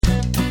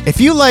If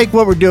you like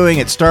what we're doing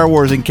at Star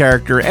Wars in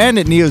Character and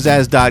at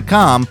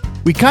neozaz.com,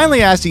 we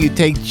kindly ask that you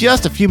take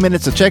just a few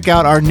minutes to check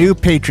out our new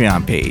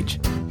Patreon page.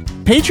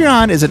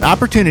 Patreon is an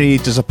opportunity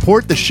to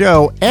support the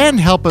show and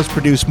help us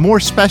produce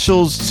more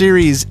specials,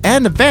 series,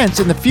 and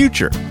events in the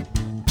future.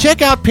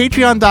 Check out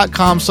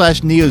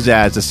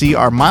patreon.com/neozaz to see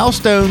our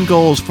milestone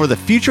goals for the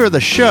future of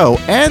the show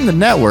and the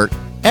network,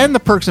 and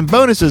the perks and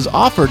bonuses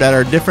offered at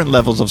our different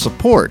levels of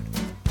support.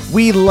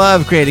 We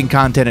love creating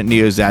content at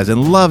Neozaz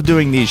and love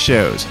doing these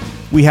shows.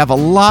 We have a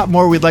lot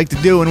more we'd like to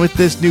do, and with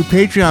this new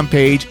Patreon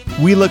page,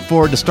 we look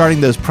forward to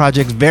starting those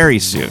projects very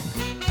soon.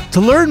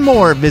 To learn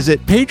more,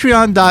 visit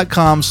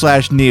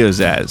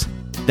patreon.com/neozaz.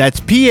 That's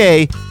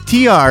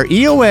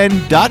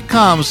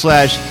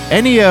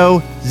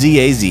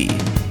patreon.com/neozaz.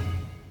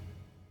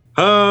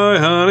 Hi,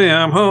 honey,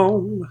 I'm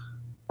home.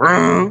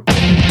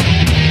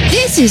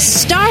 This is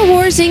Star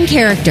Wars in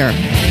Character,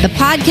 the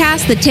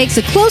podcast that takes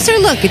a closer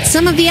look at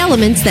some of the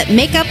elements that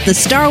make up the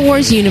Star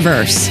Wars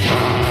universe.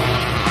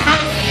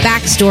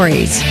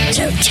 Backstories,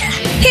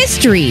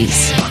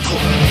 histories,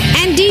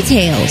 and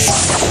details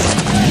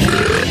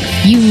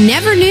you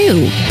never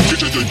knew,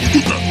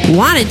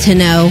 wanted to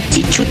know,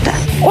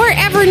 or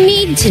ever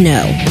need to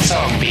know.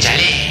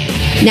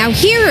 Now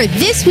here are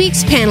this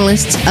week's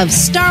panelists of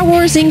Star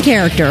Wars in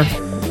Character.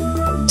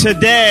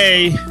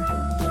 Today,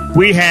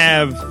 we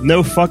have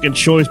no fucking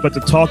choice but to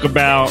talk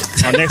about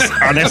our next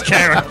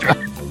character.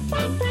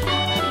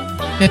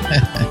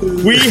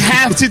 We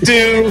have to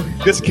do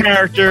this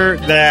character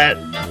that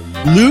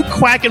Luke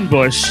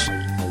Quackenbush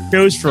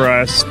chose for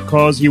us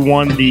because he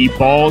won the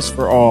Balls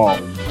for All,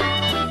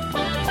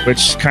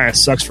 which kind of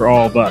sucks for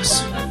all of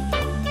us.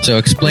 So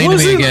explain to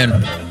me again.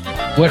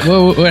 What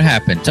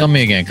happened? Tell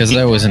me again, because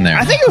I wasn't there.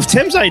 I think it was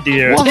Tim's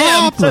idea. What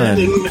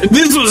happened?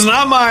 This was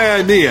not my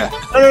idea.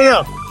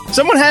 No.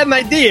 Someone had an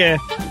idea.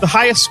 The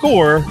highest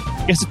score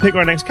gets to pick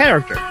our next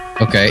character.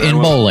 Okay,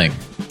 in bowling.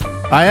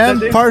 I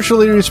am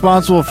partially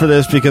responsible for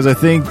this because I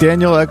think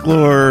Daniel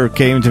Eckler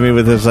came to me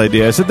with this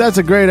idea. I said, that's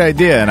a great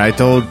idea. And I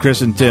told Chris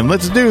and Tim,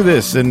 let's do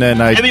this. And then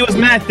Maybe it was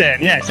Matt then,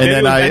 yes. And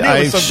then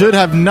I should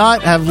have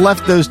not have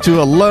left those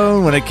two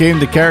alone when it came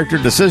to character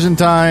decision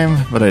time,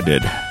 but I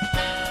did.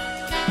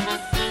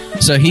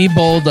 So he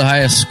bowled the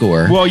highest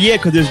score. Well, yeah,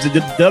 because there's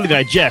the other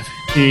guy, Jeff,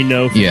 you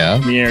know, from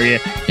the area.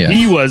 Yeah.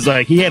 He was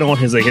like, he had on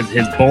his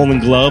bowling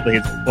glove,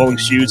 his bowling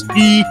shoes.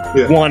 He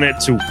wanted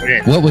to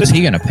win. What was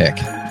he going to pick?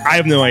 I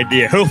have no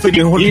idea. Hopefully,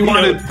 he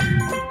wanted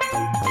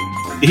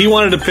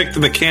to pick the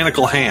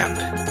mechanical hand.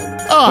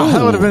 Oh,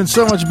 that would have been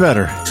so much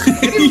better.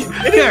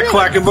 Yeah,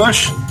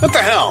 Quackenbush. What the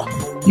hell?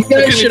 You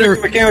guys should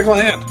have mechanical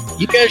hand.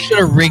 You guys should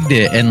have rigged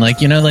it, and like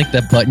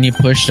the button you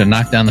push to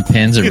knock down the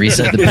pins or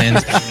reset the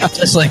pins.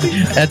 Just like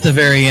at the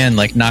very end,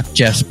 like knock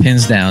Jeff's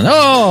pins down.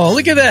 Oh,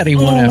 look at that! He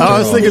won. I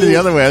was thinking the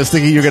other way. I was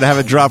thinking you're going to have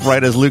it drop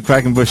right as Luke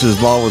Quackenbush's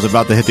ball was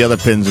about to hit the other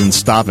pins and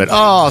stop it.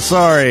 Oh,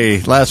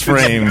 sorry, last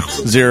frame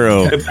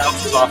 0. It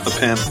bounces off the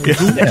pin.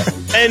 Yeah.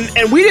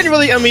 And we didn't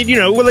really. I mean,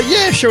 we're like,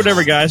 yeah, sure,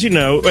 whatever, guys. And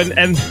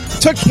it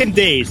took him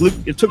days.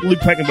 It took Luke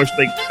Quackenbush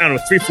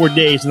 3-4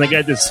 days, and I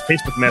got this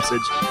Facebook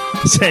message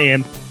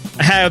saying,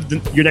 have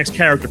your next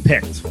character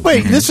picked.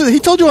 Wait, he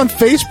told you on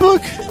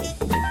Facebook?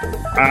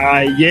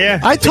 Yeah.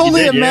 I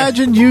totally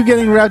imagined you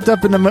getting wrapped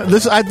up in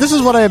this. This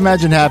is what I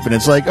imagine happened.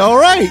 It's like, all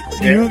right,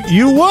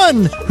 you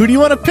won. Who do you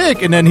want to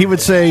pick? And then he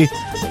would say,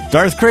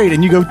 Darth Krayt,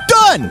 and you go,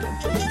 done.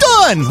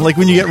 Like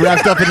when you get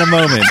wrapped up in a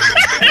moment.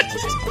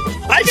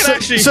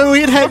 So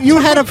you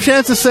had a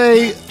chance to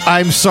say,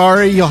 I'm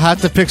sorry, you'll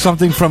have to pick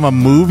something from a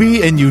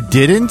movie, and you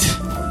didn't?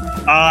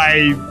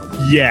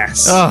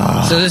 Yes.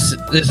 So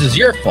this is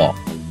your fault.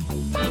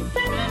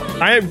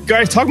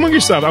 Guys, talk among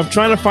yourself. I'm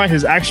trying to find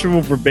his actual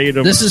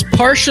verbatim. This is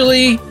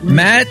partially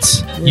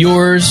Matt's,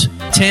 yours,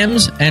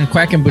 Tim's, and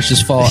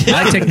Quackenbush's fault.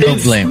 I take no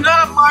blame. It's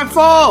not my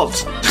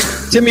fault.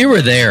 Tim, you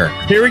were there.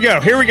 Here we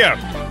go. He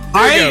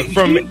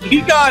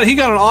got an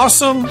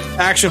awesome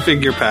action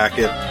figure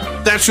packet.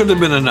 That should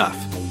have been enough.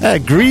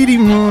 That greedy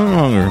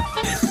mother.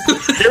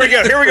 Here we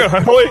go.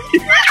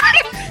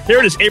 Here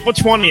it is, April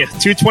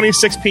 20th,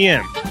 2:26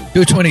 p.m.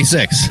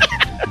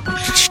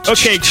 2:26.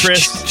 Okay,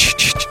 Chris.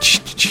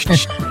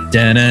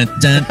 Dun, dun,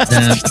 dun,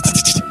 dun.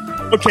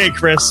 Okay,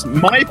 Chris.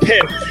 My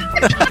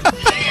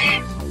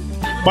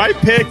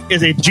pick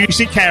is a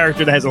juicy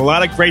character that has a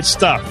lot of great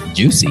stuff.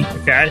 Juicy.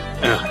 Okay.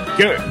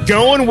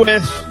 Going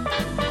with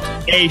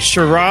a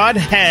charade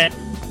head /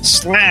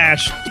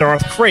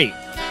 Darth Krayt.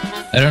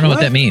 I don't know what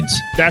that means.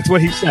 That's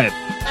what he said.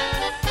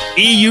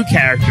 EU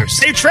character.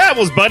 Safe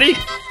travels, buddy.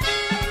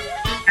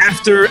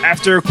 After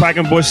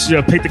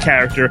Quackenbush picked the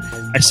character,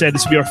 I said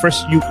this will be our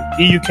first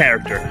EU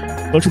character.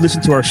 Don't you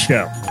listen to our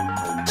show?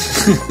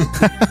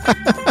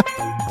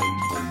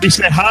 He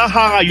said, ha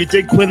ha, you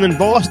did Quinlan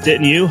Voss,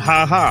 didn't you?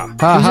 Ha ha.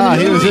 Ha ha,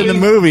 he was in the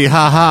movie.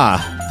 Ha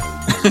ha.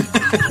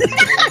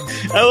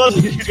 I love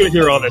he's going to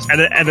hear all this. And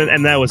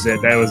that was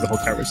it. That was the whole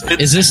conversation.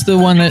 Is this the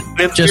one that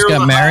just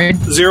got married?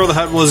 Zero the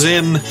Hutt was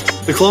in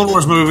the Clone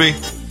Wars movie.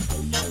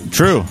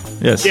 True.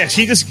 Yes. Yes,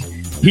 he just...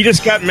 He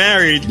just got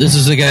married. This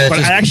is the guy. But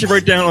I actually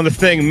wrote down on the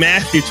thing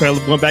Matthew. So I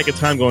went back in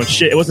time, going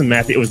shit. It wasn't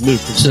Matthew. It was Luke.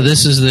 So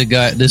this is the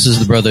guy. This is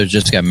the brother who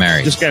just got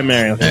married. Just got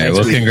married. All right.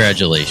 Well,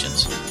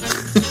 congratulations.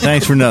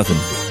 Thanks for nothing.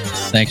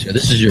 Thanks.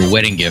 This is your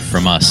wedding gift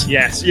from us.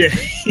 Yes. Yeah.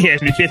 Yeah.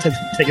 You can't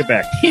take it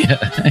back. Yeah.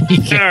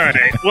 All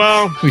right.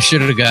 Well, we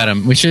should have got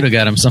him. We should have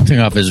got him something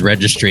off his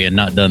registry and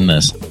not done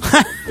this.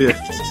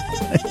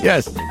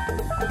 Yes.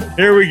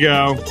 Here we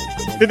go.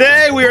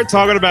 Today we are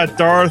talking about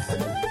Darth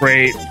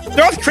Krayt.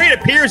 Darth Krayt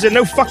appears in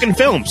no fucking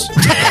films.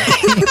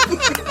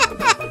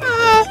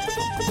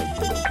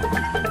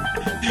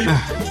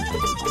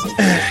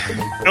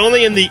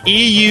 Only in the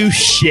EU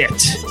shit.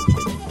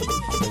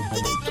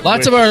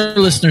 Lots of our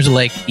listeners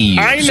like EU.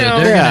 I know.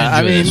 So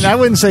I mean, I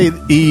wouldn't say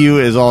EU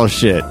is all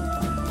shit.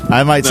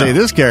 I might say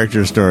this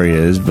character's story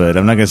is, but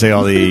I'm not going to say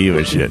all the EU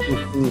is shit.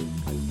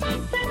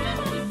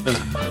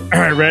 All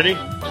right, ready?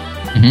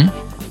 Mm-hmm.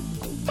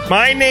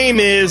 My name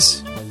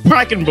is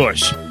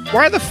Quackenbush.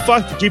 Why the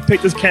fuck did you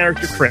pick this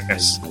character,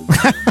 Chris?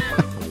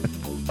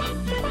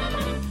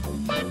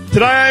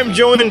 Today I'm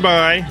joined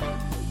by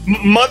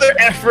Mother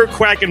Effer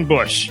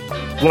Quackenbush.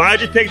 Why'd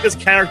you pick this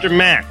character,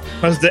 Matt?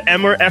 Because the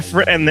Emmer,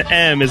 Effer, and the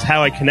M is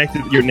how I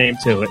connected your name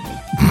to it.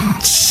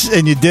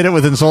 And you did it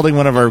with insulting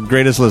one of our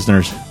greatest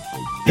listeners.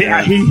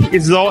 Yeah,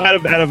 it's all out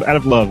of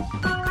love.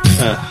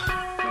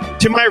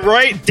 To my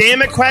right,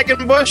 damn it,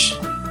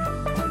 Quackenbush.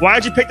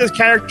 Why'd you pick this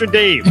character,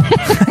 Dave?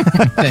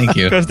 Thank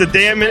you. Because the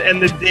damn it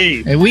and the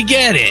Dave. Hey, we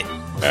get it.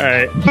 All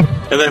right.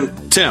 And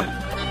then Tim.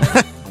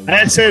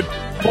 I said,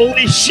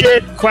 holy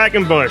shit,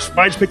 Quackenbush.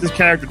 Why'd you pick this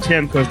character,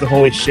 Tim? Because the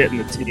holy shit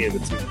and the T and the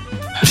T.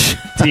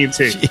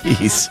 TNT.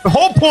 Jeez. The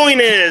whole point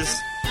is,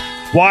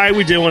 why are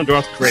we doing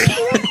Darth Krayt?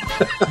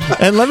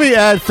 And let me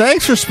add,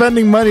 thanks for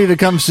spending money to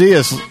come see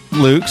us,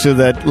 Luke, so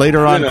that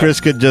later on Chris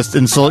could just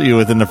insult you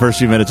within the first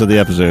few minutes of the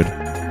episode.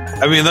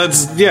 I mean,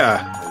 that's,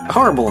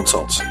 horrible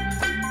insults.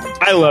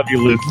 I love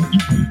you, Luke.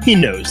 He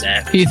knows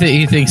that. He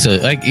thinks so.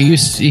 Like he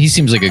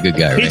seems like a good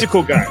guy. Right? He's a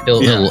cool guy.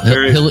 He'll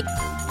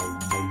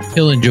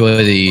enjoy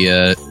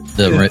the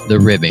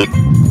ribbing.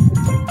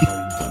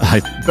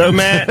 So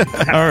Matt,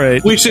 all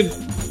right, we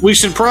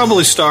should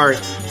probably start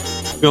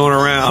going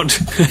around.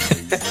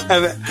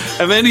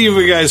 Have any of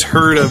you guys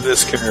heard of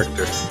this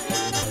character?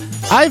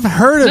 I've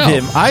heard of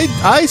him.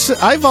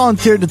 I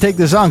volunteered to take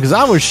this on because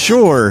I was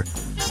sure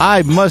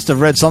I must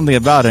have read something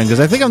about him because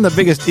I think I'm the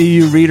biggest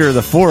EU reader of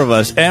the four of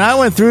us. And I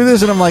went through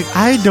this and I'm like,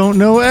 I don't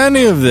know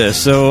any of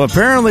this. So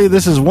apparently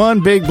this is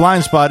one big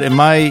blind spot in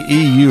my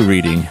EU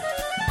reading.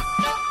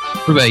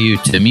 What about you,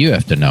 Tim? You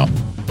have to know.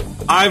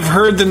 I've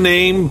heard the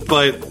name,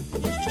 but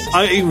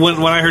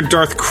when I heard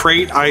Darth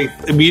Krayt, I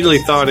immediately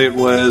thought it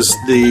was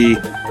the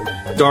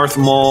Darth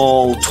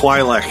Maul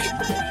Twi'lek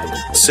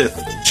Sith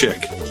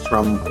chick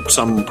from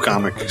some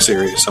comic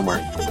series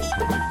somewhere.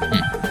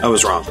 I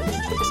was wrong.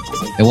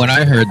 And when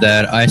I heard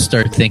that, I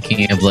started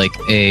thinking of like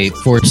a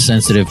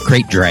force-sensitive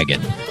crate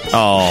dragon.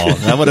 Oh,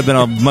 that would have been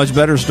a much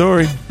better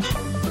story.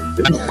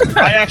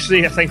 I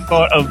actually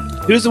thought of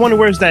who's the one who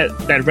wears that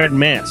red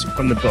mask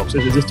from the books.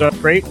 Is this Darth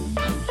Krayt?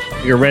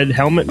 Like a red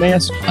helmet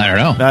mask? I don't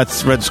know.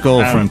 That's Red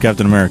Skull from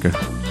Captain America.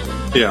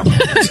 Yeah.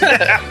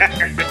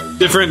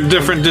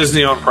 different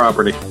Disney-owned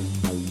property.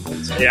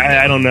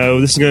 Yeah, I don't know.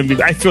 This is going to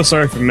be... I feel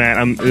sorry for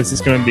Matt. This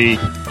is going to be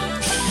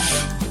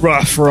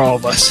rough for all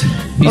of us.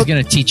 He's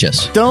going to teach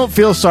us. Don't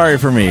feel sorry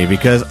for me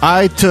because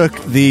I took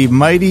the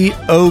mighty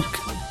oak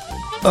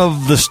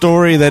of the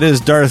story that is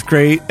Darth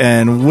Krayt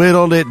and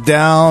whittled it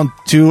down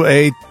to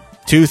a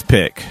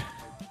toothpick.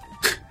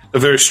 A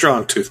very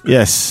strong toothpick.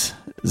 Yes.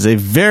 It's a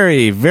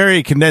very,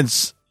 very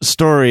condensed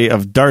story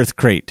of Darth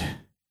Krayt.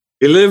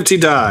 He lived, he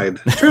died.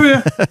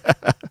 Trivia.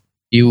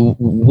 You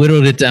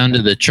whittled it down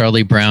to the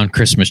Charlie Brown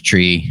Christmas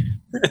tree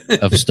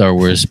of Star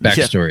Wars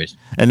backstories.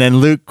 Yeah. And then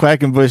Luke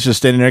Quackenbush is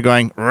standing there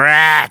going,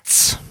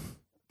 rats!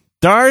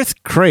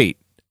 Darth Krayt.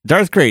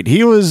 Darth Krayt.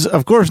 He was,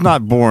 of course,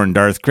 not born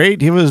Darth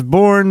Krayt. He was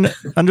born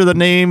under the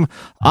name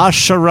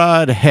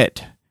Asharad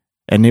Het.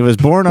 And he was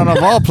born on,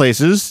 of all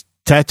places,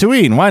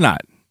 Tatooine. Why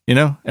not? You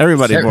know,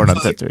 everybody born on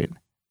Tatooine.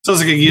 Sounds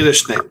like a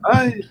Yiddish name.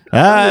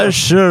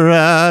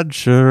 Asharad.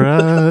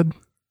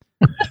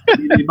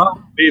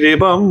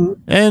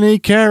 Any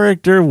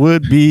character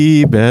would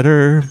be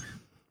better.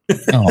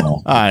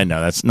 Oh, I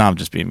know I'm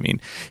just being mean.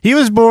 He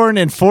was born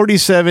in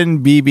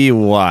 47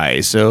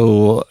 BBY,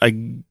 so I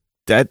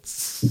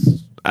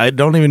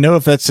don't even know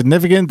if that's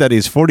significant that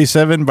he's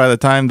 47 by the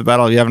time the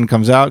Battle of Yavin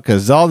comes out,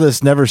 because all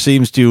this never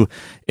seems to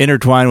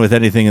intertwine with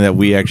anything that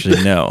we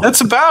actually know.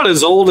 That's about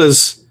as old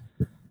as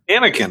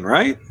Anakin,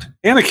 right?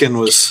 Anakin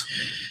was.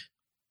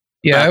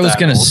 Yeah, I was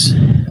gonna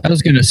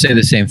say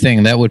the same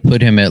thing. That would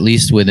put him at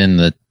least within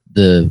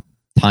the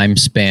time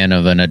span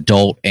of an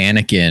adult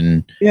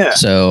Anakin. Yeah.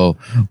 So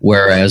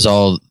whereas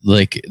all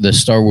like the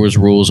Star Wars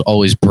rules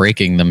always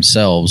breaking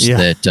themselves,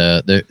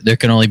 that there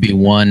can only be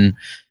one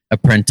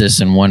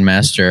apprentice and one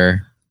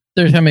master.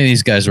 There's how many of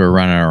these guys were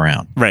running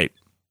around. Right.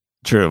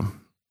 True.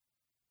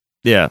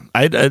 Yeah.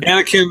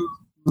 Anakin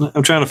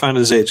I'm trying to find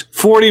his age.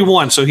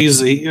 41. So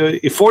he's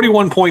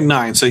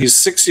 41.9. So he's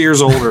 6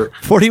 years older.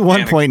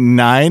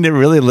 41.9. It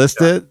really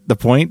listed the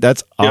point.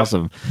 That's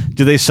awesome. Yep.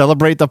 Do they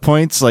celebrate the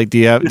points? Like, do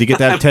you get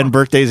to have 10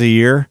 birthdays a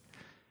year?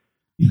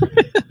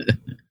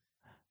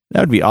 That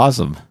would be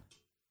awesome.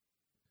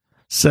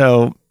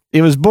 So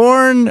he was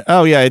born.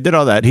 Oh yeah, I did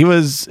all that. He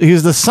was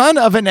the son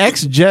of an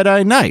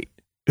ex-Jedi Knight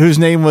whose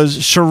name was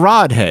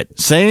Sharadhet.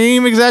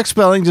 Same exact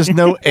spelling, just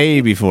no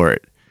A before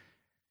it.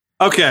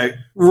 Okay,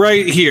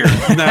 right here.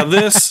 Now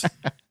this,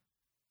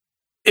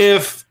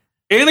 if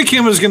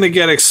Anakin was going to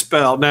get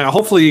expelled, now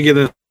hopefully you get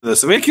into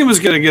this. If Anakin was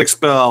going to get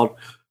expelled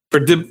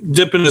for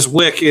dipping his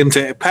wick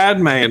into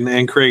Padme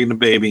and creating a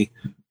baby,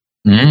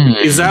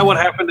 is that what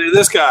happened to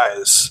this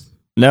guy's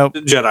Nope.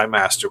 Jedi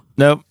Master?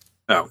 Nope.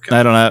 Oh, okay.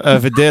 I don't know.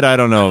 If it did, I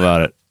don't know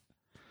about it.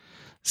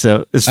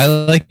 So I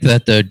like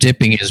that though,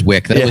 dipping his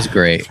wick. That was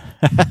great.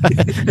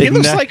 It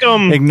looks like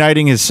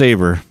igniting his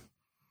saber.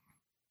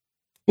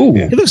 Ooh.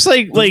 It looks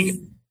like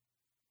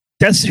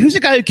that's who's the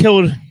guy who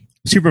killed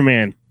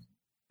Superman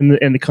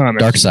in the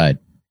comics? Darkseid.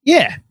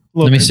 Yeah.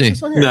 Let me see.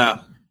 No,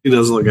 he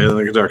doesn't look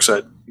like a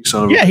Darkseid.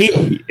 Yeah,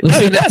 he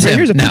does.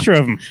 Here's a picture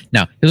of him.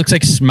 No, he looks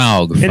like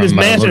Smaug from his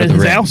mask and his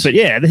Rings. outfit.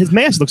 Yeah, his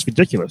mask looks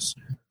ridiculous.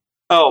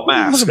 Oh,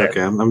 mask. Okay,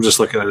 I'm just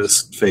looking at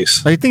his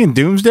face. Are you thinking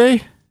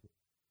Doomsday?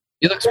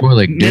 He looks more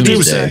like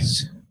Doomsday.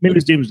 Maybe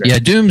it's Doomsday. Yeah,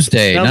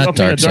 Doomsday, not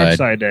Darkseid.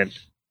 Darkseid then.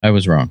 I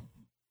was wrong.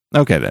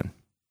 Okay, then.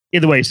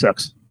 Either way, he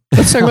sucks.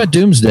 Let's talk about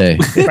Doomsday.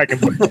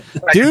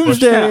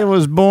 Doomsday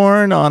was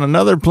born on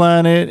another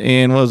planet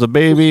and was a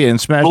baby and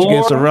smashed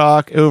against a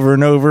rock over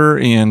and over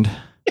and...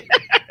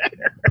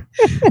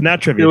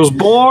 Not trivia. He was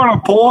born a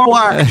poor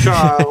black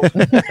child.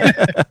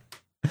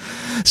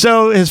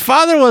 So his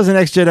father was an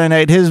ex-Jedi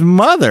Knight. His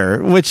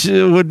mother, which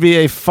would be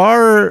a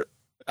far...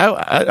 all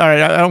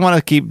right, I don't want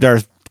to keep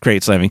Darth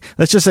Krayt slamming.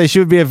 Let's just say she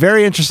would be a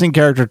very interesting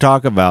character to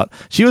talk about.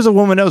 She was a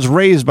woman that was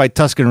raised by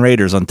Tusken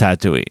Raiders on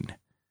Tatooine.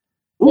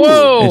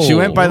 Whoa! And she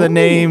went by the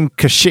name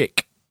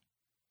Kashyyyk.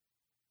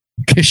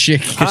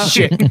 Kashyyyk.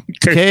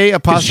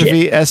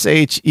 K''Sheek.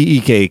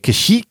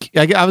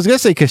 Kashyyyk. I was going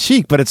to say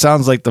Kashyyyk, but it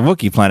sounds like the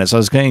Wookiee planet, so I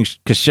was saying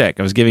Kashyyyk.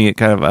 I was giving it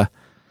kind of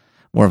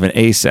more of an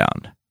A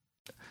sound.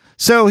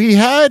 So he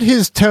had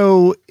his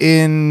toe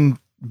in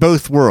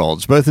both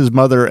worlds, both his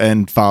mother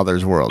and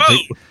father's world.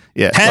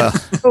 Yeah.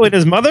 In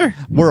his mother?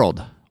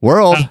 World.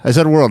 I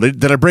said world.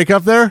 Did I break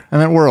up there? I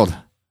meant world.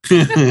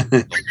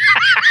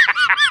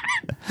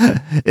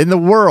 In the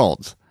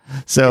world.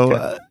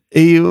 So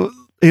he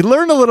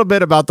learned a little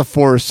bit about the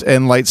Force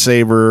and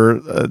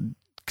lightsaber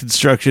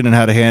construction and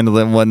how to handle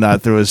it and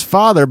whatnot through his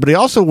father, but he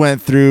also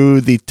went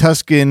through the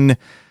Tusken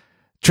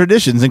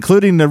traditions,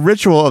 including the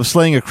ritual of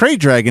slaying a Krayt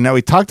dragon that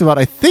we talked about,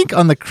 I think,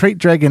 on the Krayt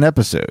dragon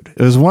episode.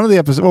 It was one of the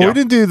episodes. Well, we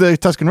didn't do the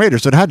Tusken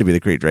Raiders, so it had to be the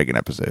Krayt dragon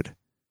episode.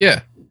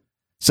 Yeah.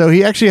 So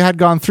he actually had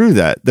gone through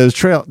those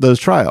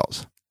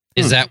trials.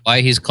 Is that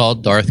why he's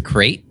called Darth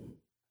Krayt?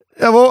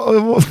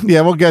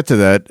 We'll get to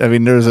that. I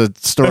mean, there's a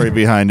story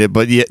behind it,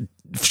 but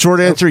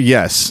short answer,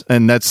 yes.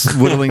 And that's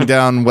whittling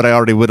down what I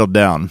already whittled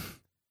down.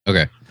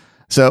 Okay.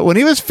 So when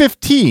he was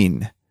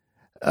 15,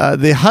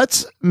 the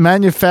Hutts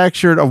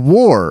manufactured a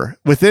war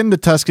within the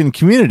Tusken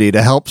community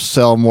to help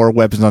sell more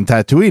weapons on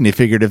Tatooine. They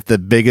figured if the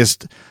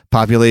biggest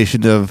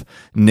population of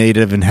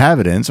native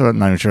inhabitants, or I'm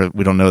not sure,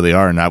 we don't know they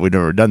are or not, we've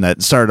never done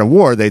that, started a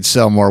war, they'd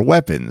sell more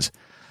weapons.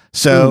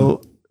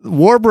 So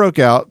war broke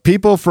out.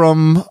 People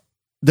from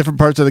different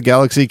parts of the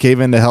galaxy came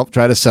in to help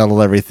try to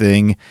settle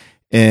everything.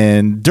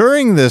 And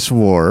during this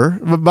war,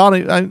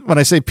 when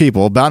I say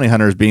people, bounty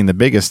hunters being the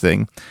biggest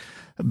thing,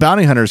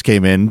 bounty hunters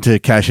came in to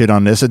cash in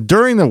on this. And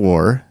during the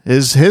war,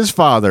 his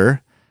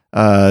father,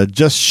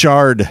 just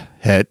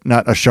Shardhet,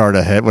 not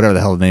Ashardahet, whatever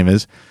the hell the name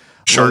is.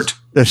 Shard.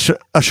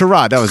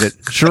 Sharad, that was it.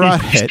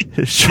 Sharadhet.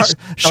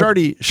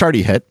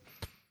 Shardyhet.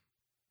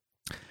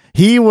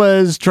 He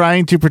was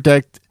trying to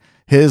protect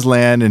his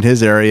land and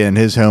his area and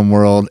his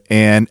homeworld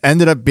and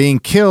ended up being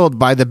killed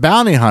by the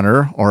bounty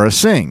hunter, Aurra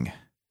Sing.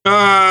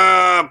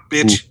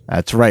 Bitch.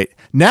 That's right.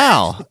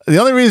 Now, the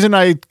only reason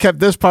I kept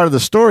this part of the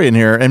story in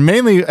here, and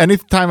mainly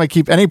anytime I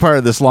keep any part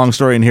of this long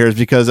story in here, is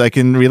because I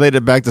can relate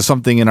it back to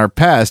something in our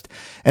past,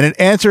 and it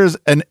answers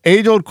an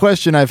age-old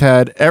question I've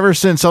had ever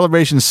since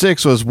Celebration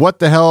 6 was, what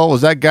the hell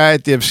was that guy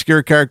at the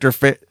obscure character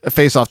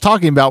face-off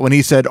talking about when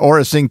he said,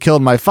 Aurra Sing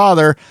killed my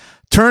father?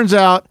 Turns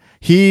out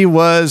he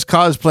was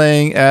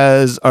cosplaying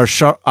as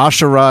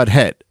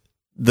Asharadhet,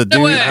 the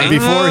dude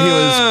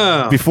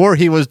before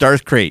he was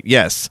Darth Krayt.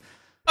 Yes.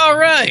 All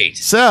right.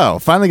 So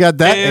finally got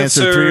that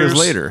answer 3 years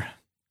later.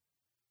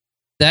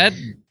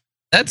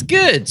 That's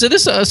good. So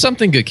this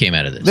something good came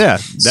out of this. Yeah,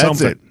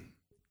 that's it.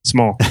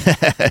 Small.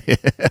 Yeah.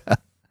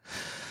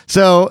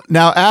 So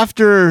now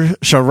after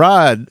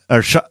Sharad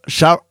or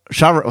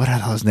Sharad, what the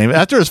hell is his name?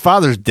 After his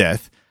father's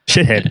death,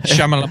 Shithead.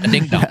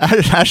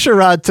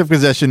 Asharad took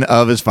possession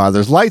of his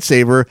father's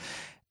lightsaber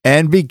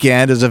and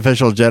began his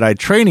official Jedi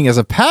training as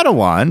a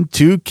Padawan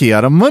to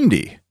Ki-Adi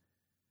Mundi.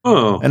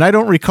 Oh. And I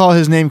don't recall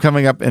his name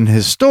coming up in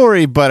his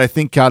story, but I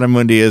think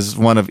Coutamundi is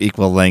one of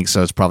equal length,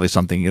 so it's probably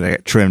something that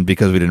got trimmed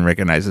because we didn't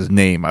recognize his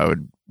name, I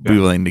would be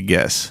willing to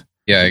guess.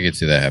 Yeah, I could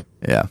see that happen.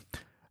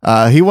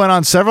 Yeah. He went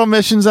on several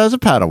missions as a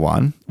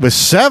Padawan with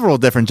several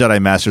different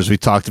Jedi Masters we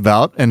talked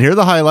about. And here are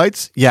the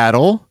highlights.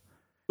 Yaddle,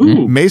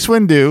 Mace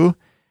Windu,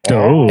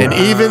 and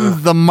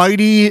even the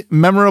mighty,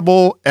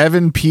 memorable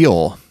Evan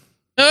Peel.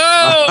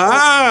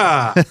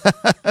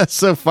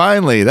 So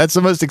finally, that's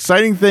the most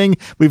exciting thing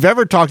we've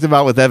ever talked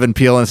about with Evan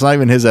Peel, and it's not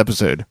even his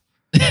episode.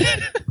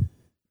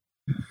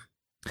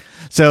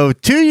 So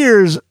 2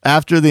 years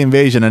after the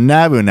invasion of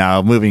Naboo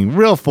now, moving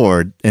real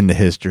forward into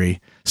history,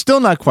 still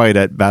not quite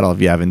at Battle of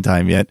Yavin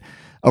time yet,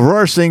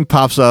 Aurora Singh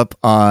pops up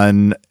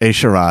on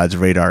Asharad's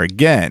radar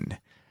again.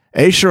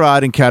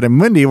 Asharad and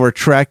Coutamundi were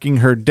tracking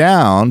her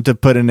down to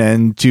put an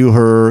end to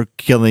her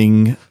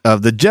killing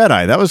of the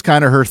Jedi. That was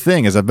kind of her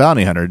thing as a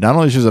bounty hunter. Not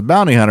only she was a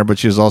bounty hunter, but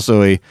she was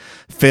also a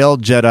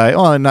failed Jedi.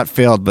 Oh, not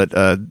failed, but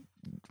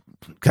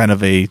kind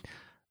of a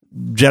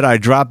Jedi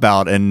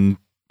dropout. And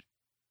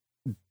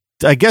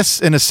I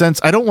guess in a sense,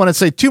 I don't want to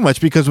say too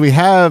much because we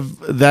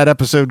have that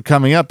episode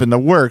coming up in the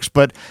works,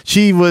 but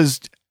she was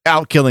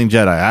out killing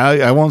Jedi.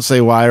 I won't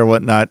say why or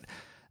whatnot.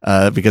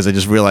 Because I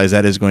just realized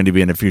that is going to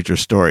be in a future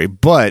story,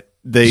 but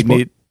they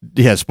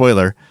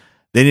spoiler.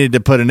 They needed to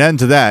put an end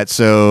to that.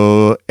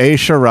 So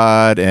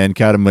Asharad and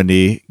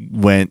Coutamundi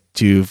went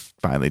to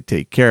finally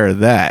take care of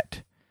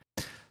that.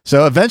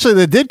 So eventually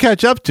they did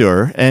catch up to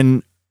her,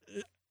 and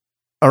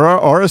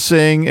Aurora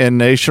Singh and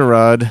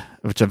Asharad,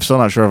 which I'm still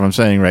not sure if I'm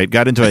saying right,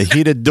 got into a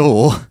heated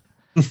duel,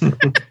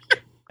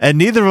 and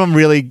neither of them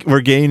really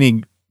were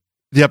gaining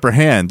the upper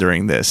hand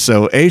during this.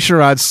 So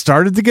Asharad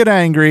started to get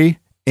angry,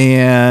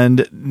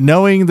 and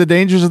knowing the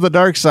dangers of the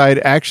dark side,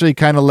 actually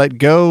kind of let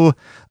go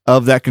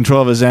of that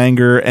control of his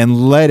anger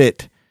and let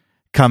it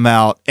come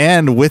out.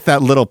 And with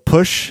that little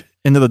push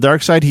into the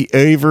dark side, he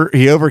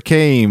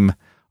overcame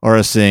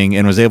Aurora Singh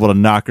and was able to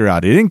knock her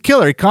out. He didn't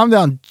kill her. He calmed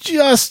down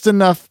just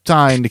enough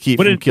time to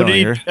keep from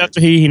killing her.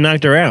 After he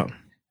knocked her out?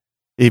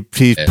 He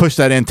pushed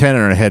that antenna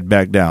in her head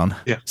back down.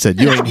 Yeah. Said,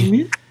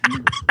 you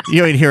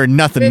ain't hearing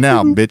nothing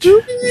now, bitch.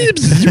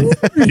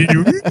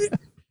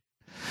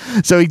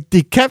 So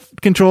he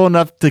kept control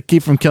enough to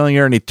keep from killing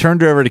her, and he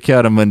turned her over to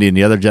Coutamundi and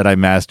the other Jedi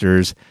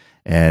Masters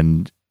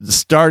and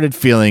started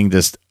feeling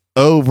this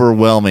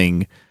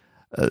overwhelming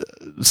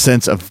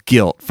sense of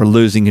guilt for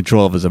losing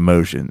control of his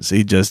emotions.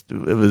 He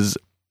knew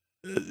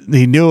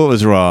it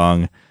was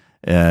wrong,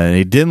 and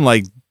he didn't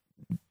like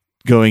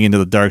going into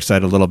the dark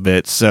side a little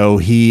bit. So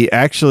he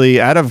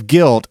actually, out of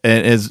guilt,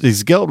 and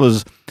his guilt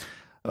was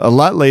a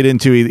lot laid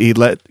into, he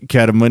let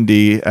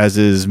Coutamundi as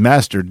his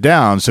master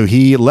down. So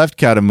he left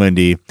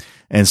Coutamundi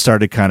and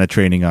started kind of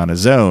training on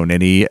his own.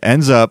 And he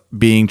ends up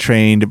being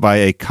trained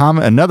by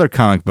another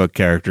comic book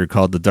character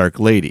called the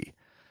Dark Lady.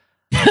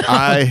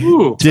 I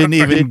didn't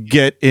even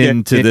get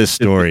into this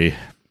story.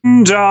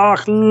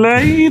 Dark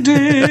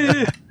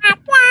Lady,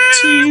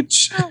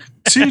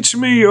 teach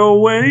me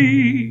your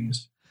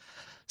ways.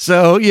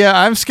 So, yeah,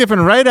 I'm skipping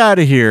right out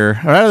of here,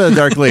 right out of the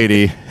Dark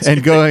Lady,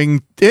 and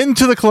going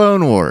into the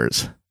Clone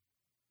Wars.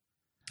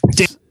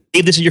 Dave,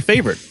 this is your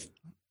favorite.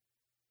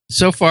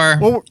 So far,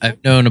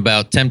 I've known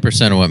about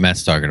 10% of what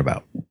Matt's talking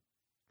about.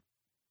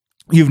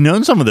 You've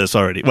known some of this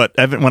already. What,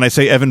 Evan? When I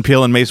say Evan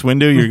Peel and Mace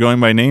Windu, you're going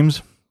by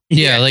names?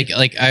 Yeah,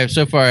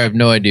 so far I have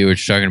no idea what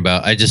you're talking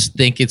about. I just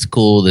think it's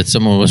cool that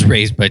someone was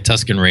raised by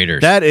Tusken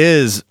Raiders. That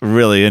is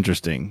really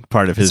interesting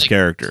part of his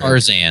character.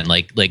 Tarzan,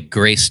 like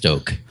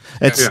Greystoke.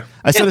 Does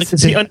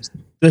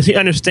he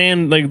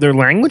understand like their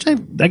language? I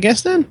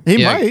guess then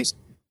he might.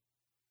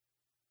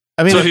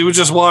 I mean, so he would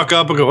just walk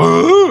up and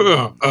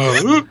go.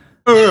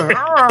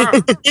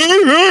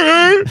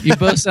 You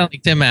both sound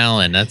like Tim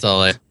Allen. That's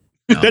all.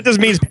 That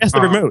just means pass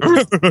the remote.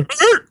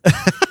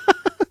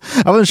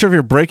 I wasn't sure if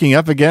you're breaking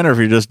up again or if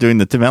you're just doing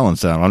the Tim Allen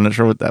sound. I'm not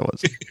sure what that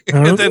was.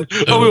 And then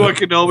Obi-Wan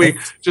Kenobi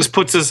just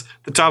puts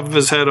the top of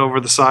his head over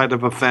the side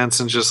of a fence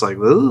and just like,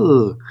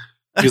 ooh.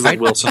 He's like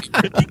Wilson.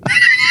 Well,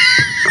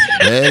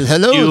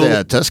 hello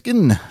there,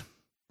 Tusken.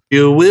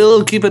 You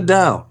will keep it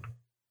down.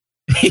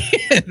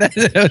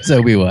 That's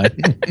Obi-Wan.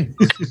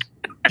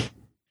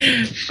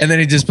 And then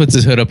he just puts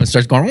his hood up and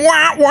starts going,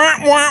 wah, wah,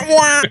 wah,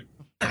 wah.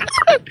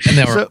 And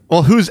then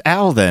well, who's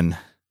Al then?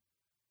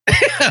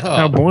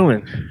 Al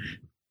Borland.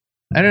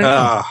 I don't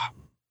know.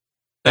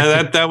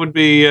 That would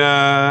be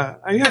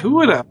who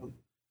would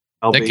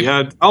I'll be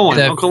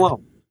Owen, Uncle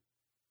Owen.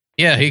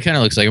 Yeah, he kind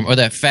of looks like him. Or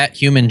that fat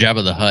human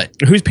Jabba the Hutt.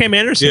 Who's Pam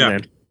Anderson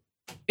then?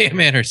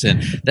 Pam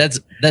Anderson.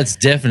 That's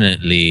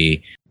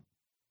definitely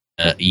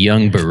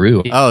young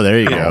Baru. Oh, there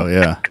you go.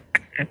 Yeah.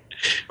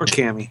 Or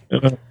Cammy.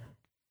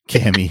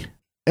 Cammy.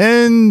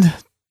 And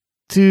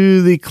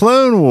to the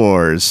Clone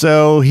Wars.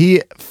 So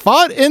he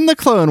fought in the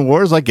Clone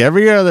Wars like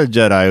every other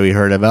Jedi we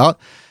heard about.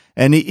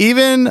 And he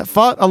even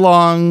fought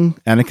along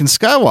Anakin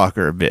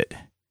Skywalker a bit.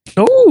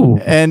 Oh.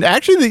 And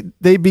actually,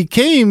 they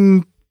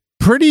became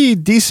pretty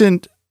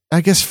decent,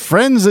 I guess,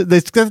 friends.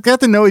 They got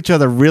to know each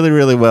other really,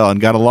 really well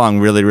and got along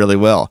really, really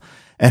well.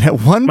 And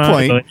at one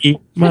point,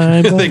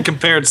 they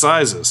compared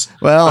sizes.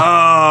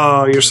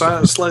 Well, your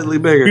size is slightly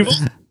bigger.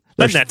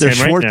 They're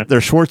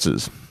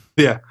Schwartzes.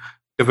 Yeah,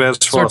 compared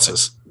to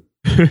Schwartzes.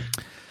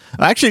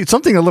 Actually,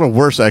 something a little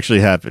worse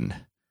actually happened.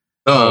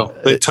 Oh,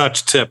 they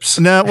touched tips.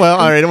 No, well,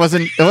 all right, it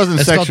wasn't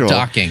That's sexual. Called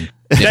docking.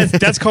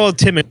 That's called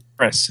Tim and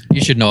Chris.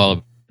 You should know all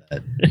about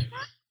that.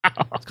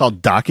 It's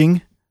called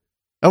docking.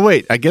 Oh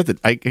wait, I get it.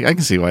 I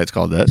can see why it's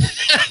called that.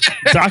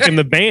 Docking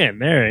the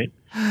band. All right.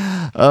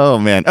 Oh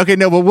man. Okay,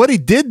 no, but what he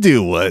did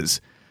do was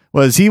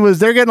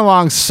they're getting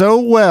along so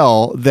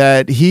well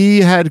that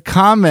he had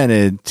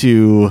commented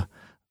to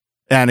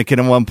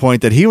Anakin at one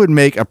point that he would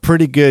make a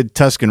pretty good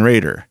Tusken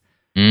Raider.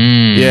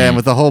 Yeah, and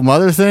with the whole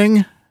mother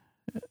thing,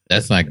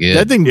 that's not good.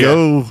 That didn't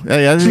go.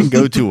 That didn't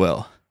go too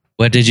well.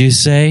 What did you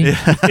say?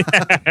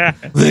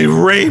 They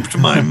raped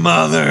my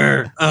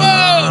mother.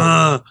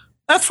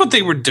 That's what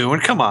they were doing.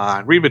 Come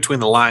on, read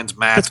between the lines,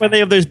 Matt. That's why they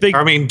have those big.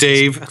 I mean,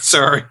 Dave.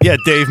 Sorry. Yeah,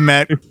 Dave,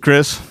 Matt,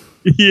 Chris.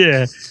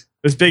 Yeah,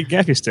 those big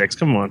gaffy sticks.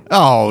 Come on.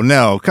 Oh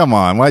no, come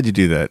on! Why'd you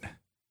do that?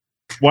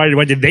 Why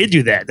did they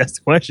do that? That's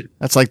the question.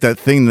 That's like that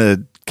thing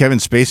that Kevin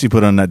Spacey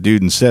put on that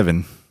dude in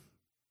Seven.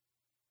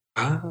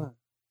 Oh,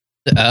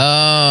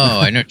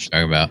 I know what you're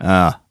talking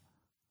about.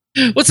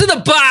 What's in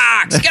the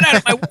box? Get out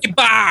of my way,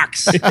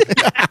 box!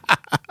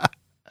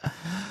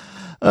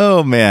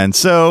 Oh man,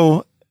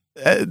 so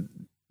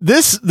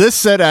this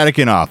set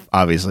Anakin off,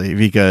 obviously,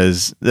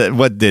 because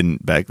what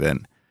didn't back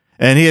then,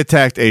 and he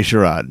attacked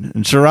Sharad,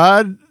 and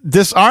Sharad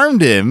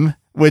disarmed him,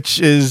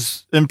 which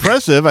is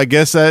impressive. I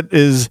guess that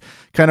is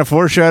kind of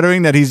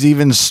foreshadowing that he's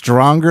even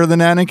stronger than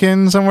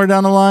Anakin somewhere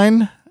down the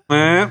line.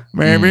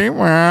 Maybe.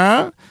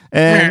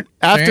 And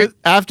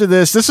after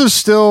this is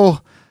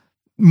still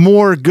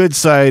more good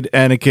side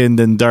Anakin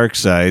than dark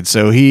side.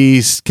 So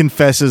he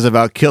confesses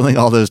about killing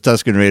all those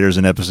Tusken Raiders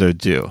in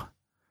episode 2.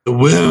 The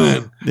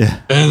women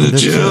and the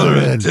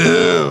children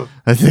too.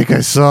 I think I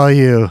saw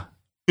you.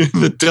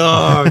 The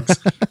dogs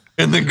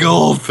and the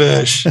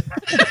goldfish.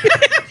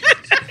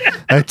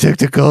 I took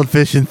the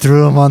goldfish and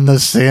threw them on the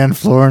sand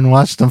floor and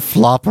watched them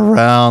flop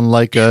around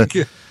like a.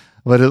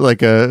 It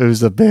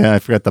was a band. I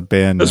forgot the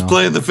band. I was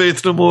playing the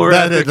Faith No More.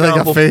 That is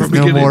like a Faith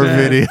No More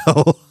video.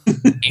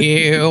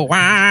 You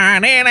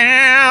want it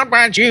out,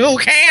 but you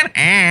can't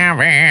have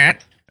it.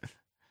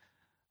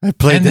 I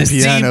played the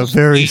piano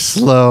very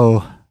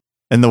slow.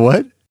 And the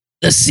what?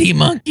 The sea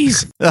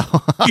monkeys. Yeah.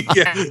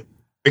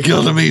 I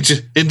killed them each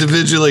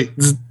individually.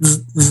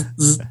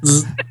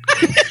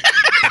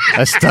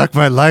 I stuck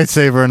my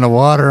lightsaber in the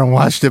water and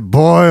watched it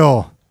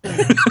boil.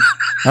 I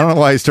don't know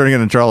why he's turning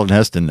into Charlton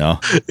Heston now.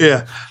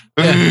 Yeah.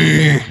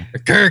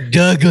 Kirk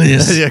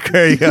Douglas. Yeah,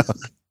 there you go.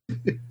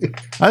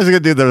 I was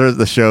going to do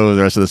the show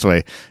the rest of this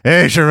way.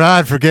 Hey,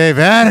 Sharad forgave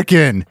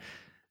Anakin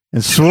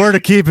and swore to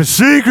keep a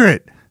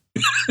secret.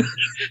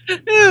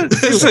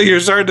 So you're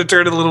starting to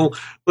turn a little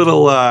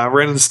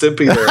Ren and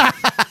Stimpy there.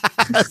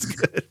 That's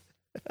good.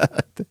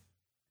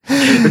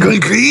 We're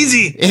going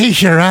crazy. Hey,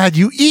 Sharad,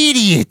 you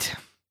idiot.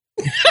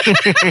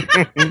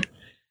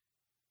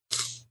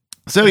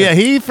 So yeah,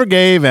 he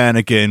forgave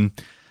Anakin,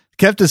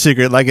 kept a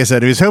secret. Like I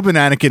said, he was hoping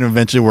Anakin would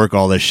eventually work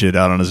all this shit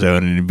out on his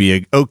own and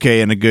be okay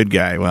and a good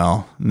guy.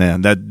 Well,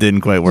 man, that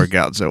didn't quite work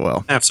out so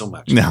well. Not so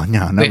much. No,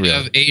 not we really.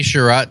 have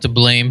Sharad to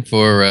blame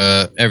for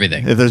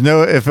everything. If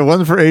it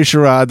wasn't for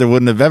Sharad, there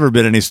wouldn't have ever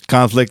been any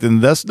conflict in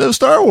no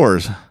Star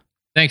Wars.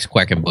 Thanks,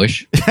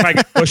 Quackenbush.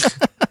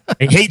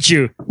 I hate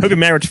you. Hope your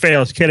marriage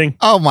fails. Kidding.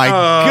 Oh my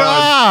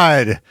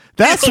God.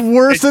 That's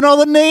worse than all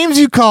the names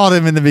you called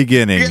him in the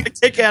beginning. Get a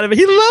kick out of it.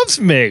 He loves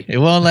me. It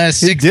won't last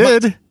 6 He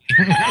months. did.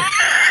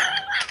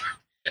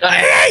 I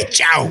hate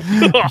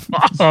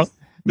you.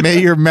 May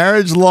your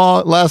marriage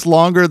last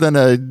longer than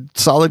a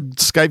solid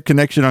Skype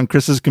connection on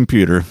Chris's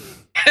computer.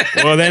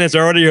 Well, then it's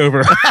already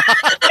over.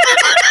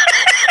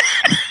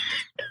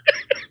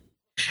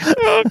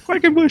 Oh,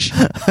 Quackenbush.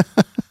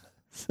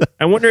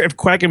 I wonder if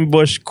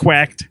Quackenbush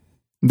quacked.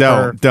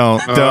 Don't.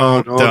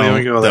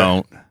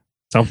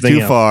 Something Too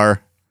else.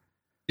 far.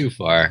 Too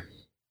far.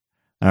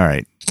 All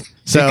right.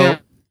 So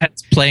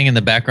That's playing in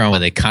the background where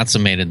they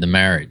consummated the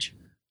marriage.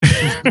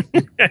 I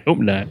hope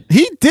not.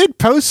 he did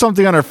post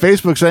something on our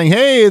Facebook saying,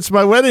 "Hey, it's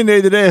my wedding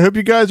day today. I hope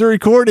you guys are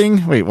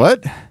recording." Wait,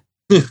 what?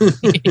 Yeah.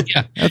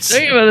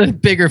 Think about a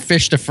bigger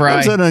fish to fry.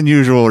 That's an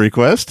unusual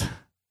request.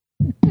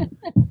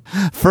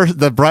 First,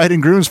 the bride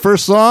and groom's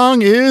first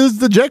song is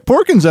the Jack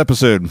Porkins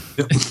episode.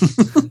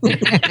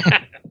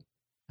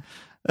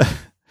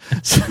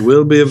 You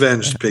will be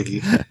avenged,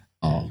 Piggy.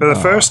 Oh, For the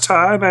first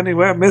time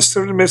anywhere,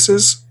 Mr. and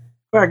Mrs.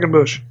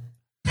 Quackenbush.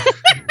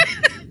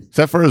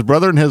 Except for his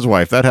brother and his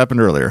wife. That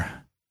happened earlier.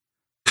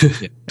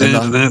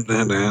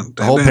 The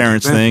whole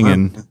parents thing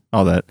and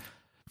all that.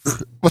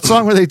 What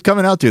song were they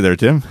coming out to there,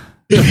 Tim?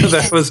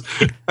 I was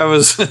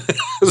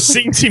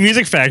CNC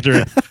Music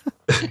Factory.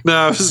 No,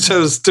 I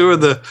was doing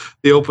the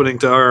opening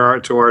to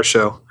our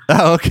show.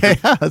 Oh, okay.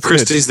 That's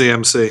Christy's the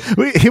MC.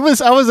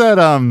 I was at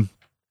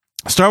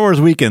Star Wars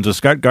Weekends with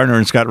Scott Gardner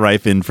and Scott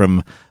Rifen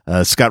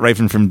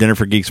from Dinner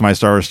for Geeks, My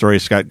Star Wars Story,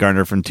 Scott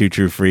Gardner from Two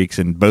True Freaks,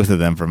 and both of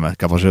them from a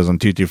couple shows on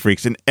Two True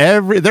Freaks. And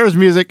there was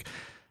music,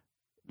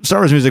 Star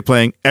Wars music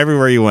playing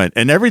everywhere you went.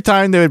 And every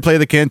time they would play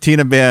the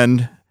Cantina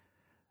Band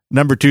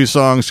number 2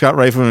 song, Scott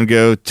Rifen would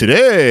go,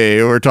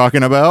 "Today we're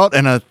talking about,"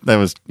 and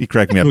he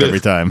cracked me up every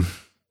time.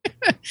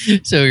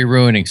 So you're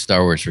ruining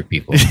Star Wars for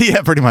people.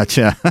 Yeah, pretty much.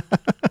 Yeah.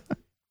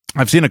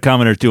 I've seen a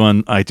comment or two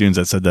on iTunes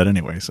that said that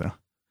anyway. So.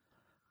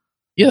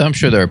 Yeah, I'm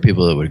sure there are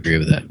people that would agree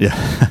with that.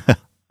 Yeah.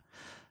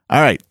 All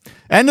right.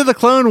 End of the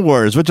Clone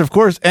Wars, which of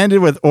course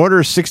ended with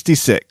Order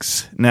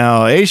 66.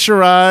 Now,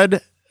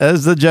 Asherad,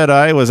 as the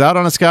Jedi, was out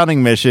on a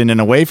scouting mission and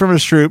away from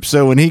his troops.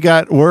 So when he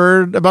got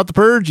word about the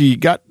purge, he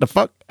got the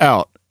fuck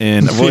out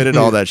and avoided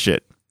all that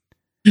shit.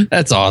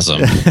 That's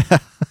awesome.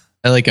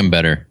 I like him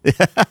better.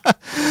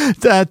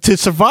 To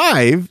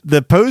survive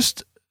the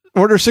post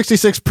Order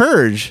 66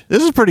 purge,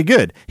 this is pretty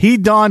good. He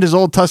donned his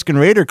old Tusken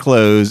Raider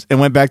clothes and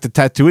went back to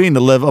Tatooine to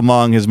live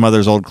among his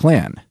mother's old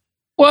clan.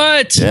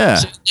 What? Yeah.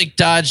 So he, like,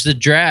 dodged the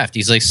draft.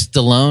 He's like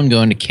Stallone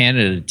going to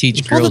Canada to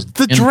teach girls.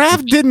 The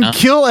draft didn't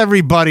kill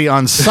everybody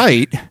on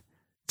sight.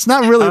 It's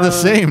not really the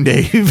same,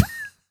 Dave.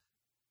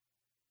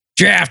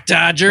 Draft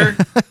dodger.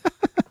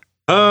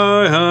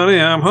 Hi, honey,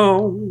 I'm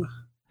home.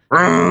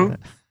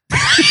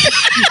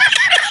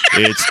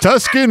 It's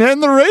Tusken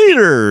and the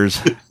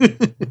Raiders.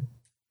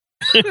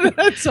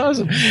 That's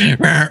awesome.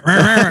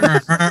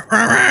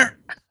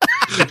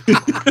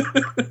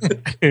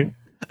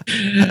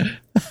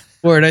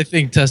 Ward, I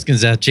think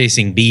Tusken's out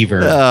chasing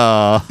beaver.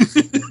 Oh.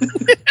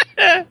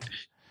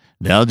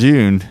 Now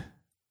June.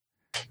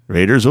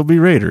 Raiders will be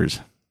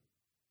Raiders.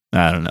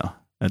 I don't know.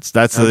 That's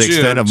the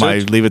extent of my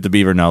Leave It to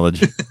Beaver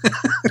knowledge.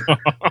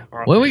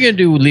 What are we going to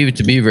do with Leave It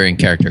to Beaver in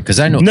character? Because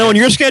I know... No, in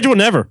your schedule,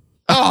 never.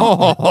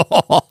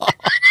 Oh.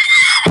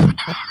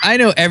 I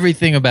know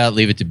everything about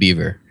Leave It to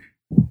Beaver.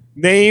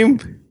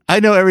 Name. I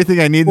know everything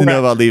I need to know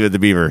about Leave It to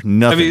Beaver.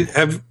 Nothing.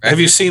 Have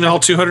you seen all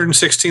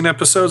 216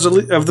 episodes of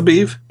the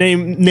Beav?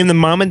 Name the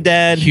mom and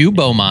dad. Hugh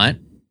Beaumont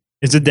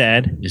is the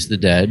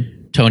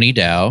dad. Tony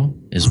Dow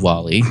is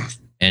Wally,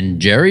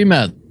 and Jerry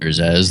Mathers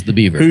as the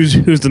Beaver.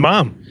 Who's the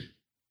mom?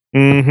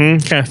 Mm-hmm.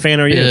 What kind of fan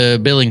are you?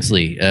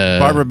 Billingsley.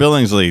 Barbara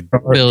Billingsley.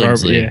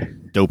 Billingsley. Yeah.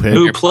 Dopehead.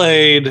 Who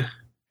played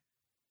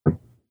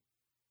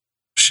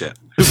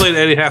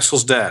Eddie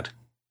Haskell's dad?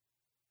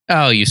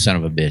 Oh, you son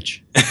of a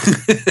bitch.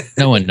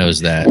 No one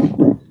knows that.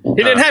 He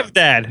didn't have a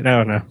dad.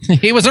 No.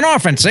 He was an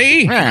orphan,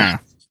 see? Yeah.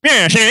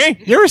 Yeah, see?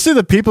 You ever see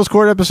the People's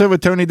Court episode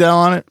with Tony Dow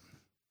on it?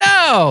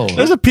 No.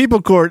 There's a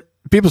People's Court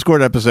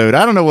episode.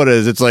 I don't know what it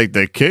is. It's like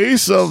the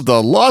case of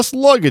the lost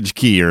luggage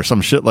key or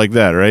some shit like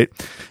that, right?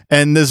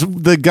 And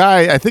the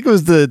guy, I think it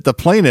was the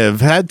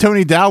plaintiff, had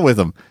Tony Dow with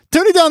him.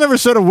 Tony Dow never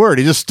said a word.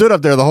 He just stood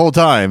up there the whole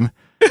time.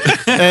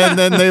 And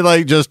then they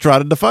like just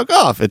trotted the fuck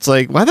off. It's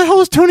like, why the hell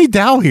is Tony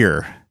Dow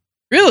here?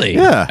 Really?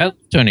 Yeah. I love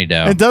Tony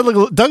Dow. And Doug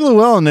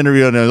Llewellyn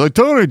interviewed him. Like,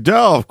 Tony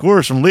Dow, of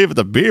course, from Leave It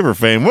to Beaver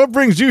fame. What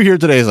brings you here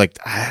today? He's like,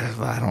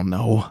 I don't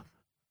know.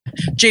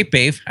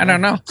 J-Beef. I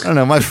don't know.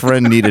 My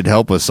friend needed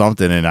help with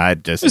something, and I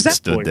just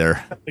stood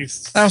there.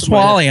 That was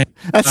Wally.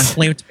 That's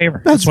Leave It to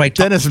Beaver. That's why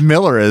Dennis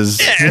Miller is.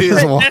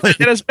 Wally.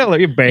 Dennis Miller,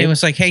 you babe. He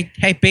was like, hey,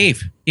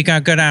 Beef, you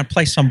gotta go down and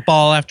play some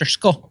ball after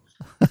school.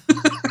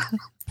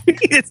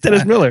 It's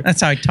Dennis Miller.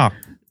 That's how I talk.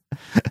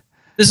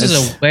 This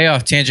is a way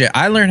off tangent.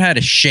 I learned how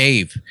to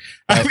shave.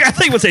 I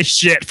think it was a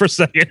shit for a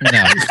second.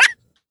 No.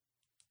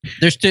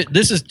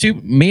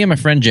 Me and my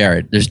friend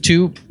Jared. There's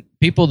two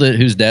people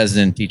whose dads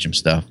didn't teach them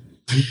stuff.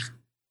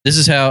 This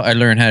is how I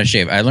learned how to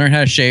shave. I learned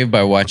how to shave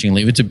by watching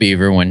Leave It to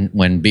Beaver when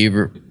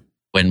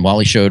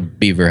Wally showed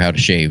Beaver how to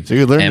shave. So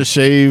you learned to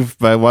shave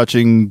by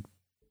watching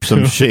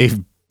some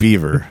shaved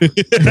beaver.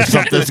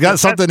 There's got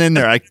something in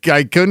there. I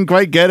couldn't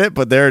quite get it,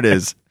 but there it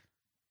is.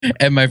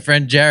 And my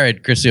friend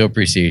Jared, Chris, will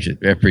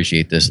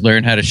appreciate this.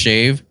 Learn how to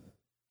shave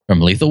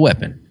from Lethal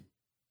Weapon.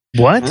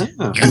 What?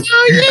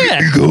 Oh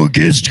yeah. Go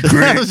against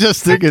Greg. I was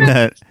just thinking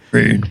that.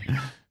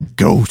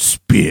 Go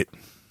spit.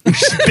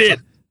 Spit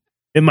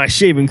in my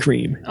shaving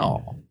cream.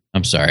 Oh,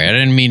 I'm sorry. I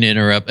didn't mean to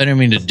interrupt. I didn't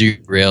mean to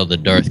derail the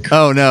Darth Krayt.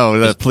 Oh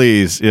no,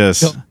 please.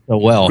 Yes. Oh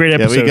well. Great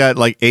episode. Yeah, we got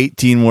like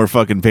 18 more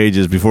fucking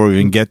pages before we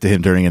even get to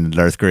him turning into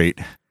Darth Krayt.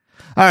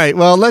 All right,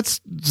 well,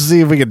 let's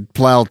see if we can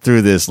plow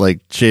through this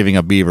like shaving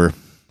a beaver.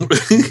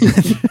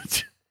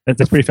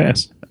 That's pretty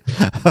fast.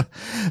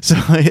 So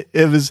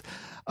it was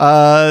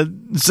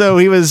so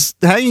he was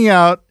hanging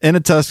out in a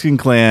Tusken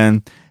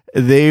clan.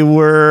 They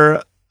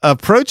were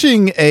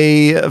approaching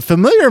a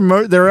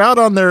familiar they're out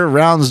on their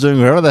rounds doing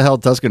whatever the hell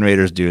Tusken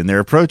Raiders do, and they're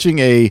approaching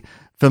a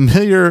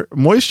familiar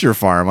moisture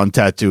farm on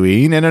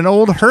Tatooine, and an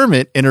old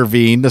hermit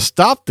intervened to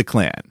stop the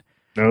clan.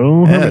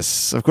 Oh,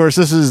 yes, of course,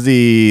 this is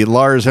the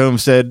Lars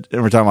homestead,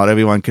 and we're talking about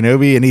Obi-Wan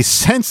Kenobi, and he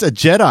sensed a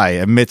Jedi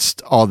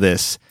amidst all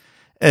this.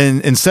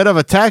 And instead of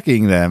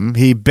attacking them,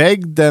 he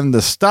begged them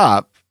to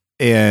stop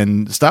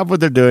what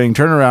they're doing,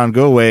 turn around,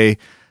 go away.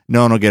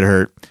 No one will get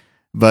hurt.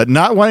 But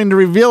not wanting to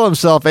reveal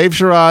himself, Abe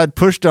Sherrod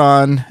pushed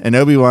on, and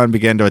Obi-Wan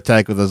began to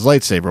attack with his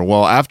lightsaber.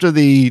 Well, after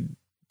the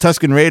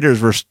Tusken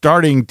Raiders were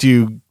starting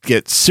to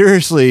get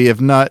seriously,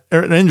 if not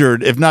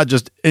injured, if not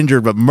just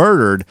injured, but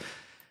murdered,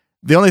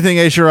 the only thing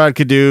Aesherod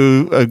could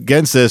do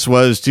against this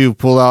was to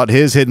pull out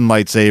his hidden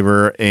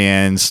lightsaber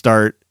and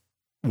start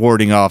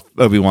warding off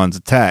Obi-Wan's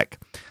attack.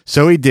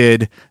 So he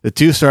did. The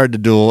two started to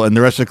duel, and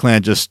the rest of the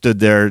clan just stood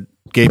there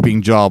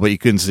gaping jaw, but you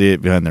couldn't see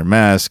it behind their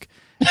mask.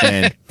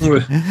 And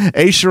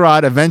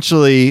Aesherod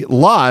eventually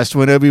lost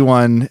when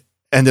Obi-Wan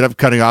ended up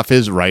cutting off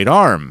his right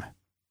arm,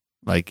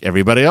 like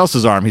everybody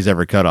else's arm he's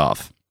ever cut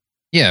off.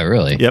 Yeah,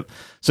 really? Yep.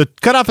 So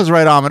cut off his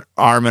right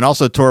arm and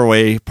also tore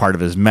away part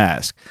of his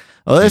mask.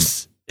 Well,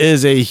 this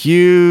is a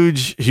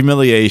huge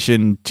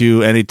humiliation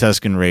to any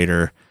Tusken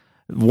Raider.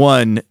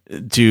 One,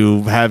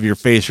 to have your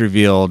face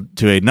revealed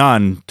to a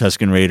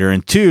non-Tusken Raider,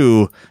 and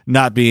two,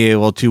 not being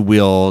able to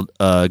wield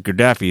a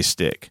Gaddafi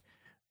stick,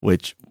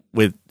 which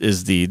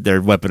is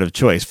their weapon of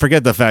choice.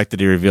 Forget the fact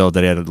that he revealed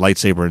that he had a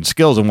lightsaber and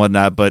skills and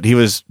whatnot, but he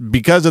was,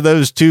 because of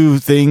those two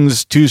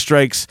things, two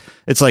strikes,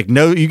 it's like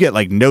you get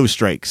like no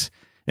strikes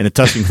in a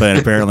Tusken clan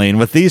apparently, and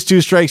with these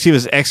two strikes, he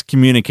was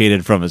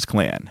excommunicated from his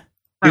clan.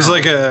 It's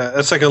like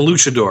a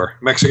luchador,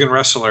 Mexican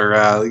wrestler.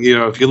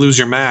 If you lose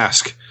your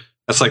mask,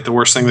 that's like the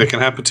worst thing that can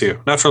happen to you.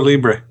 Nacho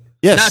Libre.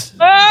 Yes.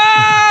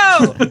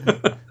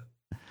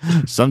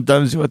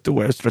 Sometimes you have to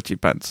wear stretchy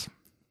pants.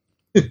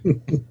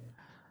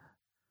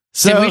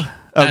 So, go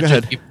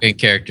ahead. Keep in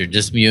character,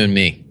 just you and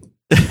me.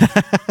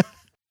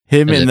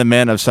 Him and the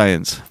man of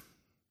science.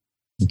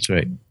 That's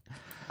right.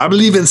 I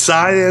believe in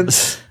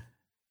science.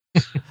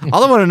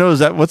 All I want to know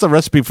is what's the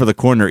recipe for the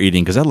corn they're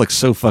eating, because that looks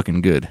so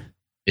fucking good.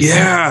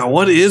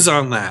 What is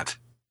on that?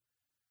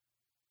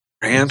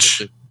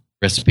 Ranch?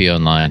 Recipe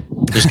online.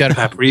 There's got to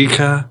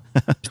paprika.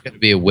 There's got to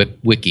be a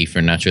wiki for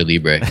Nacho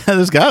Libre.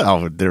 There's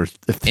got there's.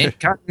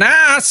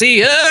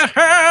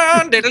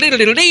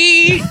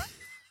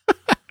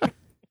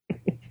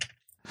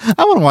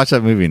 I want to watch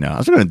that movie now.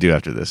 That's what I'm going to do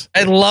after this.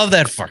 I love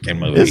that fucking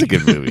movie. It's a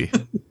good movie.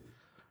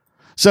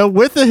 So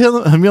with the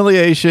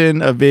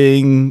humiliation of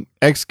being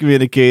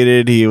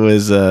excommunicated, he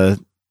was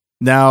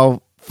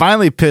now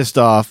finally pissed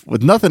off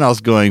with nothing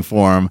else going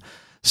for him.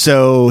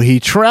 So he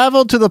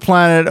traveled to the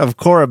planet of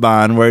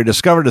Korriban, where he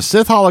discovered a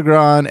Sith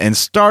hologram and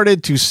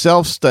started to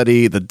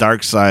self-study the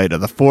dark side of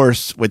the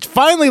Force, which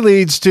finally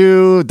leads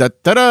to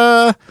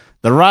the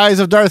rise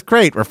of Darth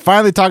Krayt. We're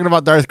finally talking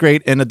about Darth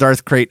Krayt in a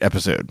Darth Krayt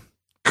episode.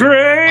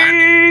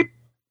 Great!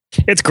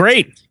 It's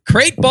great.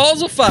 Krayt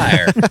balls of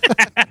fire.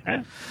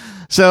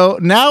 So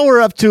now we're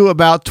up to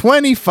about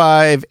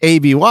 25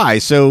 ABY.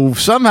 So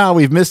somehow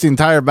we've missed the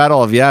entire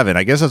Battle of Yavin.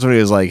 I guess that's what he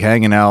was like,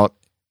 hanging out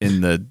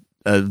in the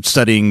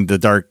studying the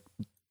dark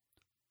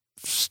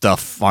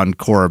stuff on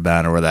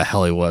Korriban or where the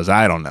hell he was.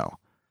 I don't know.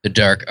 The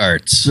dark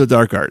arts. The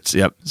dark arts,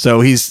 yep.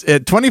 So he's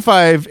at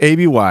 25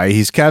 ABY.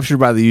 He's captured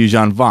by the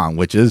Yuuzhan Vong,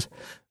 which is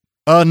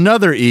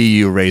another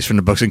EU race from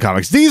the books and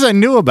comics. These I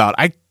knew about.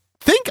 I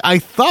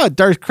thought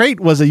Darth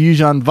Krayt was a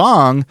Yuuzhan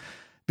Vong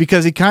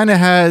because he kind of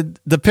had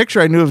the picture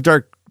I knew of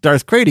Darth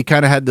Krayt. He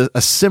kind of had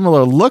a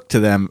similar look to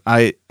them.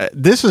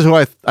 This is who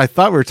I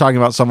thought we were talking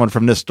about, someone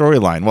from this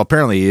storyline. Well,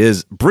 apparently he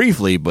is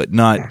briefly, but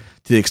not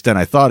to the extent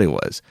I thought he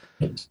was.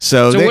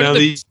 So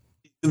the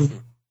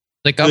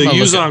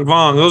Yuuzhan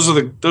Vong, those are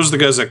the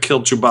guys that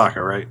killed Chewbacca,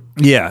 right?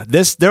 Yeah,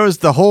 there was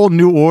the whole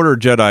New Order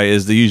Jedi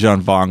is the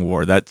Yuuzhan Vong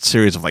War, that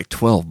series of like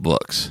 12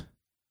 books.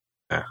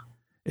 Yeah.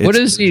 What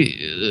does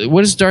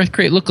Darth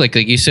Krayt look like?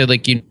 Like you said,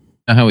 like you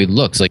know how he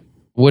looks. Like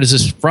what is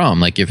this from?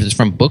 Like if it's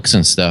from books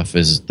and stuff,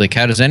 is like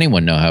how does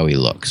anyone know how he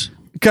looks?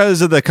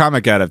 Because of the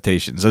comic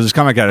adaptations. There's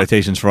comic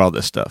adaptations for all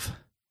this stuff.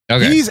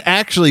 Okay. He's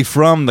actually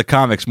from the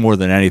comics more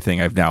than anything,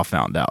 I've now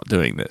found out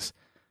doing this.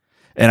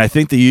 And I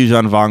think the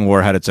Yuuzhan Vong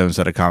War had its own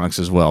set of comics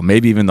as well.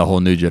 Maybe even the whole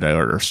New Jedi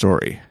Order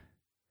story.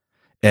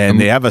 And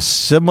they have a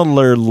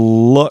similar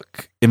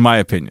look, in my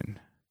opinion.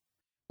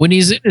 When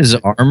he's in his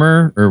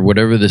armor or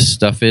whatever this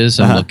stuff is,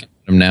 I'm looking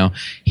at him now.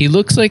 He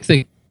looks like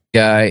the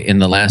guy in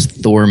the last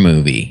Thor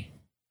movie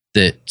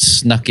that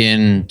snuck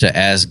into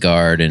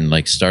Asgard and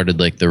like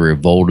started like the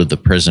revolt of the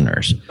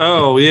prisoners.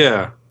 Oh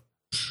yeah,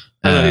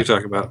 I know what you're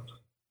talking about.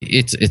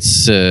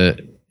 It's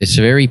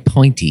very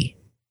pointy.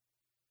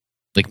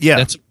 Like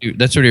that's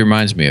what he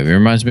reminds me of. He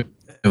reminds me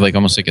of like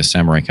almost like a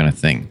samurai kind of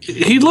thing.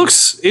 He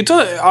looks. It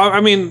does.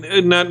 I mean,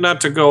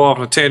 not to go off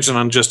on a tangent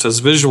on just his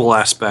visual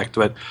aspect,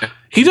 but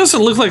he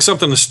doesn't look like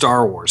something in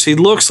Star Wars. He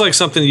looks like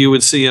something you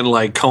would see in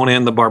like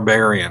Conan the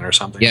Barbarian or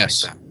something.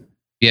 Yes. Like that.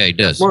 Yeah, he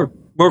does.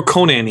 More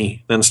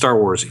Conan-y than Star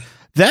Wars-y.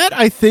 That,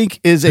 I think,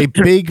 is a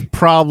big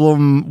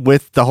problem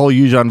with the whole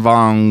Yuuzhan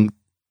Vong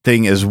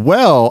thing as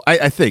well.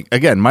 I think,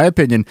 again, my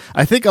opinion,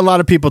 I think a lot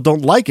of people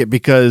don't like it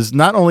because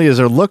not only is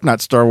their look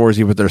not Star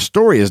Wars-y, but their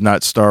story is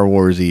not Star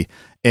Wars-y.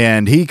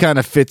 And he kind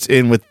of fits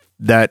in with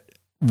that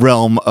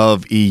realm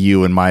of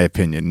EU, in my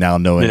opinion, now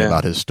knowing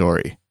about his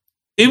story.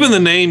 Even the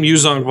name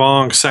Yuuzhan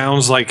Vong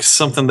sounds like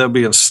something that would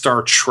be in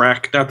Star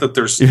Trek. Not that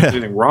there's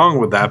anything wrong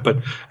with that, but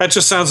that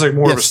just sounds like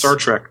more of a Star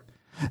Trek.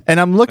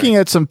 And I'm looking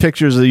at some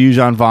pictures of the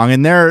Yuuzhan Vong,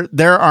 and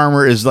their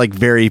armor is like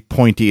very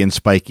pointy and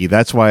spiky.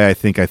 That's why I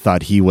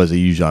thought he was a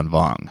Yuuzhan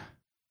Vong.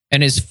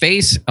 And his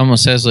face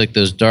almost has like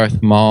those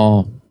Darth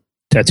Maul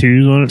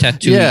tattoos on it.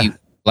 Tattoo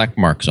black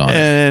marks on it.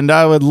 And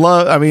I would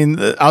love, I mean,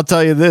 I'll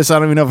tell you this, I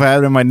don't even know if I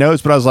had it in my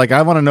notes, but I was like,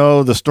 I want to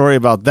know the story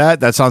about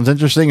that. That sounds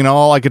interesting. And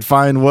all I could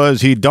find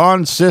was he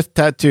donned Sith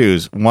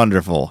tattoos.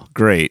 Wonderful.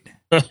 Great.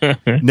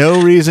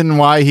 No reason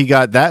why he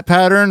got that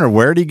pattern or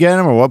where did he get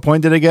him or what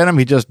point did he get him.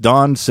 He just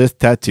donned Sith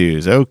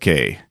tattoos.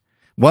 Okay.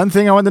 One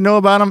thing I wanted to know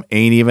about him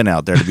ain't even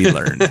out there to be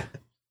learned.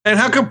 And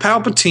how come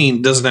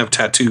Palpatine doesn't have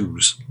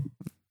tattoos?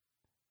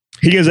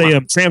 He has a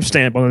tramp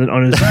stamp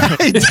on his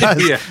He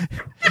does. Yeah.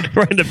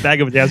 right in the back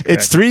of his ass crack.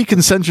 It's 3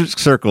 concentric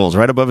circles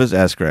right above his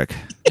ass crack.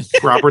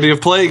 Property of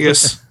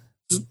Plagueis.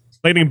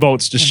 Lightning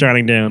bolts just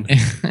shining down.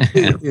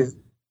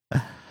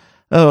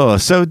 Oh,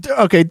 so,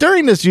 okay,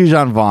 during this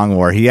Yuuzhan Vong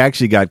War, he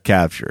actually got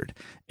captured,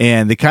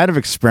 and they kind of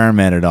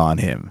experimented on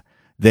him.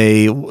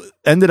 They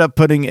ended up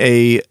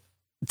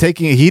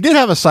he did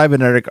have a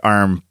cybernetic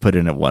arm put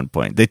in at one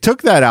point. They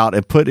took that out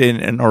and put in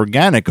an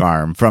organic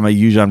arm from a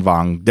Yuuzhan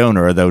Vong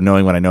donor, though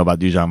knowing what I know about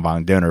Yuuzhan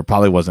Vong donor, it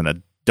probably wasn't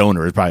a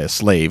donor, it was probably a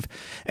slave.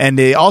 And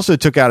they also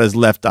took out his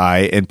left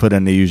eye and put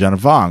in the Yuuzhan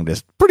Vong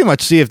to pretty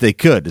much see if they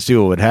could, to see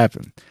what would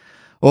happen.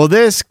 Well,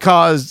 this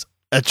caused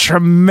a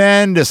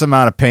tremendous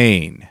amount of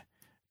pain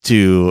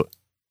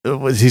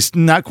he's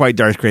not quite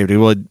Darth Krayt, but he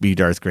will be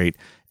Darth Krayt.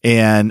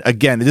 And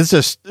again,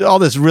 all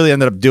this really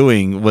ended up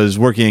doing was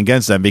working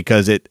against them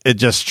because it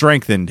just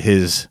strengthened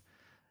his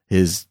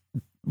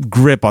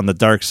grip on the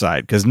dark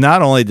side. Because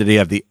not only did he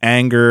have the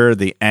anger,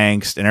 the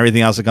angst, and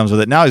everything else that comes with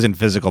it, now he's in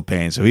physical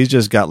pain. So he's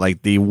just got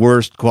like the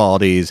worst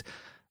qualities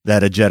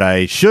that a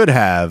Jedi should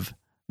have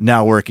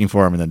now working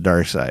for him in the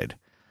dark side.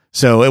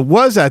 So it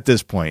was at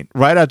this point,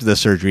 right after the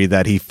surgery,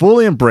 that he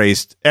fully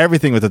embraced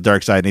everything with the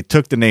dark side and he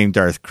took the name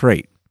Darth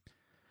Krayt.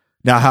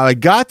 Now, how I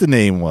got the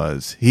name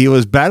was he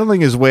was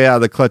battling his way out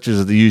of the clutches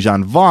of the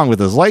Yuuzhan Vong with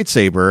his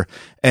lightsaber,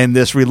 and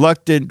this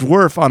reluctant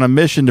dwarf on a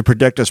mission to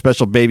protect a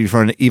special baby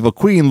from an evil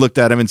queen looked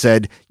at him and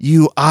said,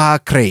 "You are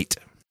Krayt."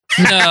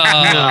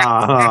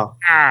 No,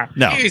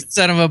 you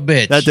son of a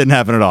bitch. That didn't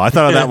happen at all. I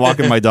thought of that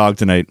walking my dog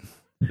tonight.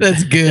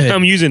 That's good.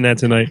 I'm using that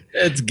tonight.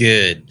 That's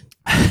good.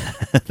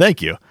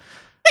 Thank you.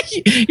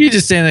 You're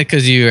just saying that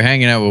because you were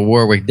hanging out with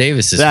Warwick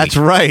Davis this That's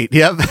week. right.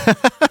 Yep.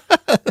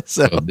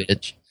 So,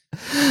 bitch.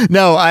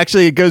 No,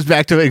 actually, it goes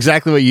back to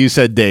exactly what you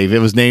said, Dave. It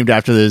was named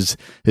after his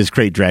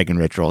Krayt Dragon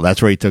ritual.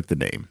 That's where he took the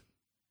name.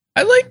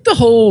 I like the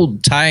whole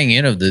tying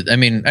in of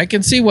I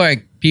can see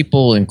why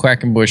people in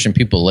Quackenbush and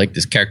people like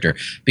this character,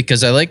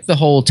 because I like the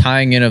whole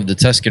tying in of the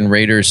Tusken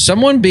Raiders.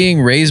 Someone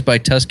being raised by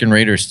Tusken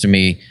Raiders to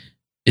me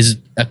is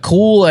a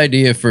cool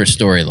idea for a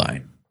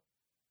storyline.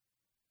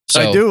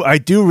 So, I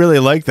do really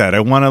like that. I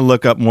want to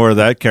look up more of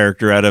that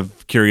character out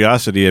of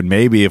curiosity, and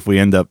maybe if we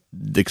end up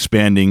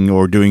expanding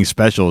or doing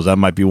specials, that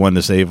might be one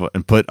to save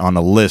and put on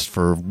a list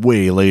for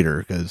way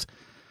later because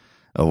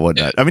of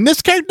whatnot. I mean,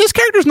 this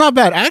character's not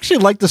bad. I actually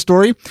like the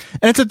story,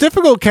 and it's a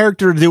difficult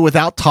character to do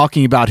without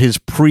talking about his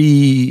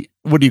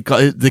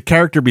the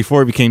character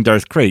before he became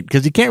Darth Krayt,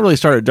 because you can't really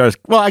start at Darth.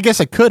 Well, I guess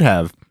I could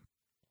have,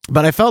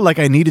 but I felt like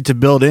I needed to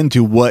build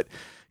into what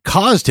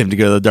caused him to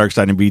go to the dark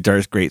side and be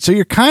Darth Krayt. So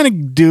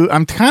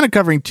I'm kind of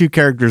covering two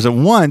characters at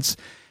once,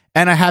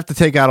 and I have to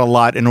take out a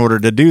lot in order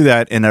to do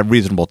that in a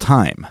reasonable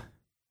time.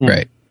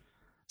 Right.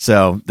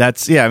 So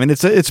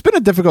it's been a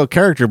difficult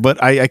character,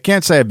 but I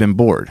can't say I've been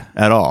bored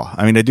at all.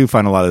 I mean, I do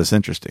find a lot of this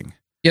interesting.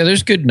 Yeah,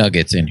 there's good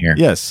nuggets in here.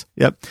 Yes.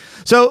 Yep.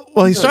 So,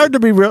 he started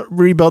to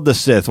rebuild the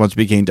Sith once he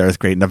became Darth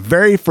Krayt, and the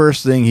very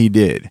first thing he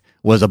did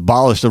was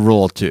abolish the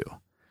rule of 2.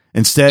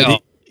 Instead,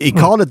 he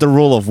called it the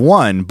rule of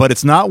 1, but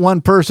it's not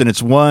one person.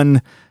 It's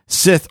one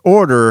Sith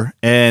order,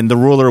 and the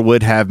ruler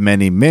would have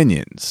many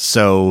minions.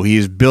 So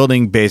he's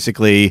building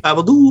basically... Yeah,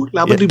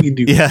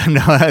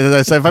 no,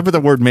 if I put the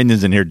word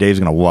minions in here, Dave's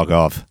going to walk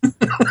off.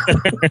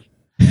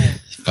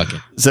 Fuck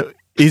it. So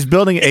he's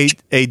building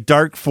a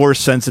dark force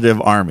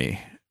sensitive army,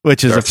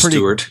 which is Darth a pretty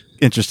Stewart.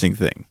 interesting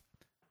thing.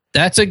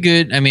 That's a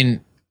good...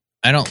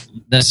 I don't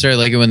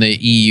necessarily like it when the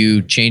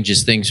EU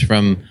changes things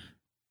from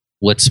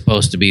what's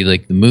supposed to be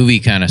like the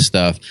movie kind of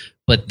stuff,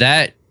 but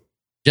that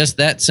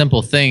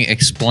simple thing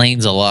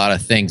explains a lot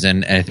of things,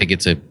 and I think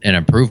it's an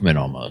improvement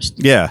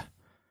almost. Yeah,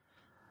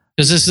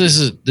 because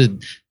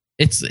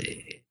it's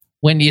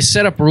when you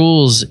set up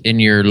rules in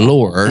your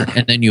lore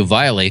and then you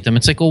violate them.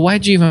 It's like, well,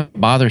 why'd you even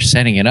bother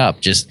setting it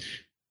up? Just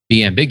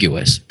be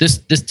ambiguous. This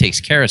takes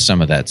care of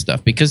some of that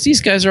stuff because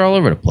these guys are all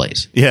over the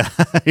place. Yeah,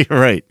 you're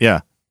right. Yeah,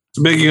 it's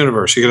a big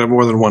universe. You can have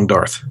more than one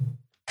Darth.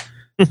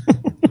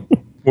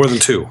 More than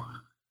 2.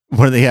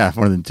 More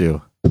than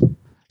 2.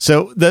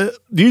 So the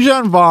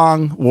Yuuzhan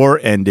Vong War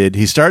ended.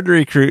 He started to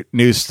recruit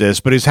new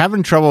Siths, but he's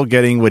having trouble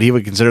getting what he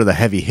would consider the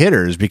heavy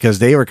hitters because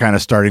they were kind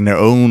of starting their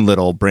own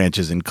little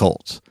branches and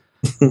cults.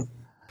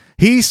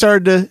 He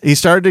started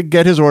to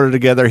get his order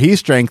together. He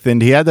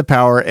strengthened. He had the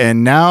power,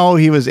 and now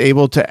he was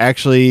able to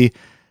actually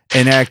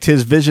enact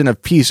his vision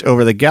of peace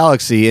over the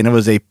galaxy, and it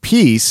was a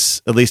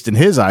peace, at least in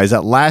his eyes,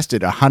 that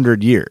lasted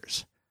 100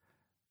 years.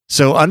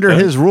 So under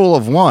his rule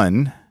of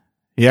 1,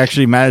 He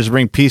actually managed to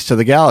bring peace to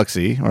the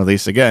galaxy, or at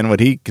least, again, what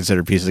he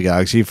considered peace of the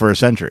galaxy for a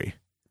century.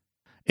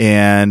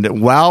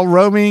 And while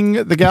roaming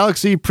the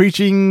galaxy,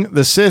 preaching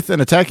the Sith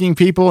and attacking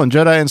people and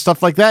Jedi and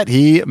stuff like that,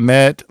 he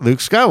met Luke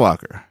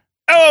Skywalker.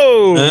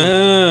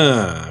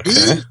 Oh!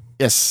 Okay.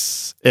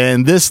 Yes.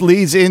 And this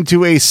leads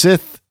into a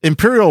Sith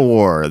Imperial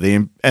War,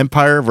 the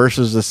Empire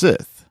versus the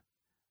Sith.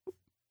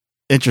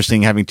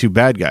 Interesting having two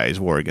bad guys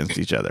war against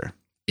each other.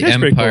 The That's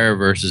pretty Empire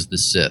versus the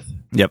Sith.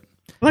 Yep.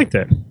 I like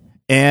that.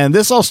 And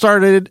this all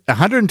started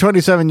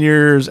 127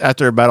 years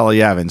after Battle of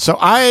Yavin. So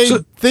I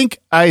think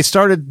I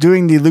started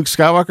doing the Luke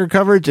Skywalker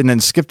coverage and then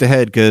skipped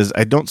ahead because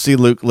I don't see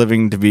Luke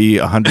living to be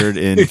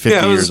 150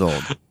 years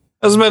old.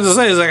 I was about to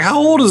say, it's like, how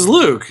old is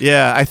Luke?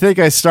 Yeah, I think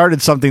I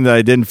started something that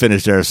I didn't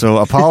finish there. So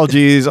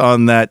apologies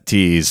on that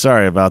tease.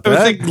 Sorry about that.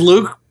 I think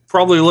Luke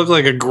probably looked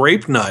like a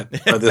grape nut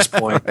at this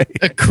point. Right.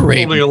 A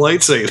grape. Holding a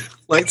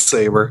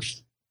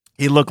lightsaber.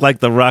 He looked like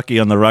the Rocky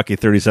on the Rocky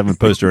 37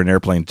 poster in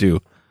Airplane 2.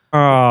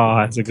 Oh,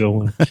 that's a good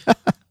one.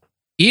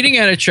 Eating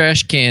out of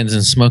trash cans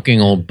and smoking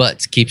old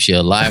butts keeps you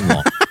alive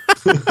more.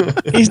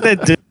 He's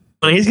that dude.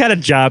 He's got a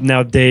job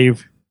now,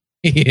 Dave.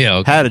 Yeah,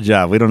 okay. Had a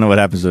job. We don't know what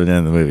happens at the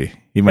end of the movie.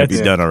 He might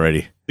That's be done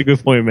already. That's a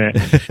good point, man.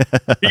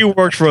 He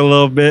worked for a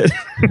little bit.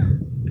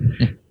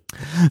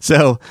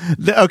 So,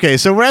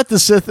 so we're at the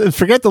Sith.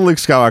 Forget the Luke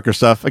Skywalker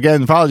stuff.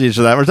 Again, apologies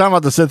for that. We're talking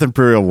about the Sith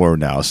Imperial War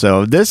now.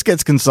 So this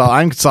gets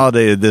I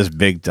consolidated this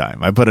big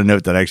time. I put a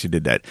note that I actually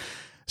did that.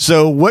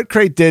 So what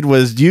Krayt did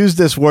was use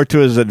this war to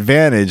his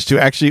advantage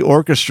to actually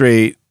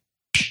orchestrate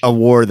a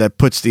war that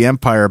puts the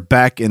Empire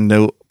back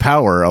into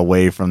power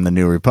away from the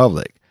New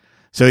Republic.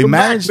 So he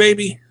managed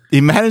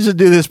to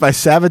do this by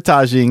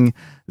sabotaging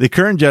the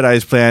current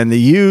Jedi's plan to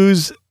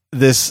use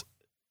this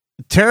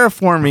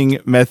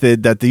terraforming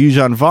method that the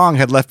Yuuzhan Vong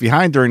had left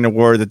behind during the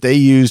war that they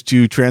used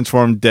to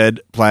transform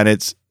dead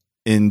planets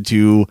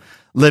into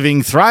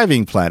living,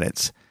 thriving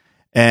planets.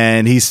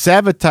 And he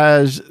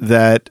sabotaged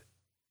that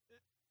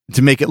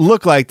to make it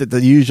look like that the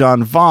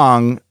Yuuzhan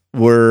Vong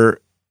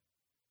were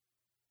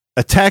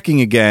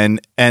attacking again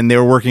and they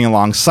were working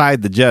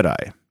alongside the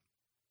Jedi.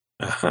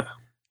 Uh-huh.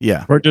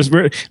 Yeah.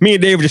 Me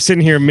and Dave were just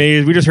sitting here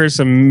amazed. We just heard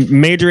some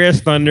major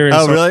ass thunder.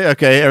 And Really?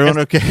 Okay. Everyone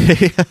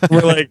okay?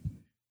 We're like,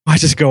 why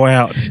just go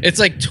out? It's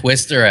like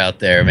Twister out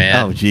there, man.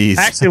 Oh, geez.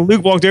 Actually,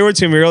 Luke walked over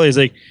to me earlier. He's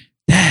like,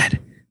 Dad,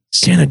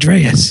 San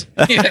Andreas.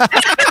 And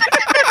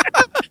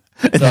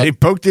then he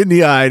poked in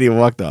the eye and he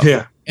walked off.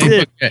 Yeah.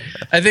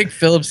 I think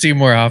Philip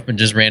Seymour Hoffman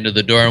just ran to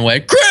the door and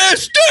went,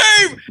 Chris,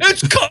 Dave,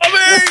 it's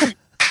coming!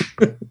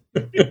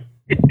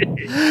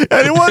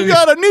 Anyone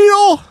got a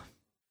needle?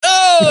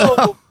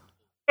 Oh!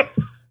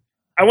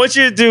 I want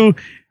you to do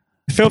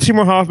Philip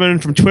Seymour Hoffman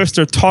from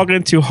Twister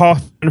talking to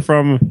Hoffman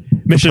from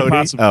Mission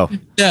Impossible. Oh.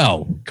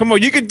 No. Come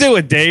on, you can do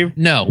it, Dave.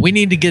 No, we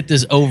need to get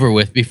this over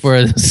with before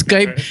either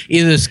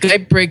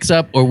Skype breaks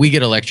up or we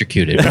get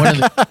electrocuted. All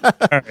right.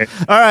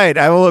 All right,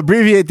 I will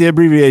abbreviate the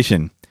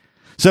abbreviation.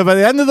 So by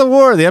the end of the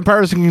war, the Empire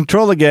was in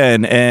control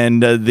again,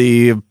 and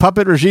the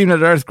puppet regime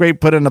that Darth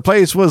Krayt put into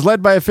place was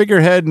led by a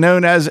figurehead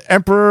known as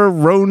Emperor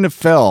Roan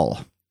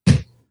Fel.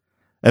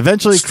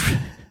 Eventually,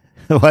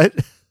 what?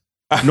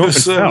 I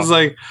was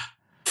like,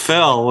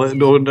 Fell.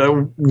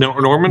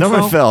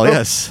 Norman Fel,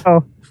 yes.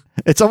 Oh.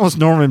 It's almost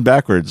Norman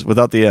backwards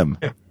without the M.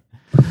 Yeah.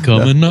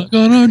 Come and knock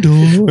on our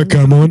door.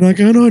 Come on, knock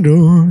on our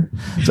door.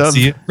 So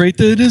See a crate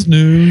that is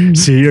new.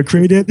 See a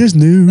crate that is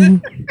new.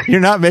 you're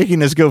not making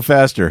this go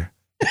faster.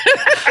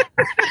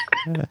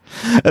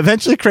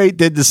 Eventually, Krayt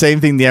did the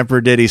same thing the Emperor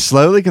did. He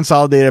slowly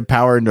consolidated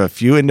power into a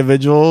few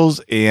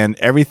individuals, and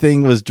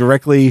everything was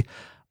directly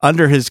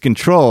under his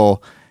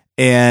control.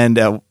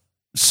 And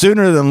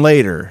sooner than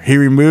later, he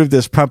removed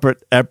this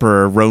puppet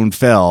emperor, Roan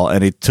Fel,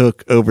 and he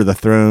took over the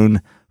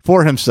throne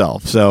for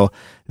himself. So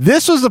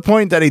this was the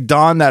point that he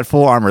donned that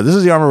full armor. This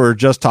is the armor we were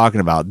just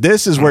talking about.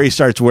 This is where he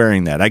starts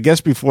wearing that. I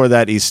guess before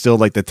that, he's still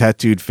like the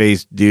tattooed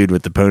face dude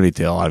with the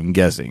ponytail, I'm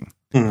guessing.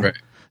 Right.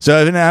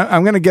 So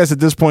I'm going to guess at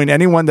this point,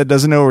 anyone that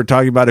doesn't know what we're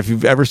talking about, if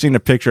you've ever seen a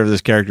picture of this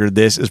character,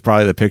 this is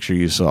probably the picture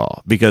you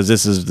saw, because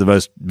this is the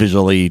most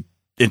visually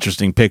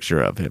interesting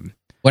picture of him.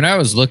 When I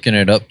was looking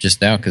it up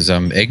just now, because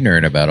I'm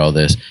ignorant about all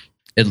this,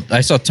 I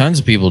saw tons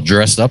of people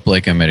dressed up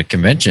like him at a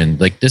convention.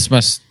 Like this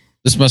must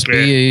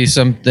be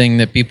something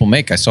that people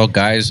make. I saw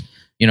guys,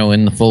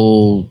 in the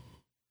full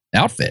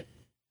outfit.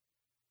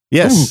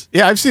 Yes. Ooh.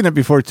 Yeah, I've seen it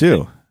before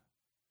too.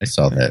 I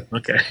saw that.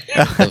 Okay.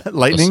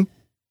 Lightning?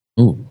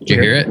 Ooh, did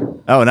you hear it?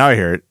 Oh, now I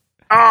hear it.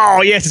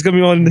 Oh, yes, it's going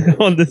to be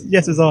on this.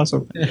 Yes, it's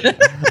awesome.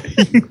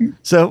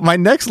 So my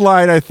next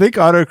line, I think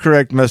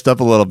autocorrect messed up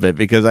a little bit,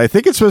 because I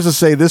think it's supposed to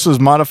say this was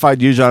modified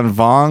Yuuzhan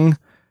Vong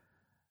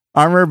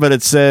armor, but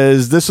it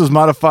says this was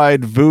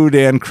modified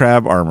Vudan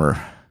crab armor.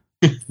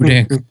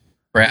 Vudan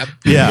crab?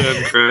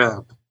 Yeah.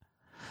 Crab.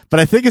 But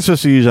I think it's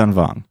supposed to be Yuuzhan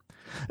Vong.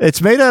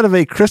 It's made out of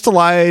a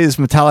crystallized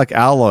metallic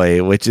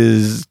alloy, which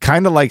is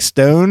kind of like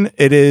stone.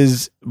 It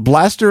is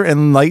blaster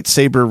and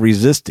lightsaber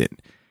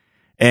resistant.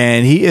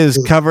 And he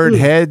is covered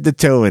head to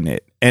toe in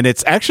it. And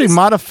it's actually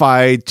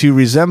modified to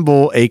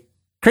resemble a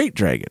crate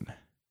dragon.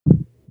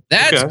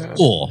 That's Okay.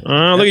 cool.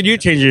 Look at you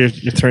change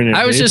your turn.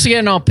 I was just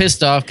getting all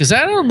pissed off because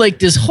I don't like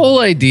this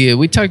whole idea.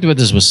 We talked about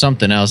this with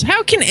something else.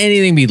 How can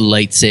anything be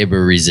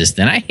lightsaber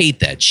resistant? I hate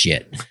that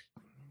shit.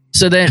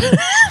 So then,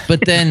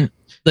 but then,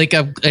 like,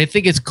 I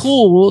think it's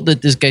cool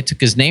that this guy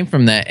took his name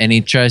from that and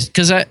he tries,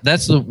 because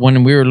that's the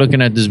when we were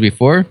looking at this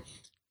before.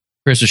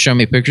 Chris was showing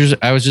me pictures.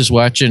 I was just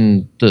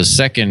watching the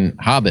second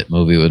Hobbit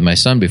movie with my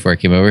son before I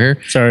came over here.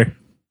 Sorry.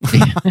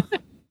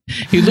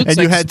 He looks And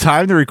like you had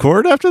time to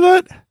record after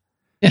that?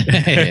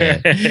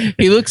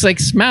 He looks like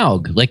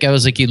Smaug. Like, I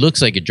was like, he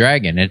looks like a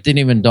dragon. It didn't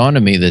even dawn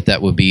on me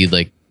that would be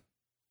like,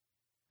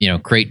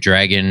 Krayt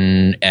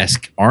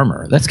dragon-esque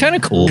armor. That's kind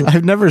of cool.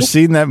 I've never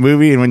seen that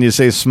movie, and when you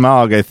say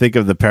Smaug, I think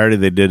of the parody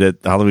they did at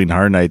Halloween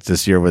Horror Nights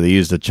this year where they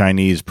used a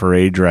Chinese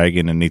parade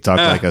dragon, and he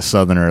talked like a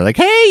southerner, like,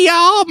 "Hey,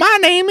 y'all, my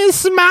name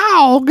is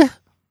Smaug."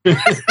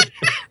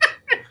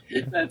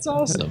 That's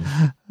awesome.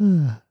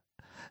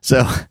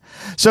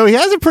 So he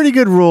has a pretty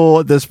good rule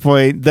at this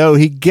point, though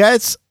he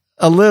gets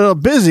a little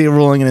busy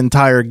ruling an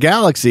entire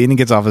galaxy and he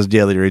gets off his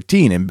daily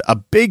routine. And a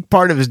big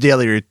part of his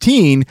daily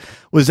routine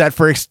was that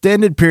for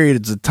extended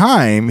periods of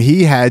time,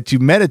 he had to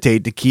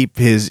meditate to keep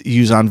his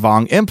Yuzan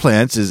Vong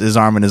implants, his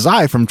arm and his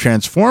eye, from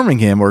transforming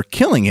him or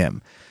killing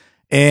him.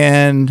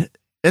 And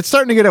it's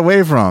starting to get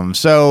away from him.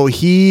 So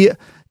he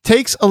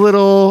takes a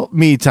little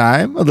me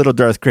time, a little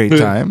Darth Krayt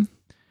time,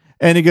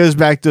 and he goes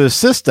back to his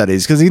Sith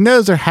studies because he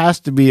knows there has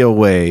to be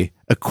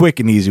a quick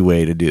and easy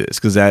way to do this,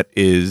 because that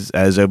is,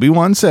 as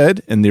Obi-Wan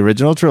said in the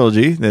original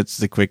trilogy, that's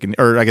the quick,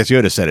 or I guess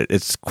Yoda said it,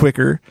 it's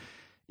quicker,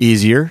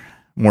 easier,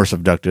 more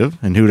seductive,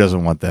 and who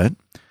doesn't want that?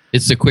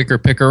 It's the quicker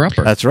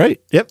picker-upper. That's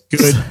right. Yep.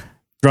 Good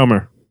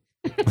drummer.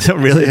 So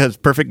really has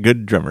perfect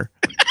good drummer.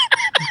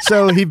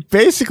 So he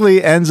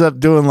basically ends up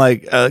doing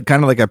like kind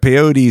of like a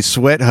peyote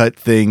sweat hut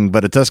thing,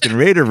 but a Tusken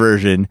Raider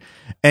version.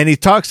 And he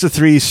talks to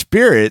three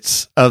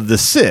spirits of the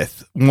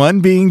Sith, one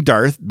being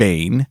Darth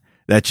Bane,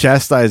 that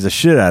chastised the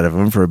shit out of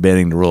him for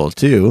abandoning the rule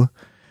too.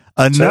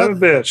 Son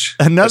of a bitch.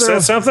 I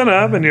set something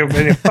up and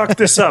you fucked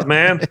this up,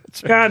 man.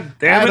 God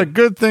damn had it. a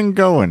good thing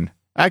going.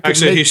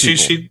 Actually, he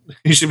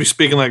should be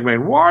speaking like,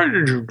 man, why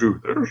did you do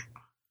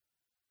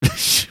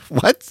this?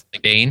 What?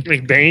 Bane?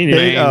 Like Bane.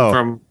 Bane Oh.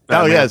 from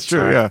Oh, yeah, it's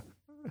true. Yeah.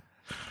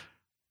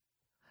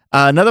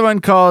 Another one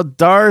called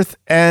Darth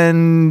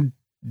and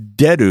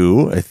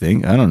Dedu, I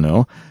think. I don't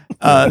know.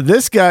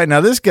 This guy,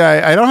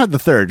 I don't have the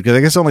third because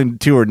I guess only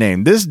two are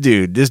named. This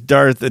dude, this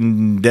Darth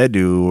and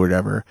Dedu or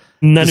whatever,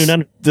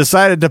 None.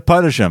 decided to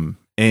punish him,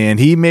 and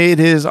he made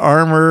his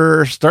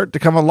armor start to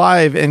come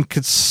alive and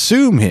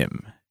consume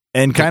him,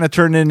 and kind of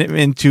turn him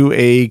into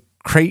a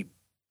Krayt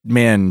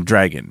man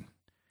dragon.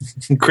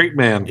 Krayt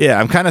man. Yeah,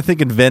 I'm kind of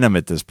thinking Venom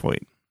at this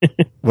point,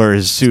 where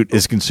his suit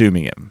is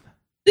consuming him.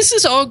 This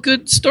is all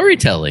good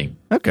storytelling.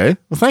 Okay,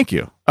 well, thank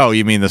you. Oh,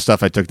 you mean the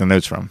stuff I took the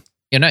notes from?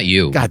 Yeah, not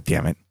you. God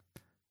damn it.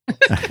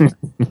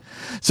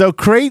 So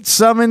Krayt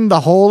summoned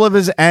the whole of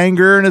his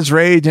anger and his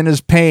rage and his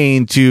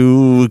pain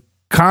to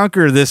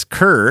conquer this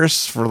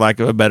curse, for lack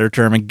of a better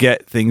term, and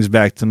get things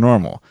back to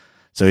normal.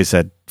 So he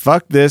said,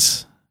 fuck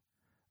this.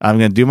 I'm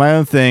going to do my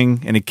own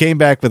thing. And he came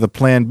back with a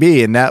plan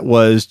B, and that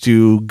was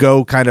to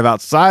go kind of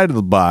outside of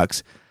the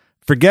box,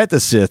 forget the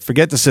Sith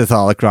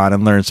holocron,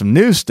 and learn some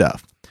new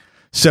stuff.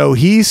 So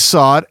he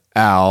sought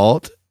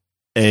out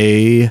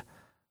a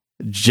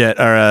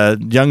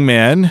young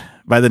man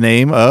by the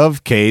name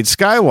of Cade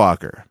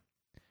Skywalker.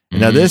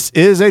 Now, this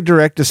is a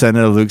direct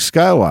descendant of Luke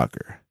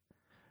Skywalker.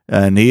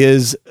 And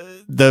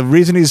the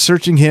reason he's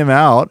searching him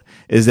out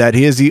is that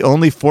he is the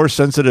only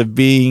Force-sensitive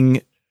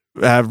being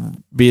have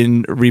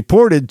been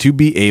reported to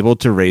be able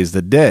to raise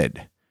the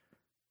dead.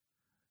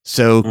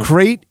 So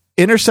Krayt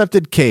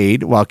intercepted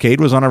Cade while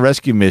Cade was on a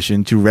rescue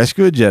mission to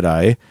rescue a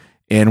Jedi.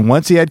 And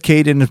once he had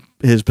Cade in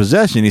his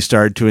possession, he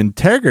started to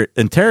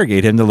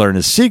interrogate him to learn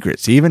his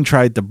secrets. He even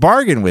tried to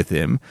bargain with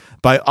him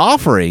by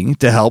offering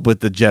to help with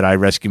the Jedi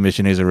rescue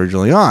mission he was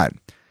originally on.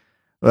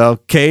 Well,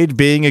 Cade,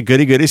 being a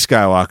goody-goody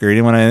Skywalker, he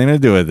didn't want anything to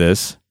do with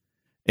this.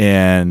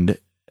 And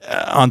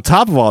on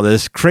top of all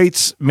this,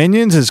 Krayt's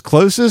minions, his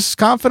closest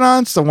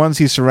confidants, the ones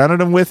he surrounded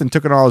him with and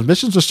took on all his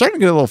missions, were starting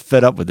to get a little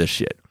fed up with this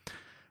shit.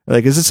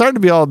 Like, it's starting to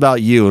be all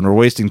about you, and we're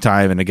wasting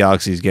time, and the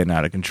galaxy's getting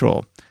out of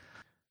control.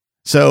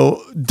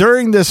 So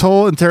during this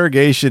whole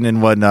interrogation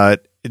and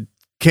whatnot,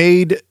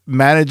 Cade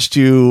managed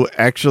to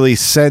actually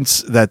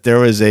sense that there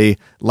was a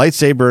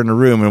lightsaber in the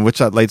room, and what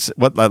that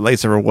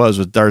lightsaber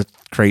was Darth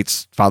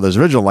Krayt's father's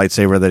original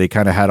lightsaber that he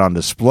kind of had on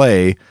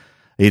display.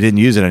 He didn't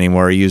use it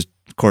anymore. He used,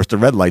 of course, the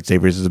red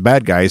lightsabers as a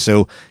bad guy.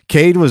 So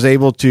Cade was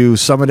able to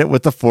summon it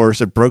with the Force.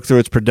 It broke through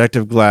its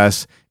protective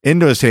glass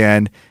into his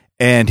hand,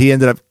 and he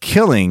ended up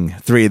killing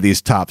 3 of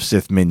these top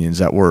Sith minions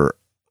that were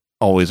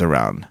always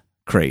around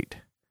Krayt.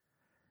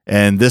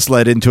 And this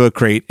led into a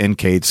Krayt and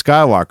Cade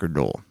Skywalker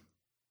duel.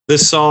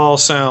 This all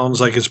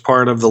sounds like it's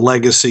part of the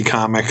Legacy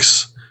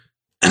comics.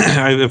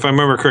 If I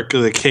remember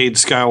correctly, the Cade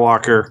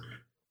Skywalker.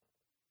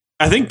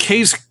 I think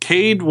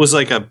Cade was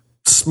like a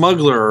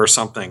smuggler or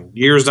something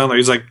years down there.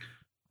 He's like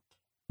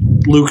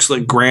Luke's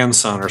like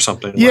grandson or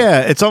something.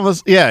 Yeah, it's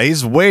almost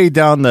he's way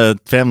down the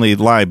family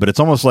line, but it's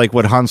almost like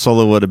what Han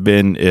Solo would have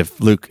been if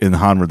Luke and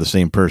Han were the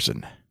same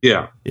person.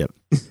 Yeah. Yep.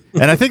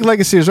 And I think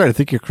Legacy is right. I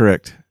think you're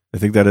correct. I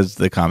think that is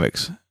the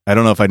comics. I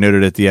don't know if I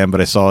noted it at the end,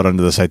 but I saw it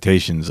under the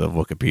citations of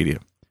Wikipedia.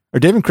 Are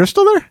Dave and Chris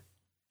still there?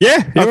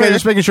 Yeah. Okay,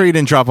 just making sure you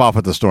didn't drop off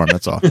with the storm.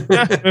 That's all.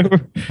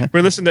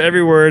 We're listening to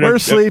every word. We're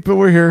asleep, but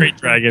we're here. Great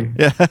Dragon.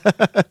 Yeah.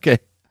 Okay.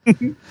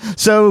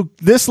 So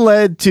this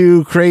led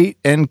to Krayt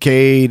and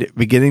Cade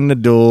beginning the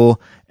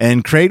duel,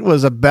 and Krayt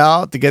was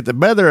about to get the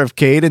better of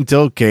Cade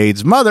until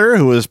Cade's mother,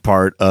 who was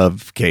part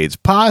of Cade's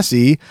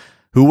posse,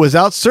 who was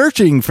out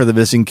searching for the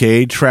missing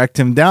Cade, tracked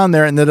him down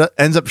there and then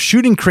ends up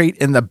shooting Krayt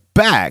in the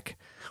back,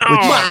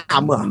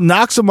 which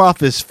knocks him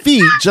off his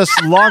feet just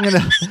long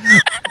enough.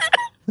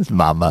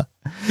 Mama.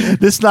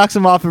 This knocks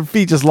him off her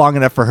feet just long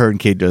enough for her and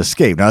Cade to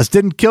escape. Now, this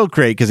didn't kill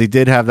Krayt because he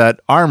did have that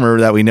armor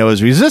that we know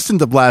is resistant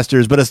to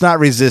blasters, but it's not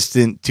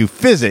resistant to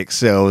physics,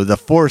 so the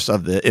force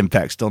of the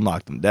impact still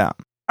knocked him down.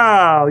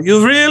 Oh,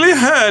 you really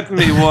hurt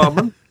me,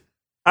 woman.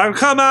 I'll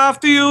come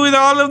after you with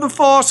all of the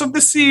force of the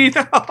Sith.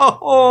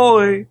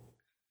 Oh,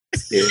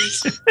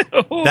 yes.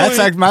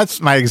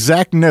 That's my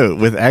exact note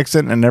with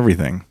accent and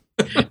everything.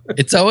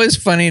 It's always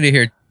funny to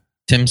hear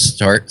Tim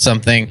start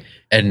something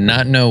and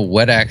not know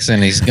what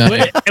accent he's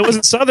going to. It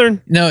wasn't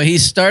Southern. No, he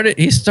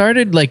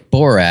started like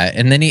Borat,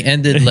 and then he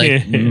ended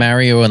like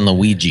Mario and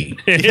Luigi.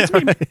 It's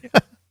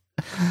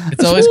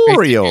always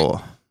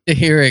Wario.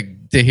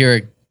 great to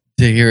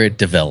hear it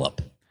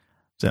develop.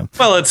 So.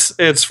 Well, it's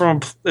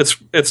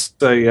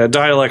a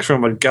dialect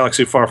from a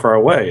galaxy far, far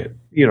away.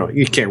 You know,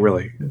 you can't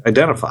really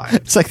identify.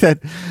 It's like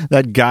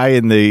that guy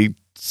in the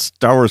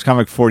Star Wars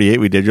comic 48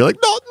 we did. You're like,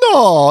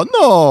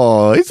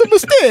 no, it's a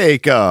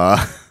mistake.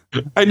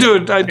 I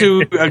do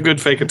a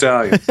good fake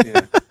Italian.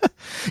 Yeah.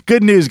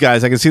 Good news,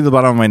 guys. I can see the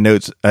bottom of my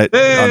notes on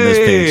this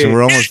page, so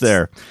we're almost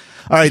there.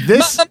 All right,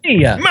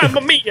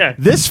 Mamma mia!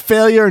 This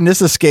failure and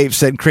this escape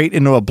sent Krayt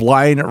into a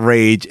blind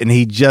rage, and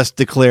he just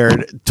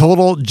declared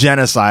total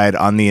genocide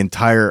on the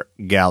entire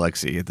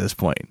galaxy at this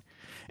point.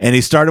 And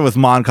he started with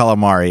Mon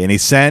Calamari, and he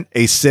sent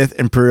a Sith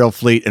Imperial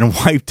fleet and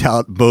wiped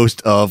out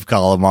most of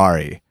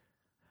Calamari.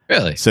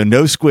 Really? So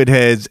no squid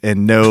heads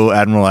and no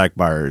Admiral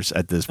Akbars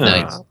at this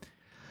point. Nice.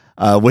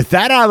 With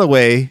that out of the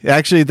way,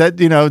 actually,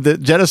 the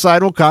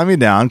genocide will calm you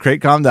down.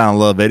 Krayt calmed down a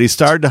little bit. He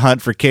started to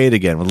hunt for Cade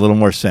again with a little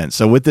more sense.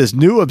 So with this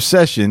new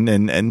obsession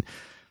and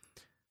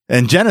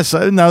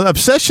genocide, now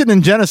obsession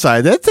and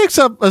genocide, that takes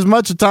up as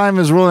much time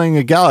as ruling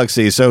a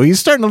galaxy. So he's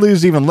starting to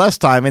lose even less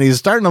time, and he's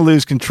starting to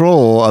lose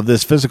control of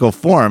this physical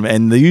form.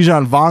 And the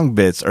Yuuzhan Vong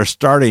bits are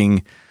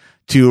starting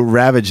to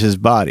ravage his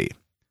body.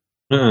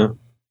 Uh-huh.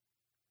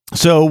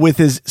 So with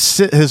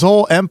his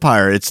whole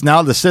empire, it's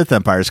now the Sith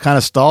Empire. It's kind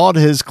of stalled.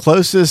 His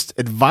closest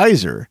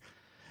advisor,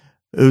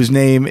 whose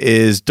name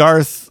is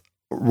Darth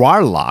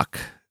Warlock,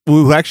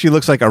 who actually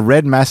looks like a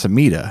red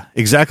Masamita,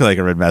 exactly like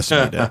a red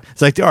Masamita.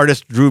 It's like the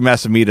artist drew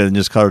Masamita and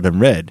just colored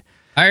him red.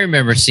 I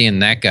remember seeing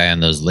that guy on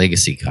those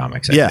Legacy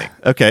comics. I think.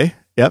 Okay.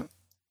 Yep.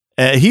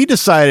 He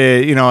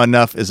decided,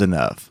 enough is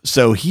enough.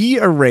 So he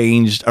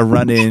arranged a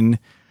run-in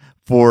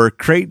for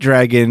Krayt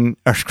Dragon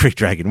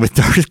with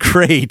Darth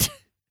Krayt.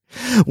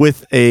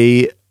 With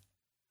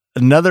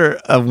another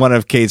of one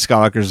of Cade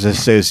Skywalker's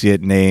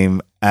associate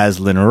named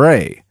Aslan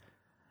Ray.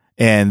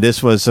 And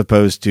this was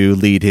supposed to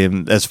lead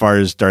him, as far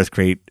as Darth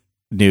Krayt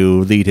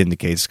knew, lead him to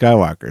Cade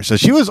Skywalker. So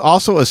she was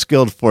also a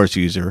skilled Force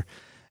user,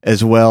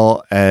 as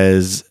well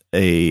as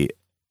a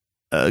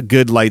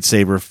good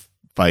lightsaber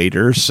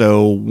fighter.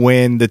 So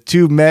when the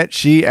two met,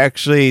 she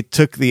actually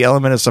took the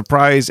element of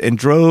surprise and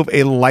drove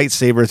a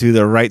lightsaber through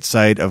the right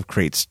side of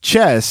Krayt's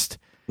chest.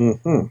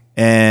 Mm-hmm.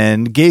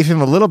 And gave him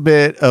a little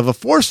bit of a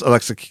force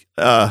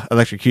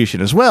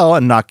electrocution as well,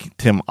 and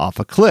knocked him off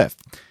a cliff.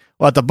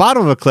 Well, at the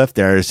bottom of a cliff,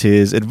 there is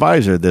his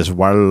advisor, this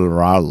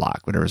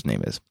Warlock, whatever his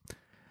name is.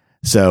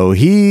 So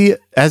he,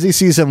 as he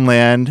sees him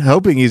land,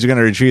 hoping he's going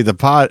to retrieve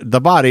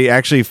the body,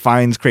 actually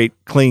finds Krayt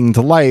clinging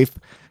to life.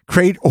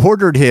 Krayt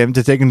ordered him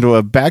to take him to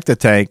a bacta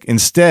tank.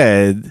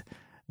 Instead,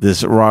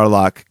 this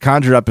Warlock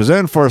conjured up his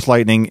own force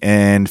lightning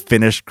and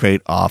finished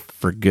Krayt off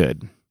for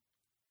good.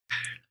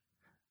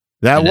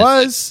 That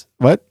was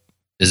what?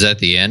 Is that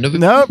the end of it?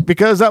 No,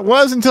 because that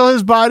was until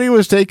his body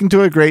was taken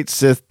to a great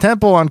Sith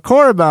temple on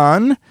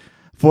Korriban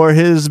for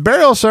his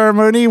burial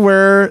ceremony,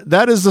 where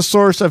that is the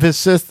source of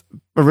his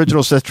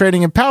original Sith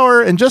training and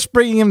power, and just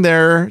bringing him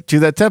there to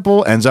that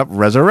temple ends up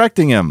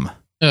resurrecting him.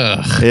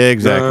 Ugh.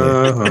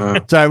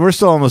 Exactly. Sorry, we're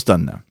still almost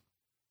done now.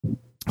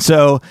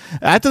 So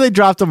after they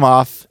dropped him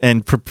off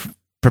and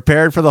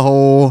prepared for the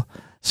whole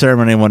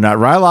ceremony and whatnot,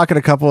 Rylock and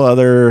a couple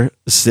other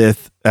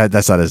Sith,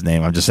 that's not his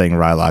name, I'm just saying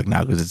Rylock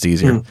now because it's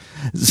easier,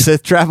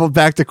 Sith traveled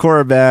back to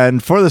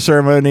Korriban for the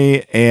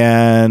ceremony,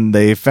 and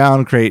they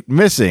found Krayt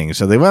missing.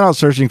 So they went out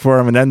searching for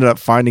him and ended up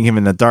finding him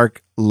in the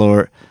Dark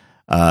Lord,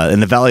 in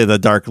the Valley of the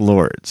Dark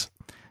Lords,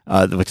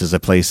 which is a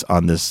place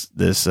on this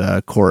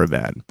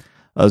Korriban.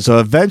 So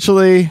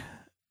eventually,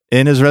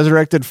 in his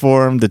resurrected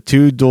form, the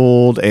two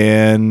dueled,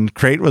 and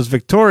Krayt was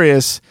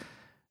victorious,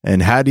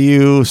 And how do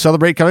you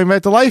celebrate coming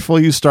back to life? Well,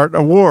 you start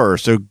a war.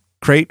 So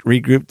Krayt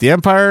regrouped the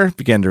Empire,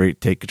 began to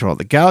take control of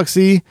the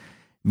galaxy.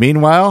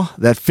 Meanwhile,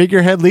 that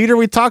figurehead leader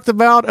we talked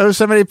about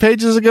so many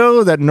pages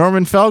ago, that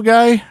Norman Fell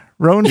guy,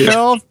 Roan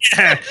Fell,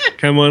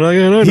 Come on, I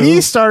gotta know.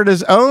 he started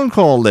his own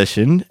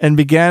coalition and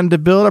began to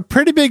build a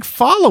pretty big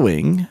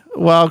following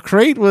while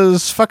Krayt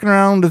was fucking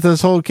around with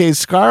this whole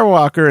case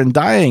Skywalker and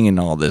dying and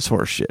all this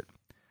horse shit.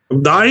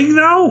 I'm dying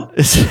now?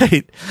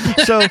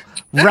 So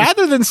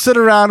rather than sit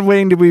around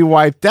waiting to be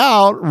wiped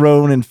out,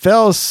 Ronan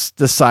Fell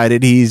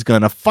decided he's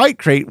going to fight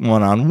Krayt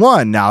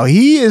one-on-one. Now,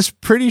 he is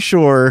pretty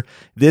sure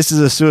this is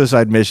a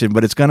suicide mission,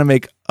 but it's going to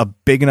make a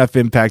big enough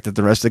impact that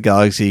the rest of the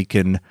galaxy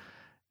can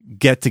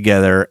get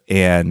together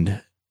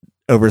and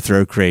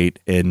overthrow Krayt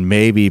and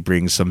maybe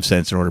bring some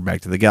sense and order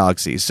back to the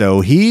galaxy.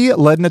 So he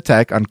led an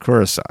attack on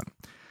Coruscant.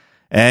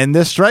 And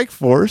this strike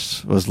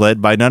force was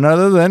led by none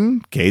other than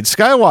Cade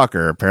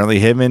Skywalker. Apparently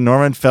him and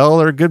Norman Fell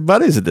are good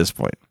buddies at this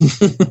point.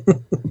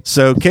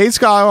 So Cade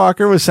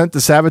Skywalker was sent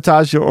to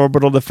sabotage the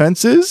orbital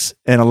defenses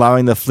and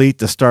allowing the fleet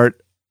to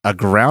start a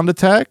ground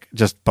attack,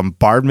 just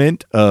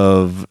bombardment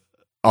of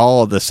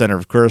all of the center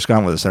of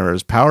Coruscant, where the center of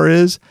his power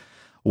is.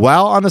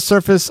 While on the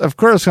surface of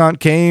Coruscant,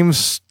 Cade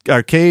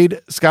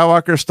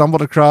Skywalker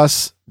stumbled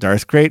across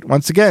Darth Krayt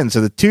once again.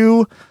 So the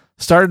two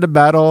started a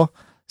battle.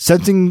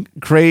 Sensing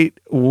Krayt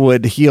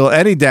would heal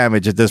any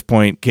damage at this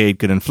point Cade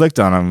could inflict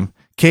on him,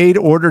 Cade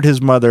ordered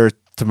his mother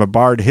to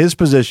bombard his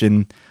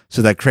position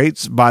so that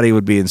Krayt's body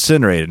would be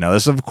incinerated. Now,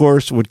 this, of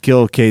course, would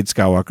kill Cade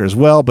Skywalker as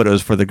well, but it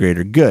was for the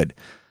greater good.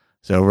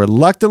 So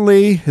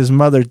reluctantly, his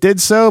mother did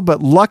so,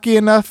 but lucky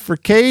enough for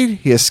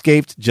Cade, he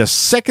escaped just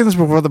seconds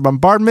before the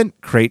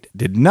bombardment. Krayt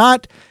did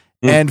not.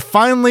 And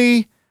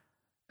finally,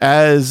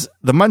 as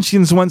the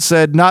Munchkins once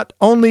said, not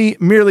only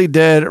merely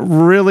dead,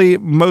 really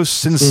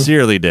most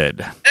sincerely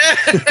dead.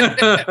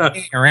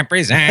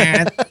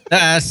 Represent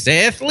the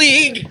Sith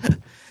League.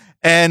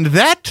 And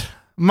that,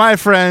 my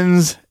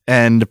friends,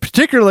 and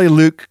particularly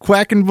Luke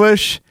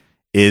Quackenbush,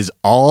 is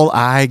all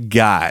I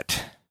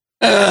got.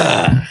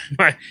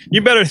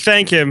 You better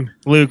thank him,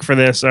 Luke, for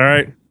this, all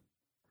right?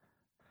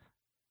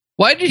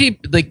 Why did he,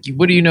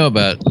 what do you know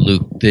about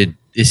Luke?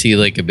 Is he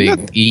like a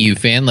big EU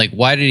fan? Like,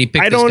 why did he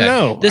pick this guy? I don't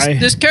know.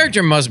 This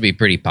character must be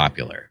pretty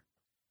popular.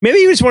 Maybe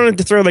he just wanted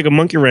to throw like a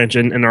monkey wrench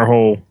in our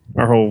whole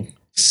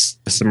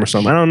system or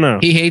something. I don't know.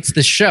 He hates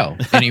the show.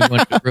 And he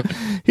wanted to ruin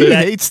it. He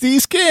hates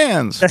these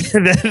cans.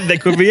 that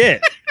could be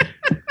it.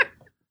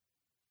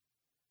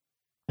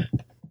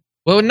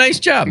 Well, nice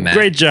job, Matt.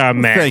 Great job,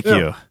 Matt. Thank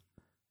you.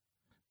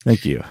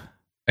 Thank you.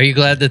 Are you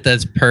glad that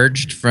that's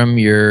purged from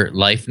your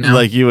life now?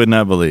 Like you would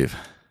not believe.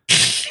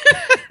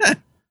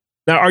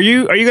 Now, are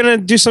you gonna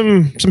do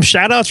some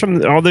shout outs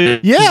from all the?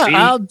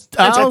 Yeah,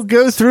 I'll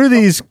go through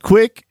these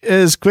quick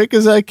as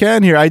I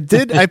can here. I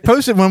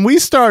posted when we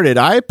started.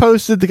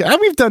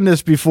 We've done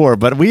this before,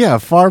 but we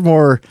have far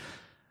more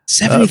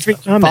 73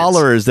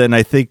 followers than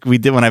I think we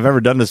did when I've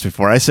ever done this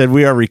before. I said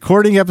we are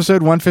recording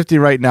episode 150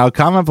 right now.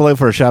 Comment below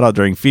for a shout out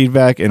during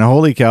feedback. And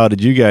holy cow,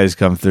 did you guys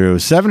come through?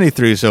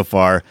 73 so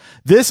far.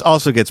 This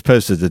also gets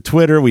posted to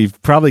Twitter. We've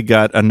probably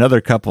got another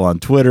couple on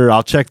Twitter.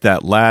 I'll check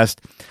that last.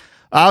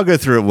 I'll go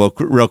through it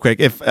real quick.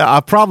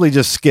 I'll probably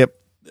just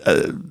skip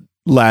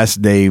last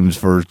names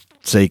for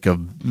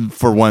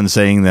one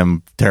saying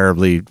them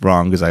terribly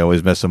wrong because I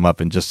always mess them up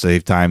and just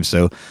save time.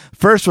 So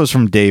first was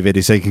from David.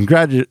 He said,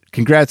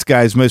 "Congrats,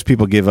 guys! Most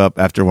people give up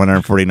after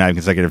 149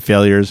 consecutive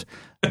failures.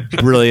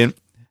 Brilliant."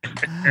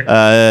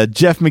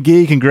 Jeff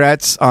McGee,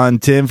 congrats on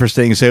Tim for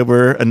staying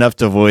sober enough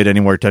to avoid any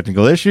more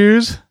technical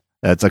issues.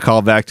 That's a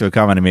callback to a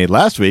comment I made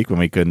last week when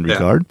we couldn't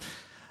record.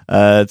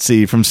 Let's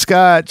see, from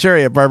Scott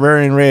Cherry at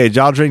Barbarian Rage.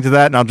 I'll drink to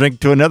that and I'll drink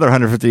to another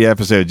 150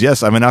 episodes.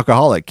 Yes, I'm an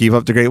alcoholic. Keep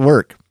up the great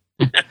work.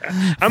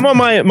 I'm on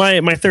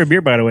my third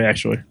beer, by the way,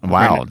 actually.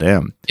 Wow, right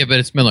damn. Yeah, but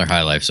it's Miller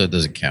High Life, so it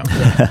doesn't count.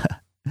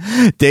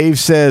 Dave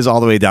says all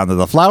the way down to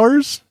the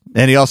flowers.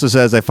 And he also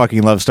says, I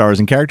fucking love Star Wars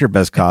in Character.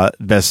 Best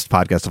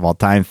podcast of all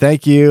time.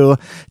 Thank you.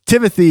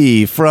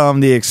 Timothy from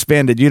the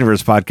Expanded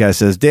Universe podcast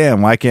says,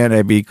 damn, why can't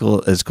I be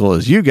as cool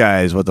as you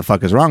guys? What the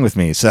fuck is wrong with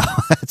me? So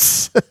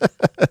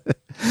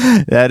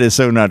that is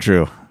so not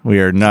true.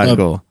 We are not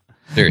cool.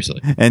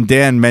 Seriously. And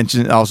Dan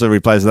also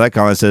replies to that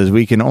comment, says,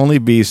 we can only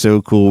be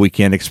so cool. We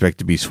can't expect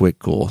to be SWIC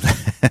cool.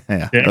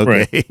 Yeah, okay.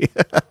 Right.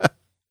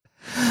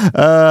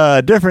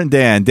 Different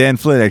Dan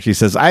Flynn actually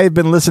says, I've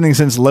been listening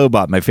since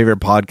Lobot, my favorite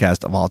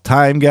podcast of all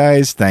time,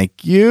 guys.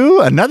 Thank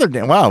you. Another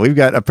Dan. Wow, we've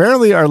got,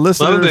 apparently our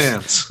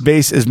listeners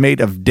base is made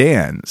of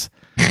Dans.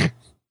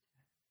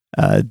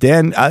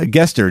 Dan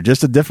Gester,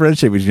 just to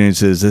differentiate between it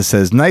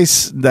says,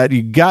 nice that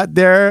you got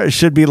there. It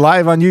should be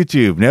live on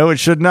YouTube. No, it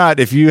should not.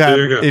 If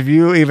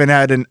you even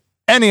had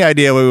any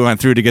idea what we went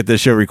through to get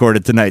this show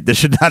recorded tonight, this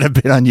should not have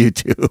been on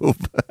YouTube.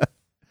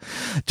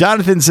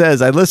 Jonathan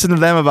says, I listened to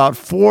them about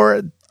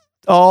four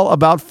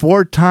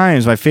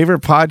times. My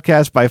favorite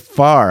podcast by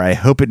far. I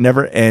hope it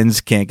never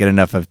ends. Can't get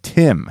enough of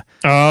Tim.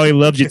 Oh, he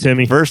loves you,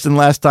 Timmy. First and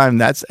last time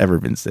that's ever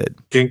been said.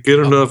 Can't get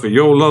enough of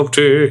your love,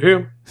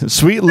 Tim.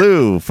 Sweet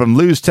Lou from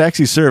Lou's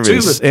Taxi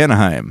Service,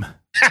 Anaheim.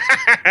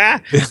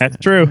 That's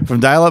true. From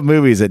Dial Up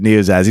Movies at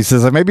Neozaz. He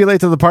says, I may be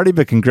late to the party,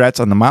 but congrats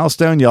on the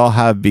milestone. Y'all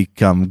have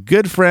become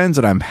good friends,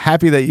 and I'm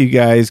happy that you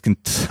guys can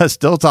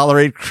still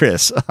tolerate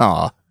Chris.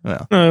 Aw,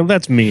 well. Oh,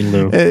 that's mean,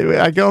 Lou.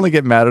 I can only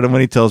get mad at him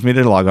when he tells me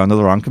to log on to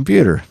the wrong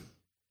computer.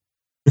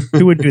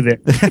 Who would do that?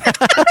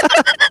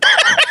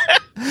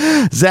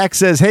 Zach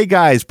says, hey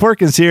guys,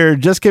 Porkins here.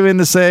 Just came in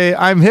to say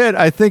I'm hit.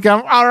 I think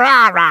I'm...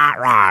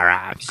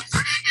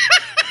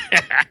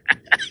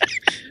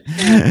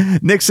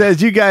 Nick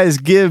says, you guys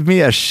give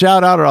me a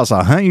shout out or else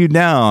I'll hunt you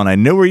down. I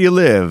know where you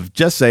live.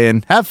 Just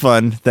saying. Have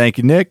fun. Thank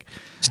you, Nick.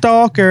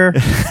 Stalker.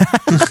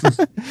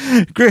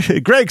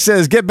 Greg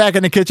says, get back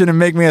in the kitchen and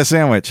make me a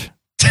sandwich.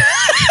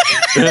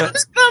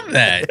 Stop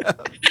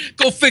that.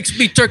 Go fix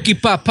me turkey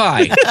pot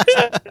pie.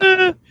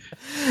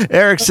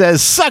 Eric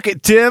says, suck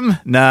it, Tim.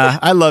 Nah,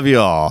 I love you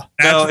all.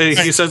 No,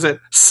 he says it.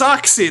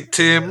 Sucks it,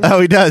 Tim.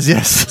 Oh, he does,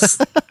 yes.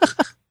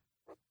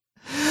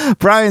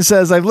 Brian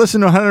says, I've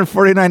listened to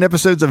 149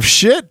 episodes of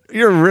shit.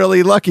 You're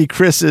really lucky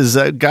Chris is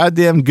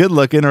goddamn good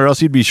looking, or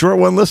else you'd be short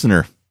one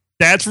listener.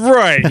 That's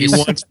right. He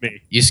wants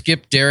me. You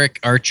skipped Derek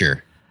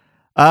Archer.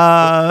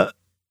 I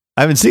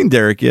haven't seen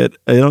Derek yet.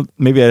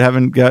 Maybe I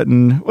haven't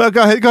gotten. Well,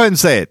 go ahead and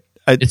say it.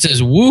 It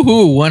says,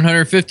 woohoo,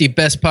 150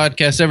 best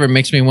podcast ever.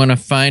 Makes me want to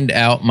find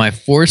out my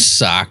force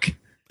sock.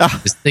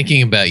 Is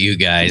thinking about you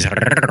guys.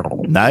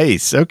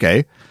 Nice.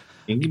 Okay.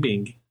 Bingy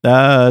bing.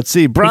 Let's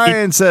see.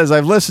 Brian says,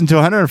 I've listened to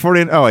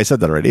 140. Oh, I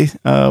said that already.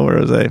 Where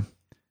was I?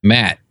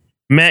 Matt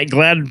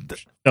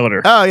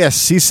Gladfelder. Oh,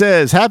 yes. He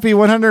says, happy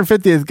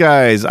 150th,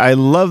 guys. I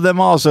love them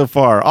all so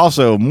far.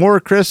 Also, more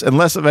Chris and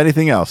less of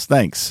anything else.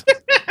 Thanks.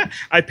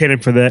 I paid him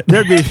for that.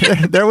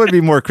 There would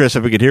be more Chris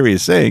if we could hear what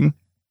he's saying.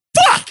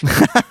 Fuck!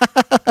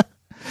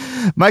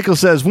 Michael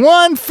says,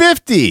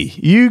 150.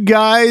 You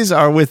guys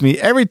are with me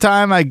every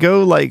time I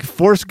go, like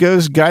Force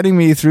Ghost guiding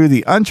me through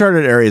the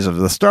uncharted areas of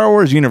the Star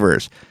Wars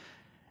universe.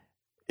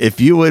 If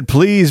you would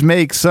please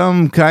make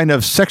some kind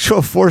of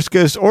sexual Force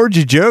Ghost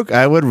orgy joke,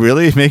 it would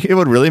really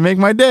make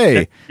my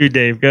day. You,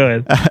 Dave, go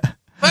ahead.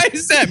 Why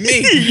is that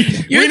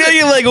me? We know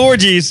you like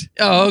orgies.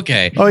 Oh,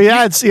 okay. Oh,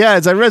 yeah. It's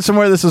I read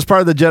somewhere this is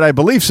part of the Jedi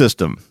belief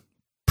system.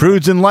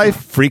 Prudes in life,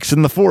 freaks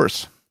in the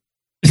Force.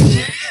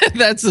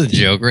 That's a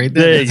joke right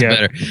there. There you go.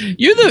 Better.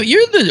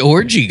 You're the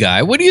orgy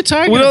guy. What are you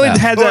talking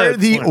about?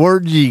 The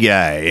orgy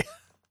guy.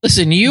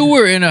 Listen, you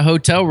were in a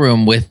hotel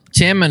room with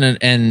Tim and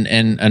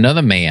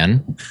another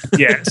man.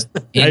 Yes.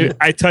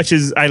 I touch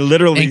his, I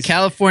literally. In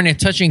California,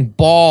 touching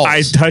balls.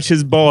 I touch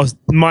his balls.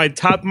 My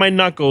top of my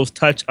knuckles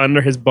touch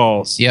under his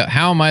balls. Yeah.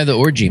 How am I the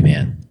orgy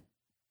man?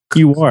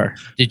 You are.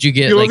 Did you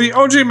get You're the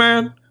OG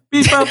man.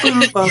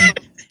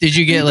 Did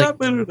you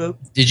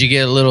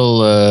get a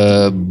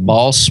little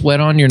ball sweat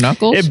on your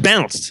knuckles? It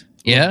bounced.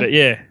 Yeah?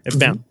 Yeah, it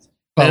bounced.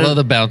 Follow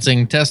the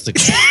bouncing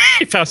testicle.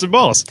 It bounced the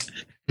balls.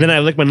 Then I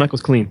licked my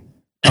knuckles clean.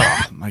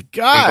 Oh, my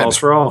God. Balls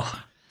for all.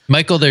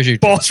 Michael, there's your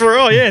balls for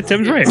all. Yeah,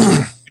 Tim's right.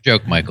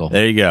 joke, Michael.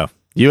 There you go.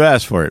 You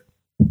asked for it.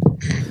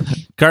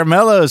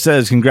 Carmelo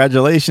says,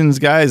 congratulations,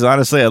 guys.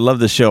 Honestly, I love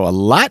the show a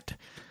lot.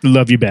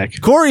 Love you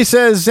back. Corey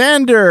says,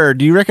 Xander,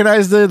 do you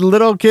recognize the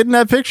little kid in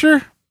that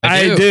picture?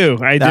 I do.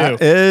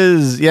 That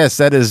is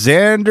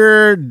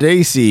Xander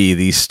Dacey,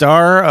 the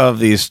star of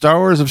the Star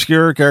Wars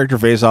Obscure Character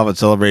Face-Off at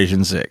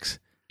Celebration 6.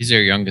 He's our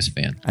youngest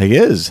fan. He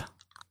is.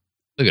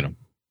 Look at him.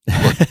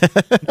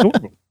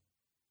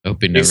 I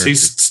hope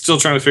he's still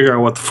trying to figure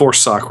out what the Force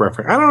sock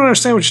reference. I don't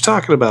understand what you're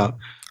talking about.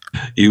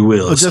 You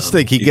will. Well, just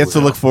think, he gets to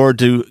look forward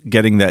to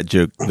getting that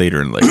joke later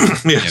and later.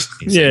 Yes.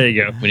 Yeah, there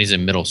you go. When he's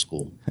in middle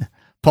school.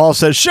 Paul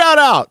says, shout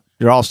out.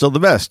 You're all still the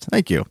best.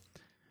 Thank you.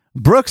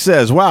 Brooke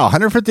says, wow,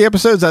 150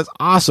 episodes. That's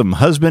awesome.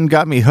 Husband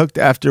got me hooked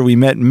after we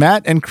met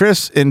Matt and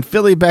Chris in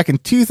Philly back in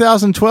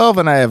 2012,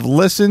 and I have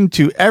listened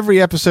to every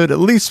episode at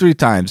least 3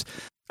 times.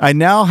 I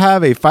now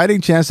have a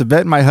fighting chance to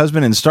bet my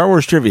husband in Star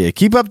Wars trivia.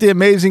 Keep up the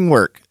amazing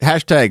work.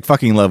 Hashtag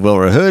fucking love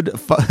Wilbur Hood.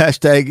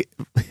 Hashtag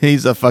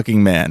he's a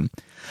fucking man.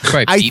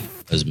 I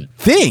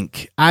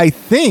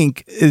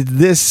think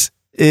this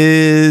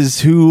is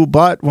who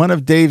bought one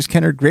of Dave's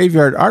Kenner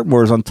Graveyard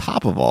Artmores on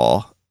top of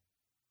all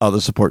the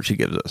support she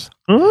gives us.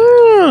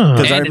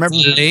 Because I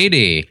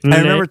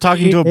remember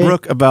talking to a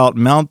Brooke about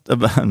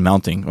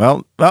mounting.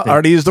 Well, I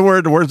already used the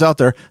word. The word's out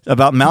there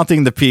about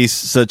mounting the piece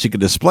so that she could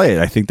display it.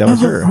 I think that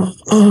was her.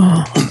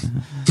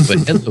 But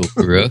hello,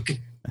 Brooke.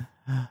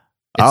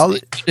 It's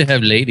good to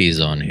have ladies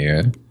on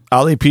here.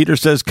 Ollie Peter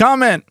says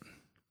comment.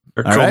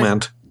 Or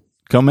comment.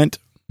 Right.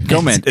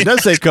 Comment. It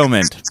does say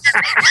comment.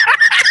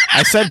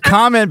 I said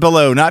comment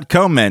below, not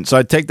comment. So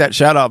I'd take that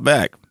shout out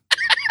back.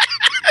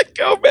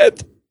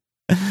 Comment.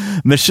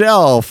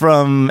 Michelle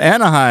from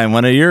Anaheim,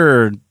 one of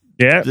your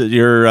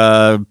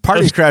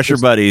party crasher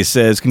buddies,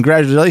 says,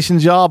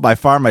 congratulations, y'all. By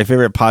far, my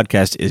favorite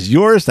podcast is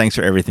yours. Thanks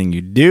for everything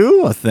you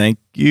do. Well, thank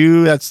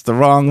you. That's the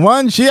wrong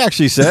one. She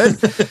actually said,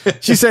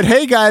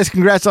 hey, guys,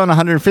 congrats on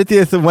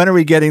 150th. When are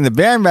we getting the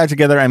band back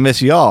together? I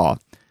miss y'all.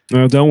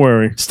 No, don't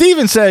worry.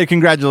 Steven said,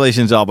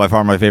 congratulations, all. By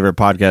far, my favorite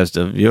podcast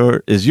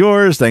is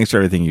yours. Thanks for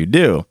everything you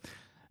do.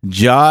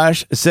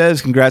 Josh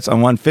says, congrats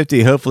on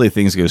 150. Hopefully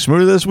things go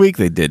smoother this week.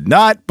 They did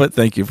not, but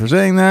thank you for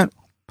saying that.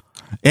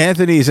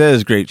 Anthony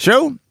says, great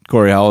show.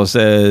 Corey Howell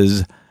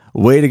says,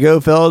 way to go,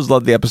 fellas.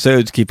 Love the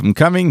episodes. Keep them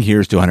coming.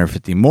 Here's to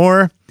 150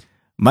 more.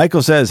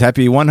 Michael says,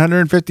 happy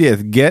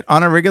 150th. Get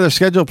on a regular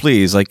schedule,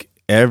 please. Like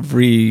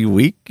every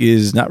week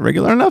is not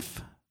regular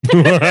enough.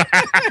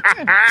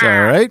 It's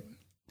all right.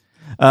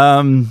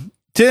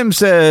 Tim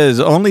says,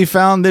 only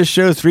found this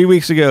show 3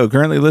 weeks ago.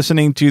 Currently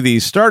listening to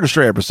the Star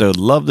Destroyer episode.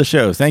 Love the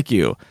show. Thank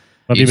you.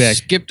 I'll be back.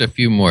 Skipped a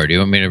few more. Do you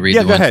want me to read?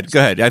 Yeah, go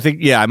ahead. I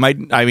think, I might.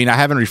 I mean, I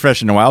haven't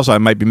refreshed in a while, so I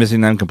might be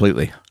missing them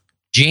completely.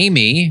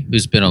 Jamie,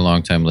 who's been a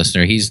long time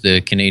listener, he's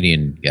the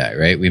Canadian guy,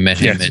 right? We met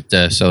him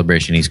at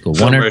Celebration. He's cool.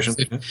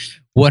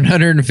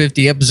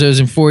 150 episodes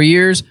in 4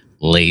 years.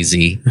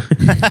 Lazy.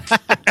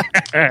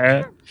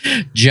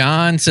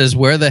 John says,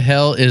 where the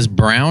hell is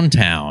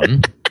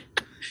Browntown?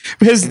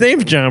 His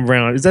name's John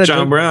Brown. Is that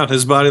John Brown?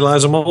 His body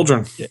lies a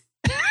Muldrin.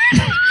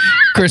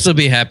 Chris will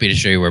be happy to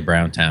show you where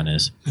Browntown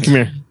is. Come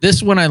here.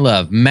 This one I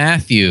love.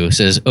 Matthew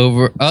says,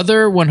 over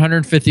other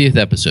 150th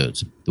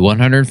episodes, the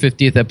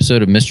 150th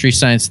episode of Mystery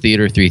Science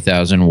Theater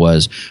 3000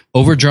 was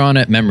Overdrawn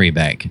at Memory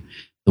Bank.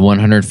 The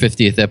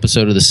 150th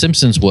episode of The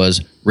Simpsons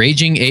was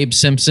Raging Abe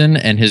Simpson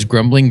and his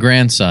grumbling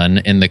grandson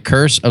in The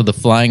Curse of the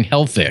Flying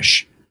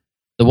Hellfish.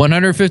 The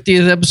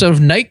 150th episode of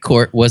Night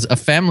Court was A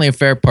Family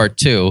Affair Part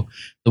 2.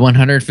 The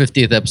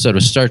 150th episode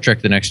of Star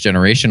Trek The Next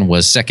Generation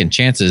was Second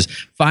Chances.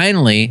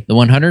 Finally, the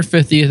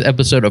 150th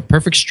episode of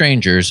Perfect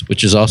Strangers,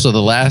 which is also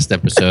the last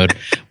episode,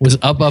 was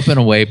Up, Up, and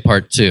Away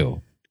Part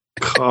 2.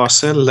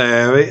 Cousin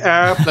Larry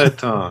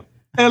Appleton.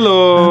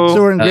 Hello.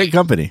 So we're in great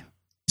company.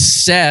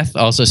 Seth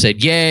also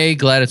said, yay,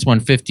 glad it's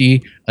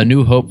 150. A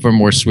new hope for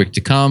more SWIC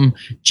to come.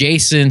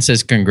 Jason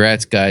says,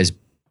 congrats, guys.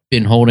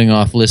 Been holding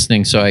off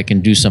listening so I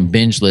can do some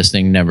binge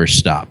listening. Never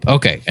stop.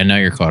 Okay, and now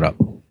you're caught up.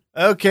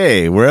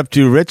 Okay, we're up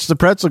to Rich the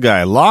Pretzel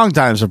Guy,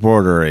 longtime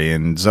supporter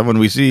and someone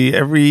we see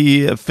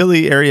every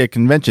Philly area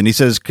convention. He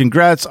says,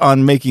 congrats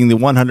on making the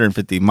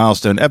 150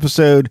 milestone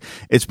episode.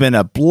 It's been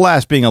a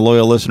blast being a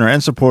loyal listener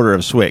and supporter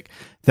of SWIC.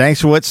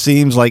 Thanks for what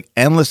seems like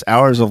endless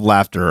hours of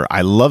laughter.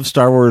 I love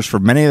Star Wars for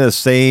many of the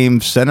same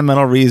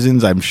sentimental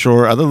reasons I'm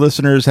sure other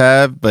listeners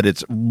have, but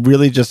it's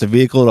really just a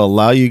vehicle to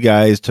allow you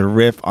guys to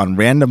riff on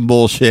random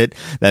bullshit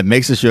that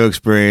makes the show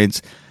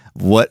experience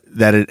what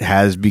that it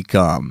has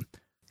become.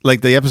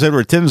 Like the episode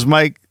where Tim's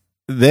mic,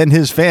 then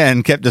his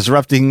fan, kept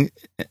disrupting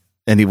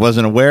and he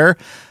wasn't aware.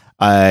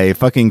 I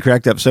fucking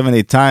cracked up 7,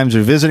 8 times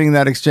revisiting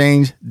that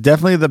exchange.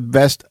 Definitely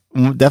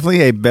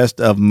a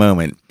best of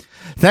moment.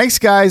 Thanks,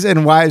 guys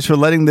and wives, for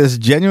letting this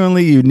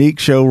genuinely unique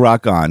show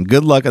rock on.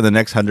 Good luck on the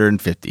next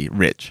 150.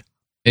 Rich.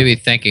 Maybe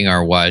thanking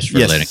our wives for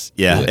letting.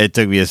 Yeah, it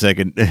took me a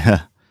second.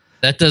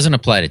 That doesn't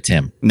apply to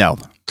Tim. No.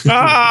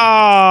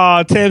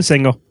 Tim's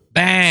single.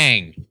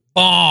 Bang.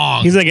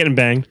 Bong. He's not getting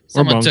banged.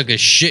 Someone took a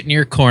shit in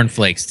your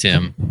cornflakes,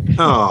 Tim.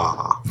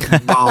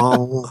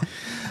 Bong.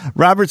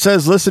 Robert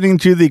says, listening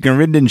to the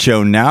Garinden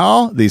show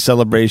now, the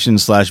celebration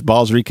 /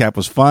 balls recap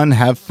was fun.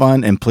 Have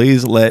fun, and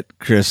please let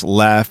Chris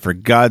laugh for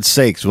God's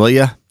sakes, will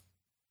ya?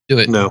 Do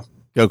it. No.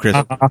 Go, Chris.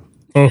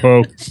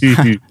 Oh,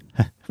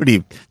 What are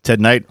you,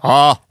 Ted Knight?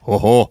 Oh,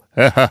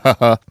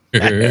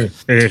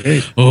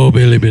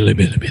 Billy.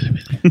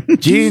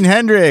 Gene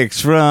Hendricks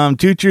from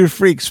Two True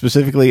Freaks,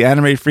 specifically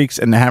Anime Freaks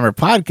and the Hammer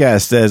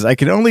podcast, says, I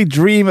can only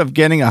dream of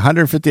getting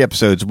 150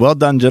 episodes. Well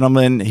done,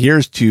 gentlemen.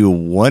 Here's to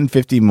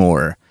 150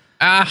 more.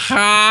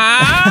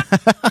 Oh,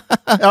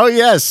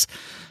 yes.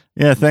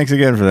 Yeah, thanks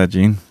again for that,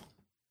 Gene.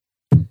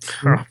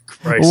 Oh,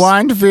 Christ.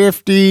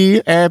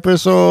 150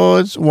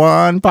 episodes,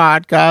 one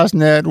podcast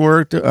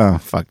network. Oh,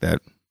 fuck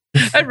that.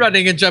 And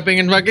running and jumping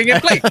and mugging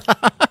and play.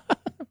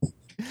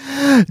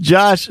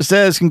 Josh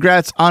says,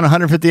 congrats on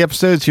 150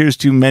 episodes. Here's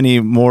to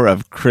many more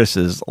of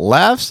Chris's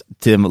laughs.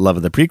 Tim, love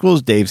of the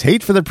prequels. Dave's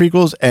hate for the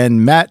prequels.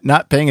 And Matt,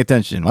 not paying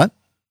attention. What?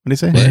 What did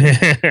he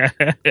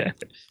say?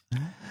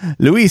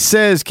 Luis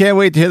says, can't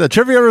wait to hear the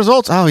trivia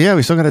results. Oh, yeah,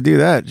 we still got to do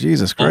that.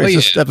 Jesus Christ.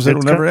 This episode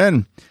will never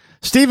end.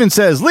 Steven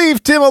says,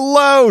 leave Tim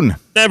alone.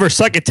 Never.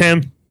 Suck it,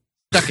 Tim.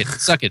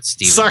 Suck it,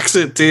 Steve. Sucks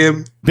it,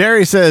 Tim.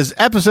 Barry says,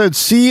 episode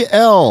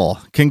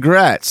CL.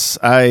 Congrats.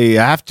 I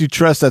have to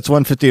trust that's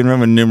 150 in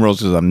Roman numerals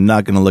because I'm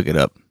not going to look it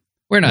up.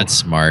 We're not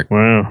smart.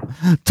 Wow.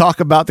 Talk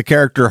about the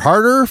character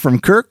Harder from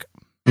Kirk.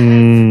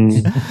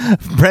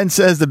 Brent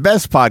says, the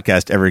best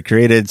podcast ever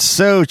created.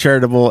 So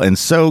charitable and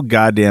so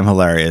goddamn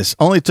hilarious.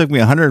 Only took me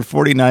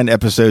 149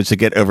 episodes to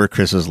get over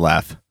Chris's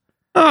laugh.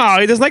 Oh,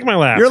 he doesn't like my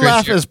laugh. Your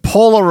laugh is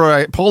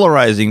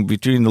polarizing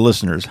between the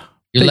listeners.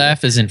 Your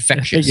laugh is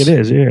infectious. I think it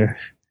is, yeah.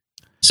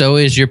 So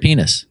is your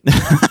penis.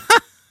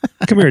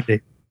 Come here,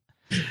 Dave.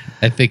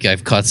 I think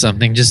I've caught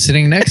something just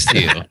sitting next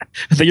to you.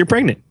 I think you're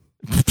pregnant.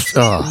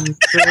 Oh.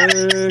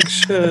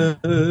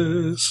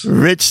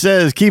 Rich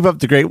says, keep up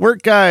the great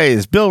work,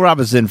 guys. Bill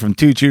Robinson from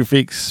Two True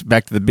Freaks,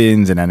 Back to the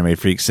Bins, and Anime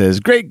Freaks says,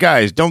 great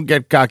guys, don't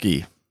get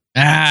cocky.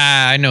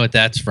 I know what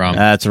that's from.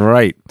 That's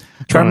right.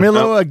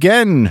 Carmelo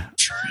again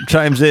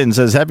chimes in,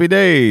 says, happy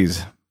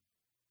days.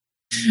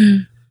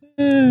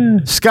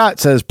 Scott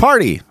says,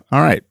 party.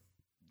 All right.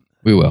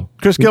 We will.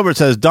 Chris Gilbert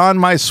says, don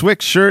my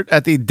SWIC shirt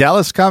at the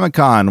Dallas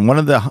Comic-Con. One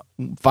of the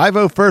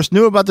 501st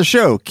knew about the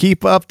show.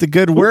 Keep up the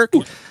good work.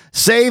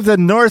 Save the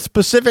North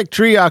Pacific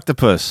tree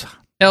octopus.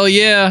 Hell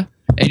yeah.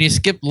 And you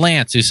skipped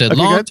Lance, who said,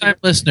 long-time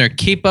listener,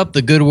 keep up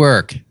the good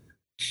work.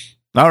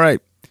 All right.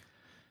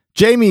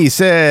 Jamie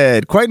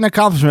said, quite an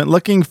accomplishment.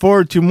 Looking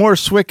forward to more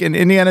SWIC and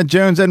Indiana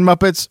Jones and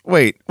Muppets.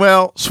 Wait,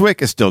 well,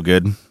 SWIC is still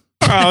good.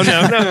 Oh,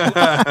 no.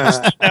 It's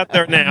not out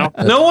there now.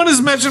 No one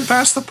has mentioned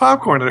Pass the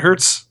Popcorn. It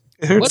hurts.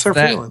 It hurts our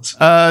feelings.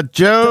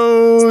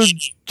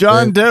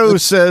 John Doe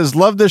says,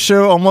 love the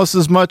show almost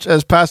as much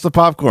as Pass the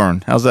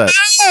Popcorn. How's that?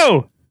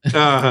 Oh!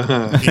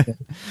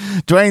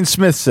 Dwayne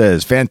Smith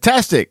says,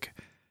 fantastic.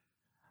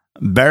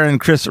 Baron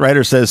Chris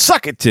Ryder says,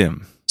 suck it,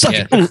 Tim.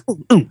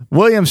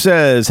 William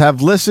says,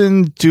 have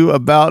listened to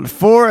about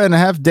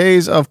 4.5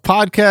 days of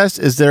podcast.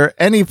 Is there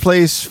any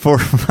place for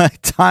my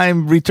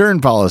time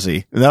return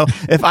policy? No,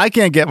 if I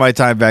can't get my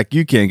time back,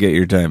 you can't get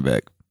your time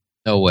back.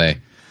 No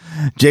way.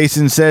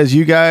 Jason says,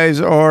 you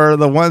guys are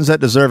the ones that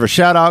deserve a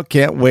shout out.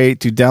 Can't wait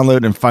to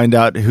download and find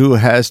out who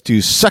has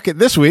to suck it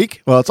this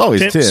week. Well, it's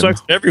always Tim.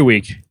 Sucks every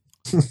week.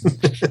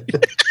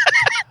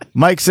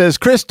 Mike says,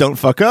 Chris, don't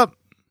fuck up.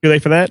 Too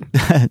late for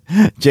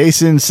that.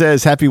 Jason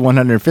says, happy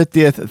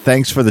 150th.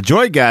 Thanks for the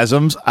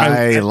joygasms.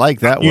 I like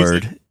that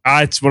word.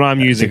 It's what I'm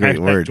using. Great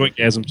word.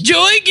 Joygasms.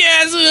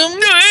 Joygasm!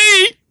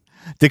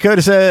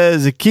 Dakota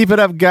says, keep it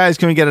up, guys.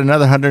 Can we get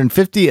another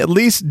 150? At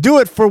least do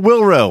it for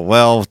Wilro.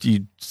 Well,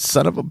 you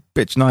son of a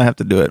bitch. No, I have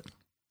to do it.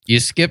 You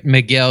skipped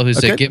Miguel, who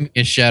said, give me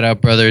a shout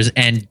out, brothers.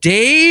 And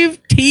Dave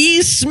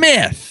T.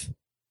 Smith.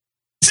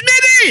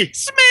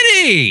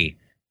 Smitty!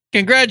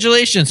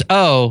 Congratulations.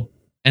 Oh,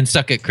 and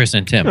suck it, Chris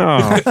and Tim. Oh.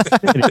 I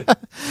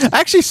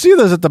actually see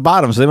those at the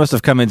bottom, so they must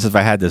have come in since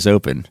I had this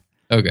open.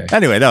 Okay.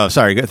 Anyway, no,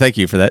 sorry. Thank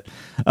you for that.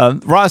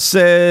 Ross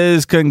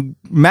says,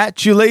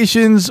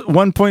 congratulations,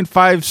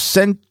 1.5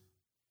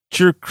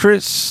 century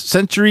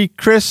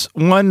Chris,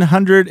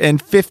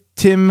 105th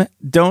Tim,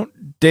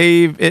 don't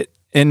Dave it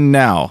in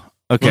now.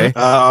 Okay.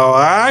 Oh,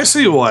 I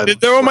see what.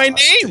 There are my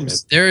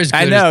names. There is.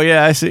 I know.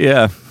 Yeah, I see.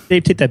 Yeah.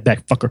 Dave, take that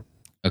back, fucker.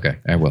 Okay,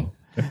 I will.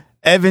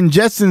 Evan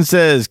Jetson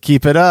says,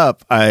 keep it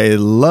up. I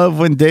love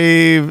when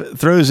Dave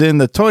throws in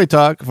the toy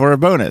talk for a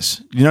bonus.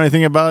 Do you know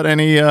anything about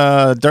any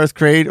Darth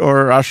Krayt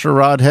or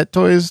Asherad Het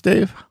toys,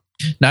 Dave?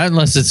 Not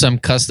unless it's some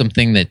custom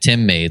thing that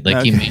Tim made.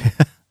 Like he made.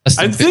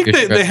 I think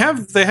they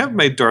have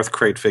made Darth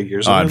Krayt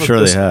figures. Oh, I'm sure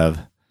they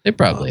have. They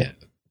probably have.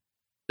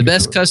 The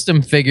best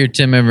custom figure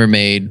Tim ever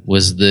made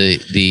was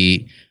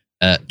the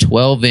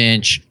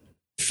 12-inch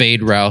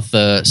Fade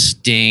Routha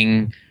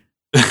Sting.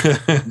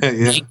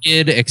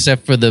 Naked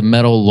except for the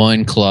metal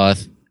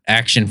loincloth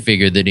action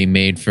figure that he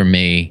made for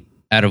me.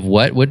 Out of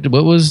what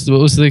was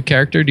the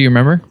character? Do you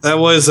remember? That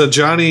was a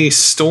Johnny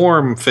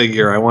Storm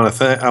figure. I want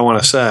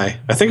to say.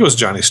 I think it was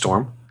Johnny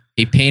Storm.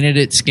 He painted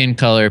it skin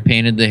color,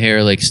 painted the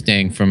hair like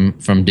Sting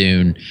from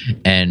Dune,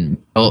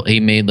 and he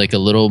made like a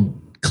little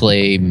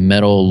clay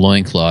metal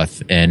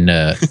loincloth, and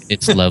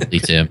it's lovely,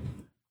 Tim.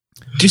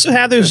 Do you still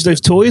have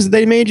those toys that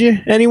they made you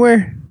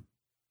anywhere?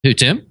 Who,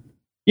 Tim?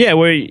 Yeah,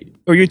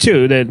 or you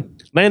too, the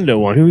Lando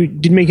one. Who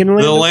did make it in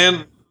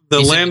Lando?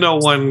 The Lando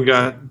one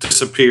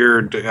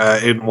disappeared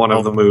in one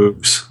of the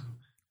moves.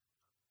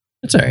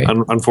 That's all right.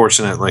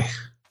 Unfortunately.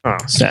 Oh,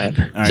 sad.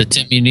 All right. So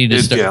Tim, you need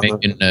to start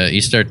making.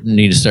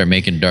 Need to start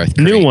making Darth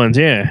Krayt. New ones,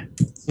 yeah.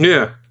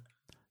 Yeah.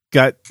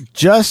 Got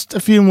just a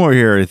few more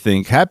here, I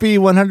think. Happy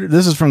 100.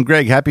 This is from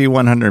Greg. Happy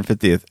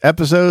 150th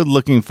episode.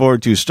 Looking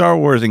forward to Star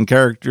Wars in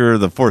character,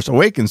 the Force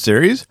Awakens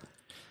series.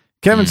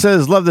 Kevin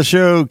says, love the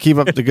show. Keep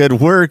up the good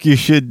work. You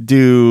should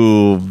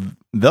do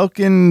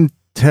Velkin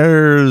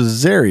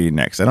Terzeri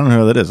next. I don't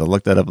know who that is. I'll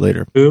look that up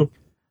later. Who?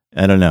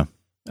 I don't know.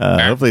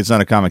 Hopefully it's not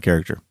a comic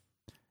character.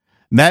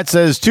 Matt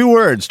says 2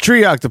 words,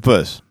 tree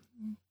octopus.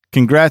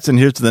 Congrats, and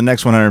here's to the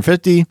next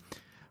 150.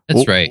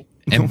 That's right.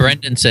 And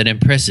Brendan said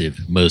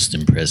impressive, most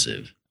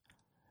impressive.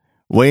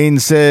 Wayne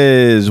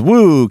says,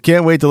 woo,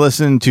 can't wait to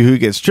listen to who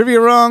gets trivia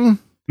wrong.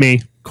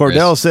 Me.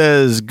 Cordell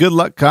says, good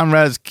luck,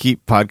 comrades.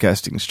 Keep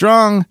podcasting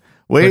strong.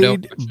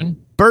 Wade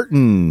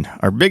Burton,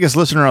 our biggest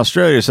listener in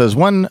Australia, says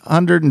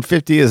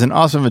 150 is an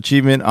awesome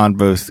achievement in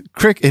both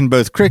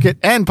cricket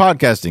and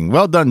podcasting.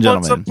 Well done,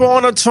 gentlemen. Once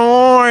upon a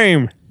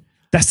time.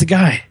 That's the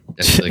guy.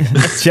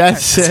 Chad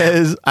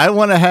says, I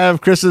want to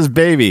have Chris's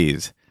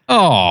babies.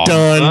 Oh,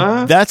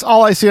 done. That's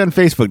all I see on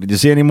Facebook. Did you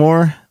see any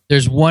more?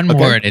 There's one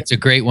more, and it's a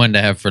great one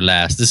to have for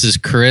last. This is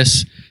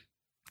Chris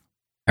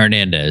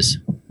Hernandez,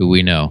 who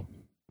we know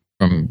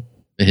from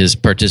his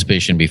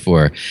participation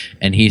before.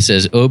 And he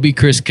says, Obi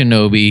Chris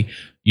Kenobi,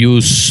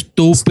 you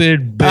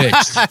stupid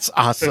bitch. That's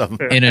awesome.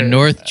 In a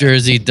North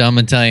Jersey dumb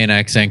Italian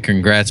accent.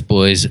 Congrats,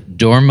 boys.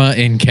 Dorma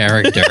in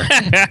character.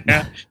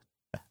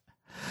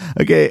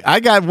 Okay,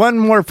 I got one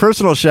more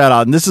personal shout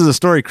out, and this is a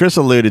story Chris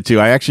alluded to.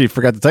 I actually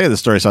forgot to tell you the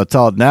story, so I'll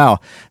tell it now.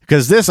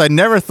 Because this I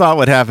never thought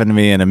would happen to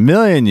me in a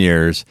million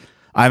years.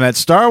 I'm at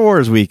Star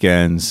Wars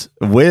Weekends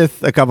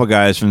with a couple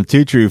guys from the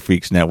Two True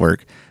Freaks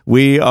Network.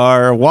 We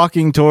are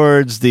walking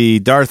towards the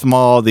Darth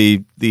Mall,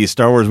 the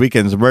Star Wars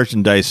Weekends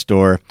merchandise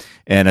store,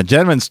 and a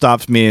gentleman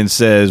stops me and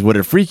says, would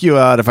it freak you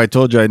out if I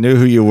told you I knew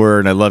who you were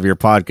and I love your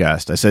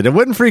podcast? I said, it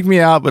wouldn't freak me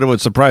out, but it would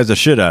surprise the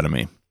shit out of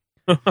me.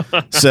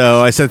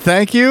 So I said,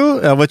 thank you.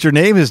 What's your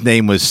name? His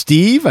name was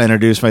Steve. I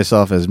introduced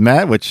myself as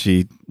Matt, which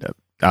he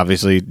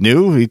obviously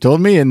knew. He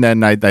told me, and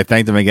then I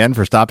thanked him again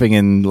for stopping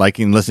and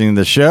listening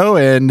to the show,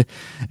 and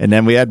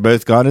then we had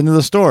both gone into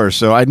the store.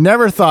 So I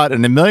never thought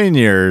in a million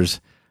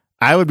years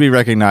I would be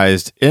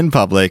recognized in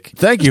public.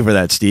 Thank you for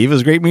that, Steve. It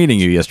was great meeting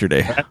you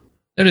yesterday.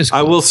 That is cool.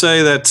 I will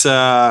say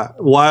that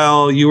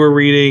while you were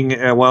reading,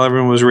 while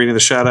everyone was reading the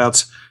shout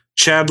outs,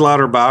 Chad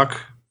Lauterbach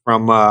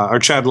or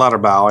Chad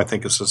Lauterbach, I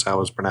think this is how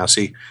it's pronounced.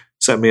 He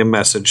sent me a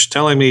message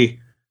telling me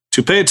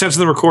to pay attention to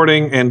the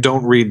recording and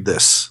don't read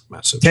this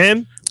message.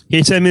 Tim,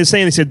 he sent me the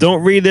same. He said,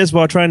 don't read this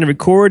while trying to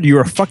record.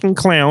 You're a fucking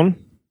clown.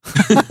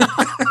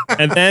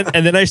 and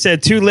then I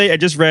said, too late. I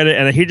just read it.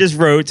 And he just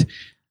wrote,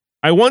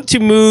 I want to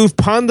move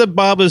Ponda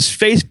Baba's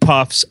face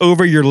puffs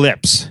over your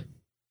lips.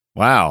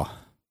 Wow.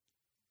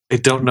 I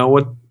don't know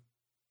what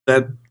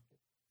that.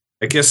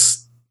 I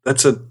guess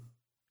that's a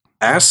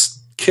ass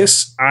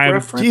kiss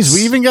reference. Geez,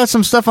 we even got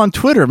some stuff on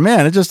Twitter.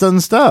 Man, it just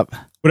doesn't stop.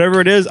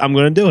 Whatever it is, I'm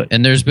going to do it.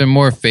 And there's been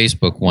more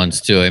Facebook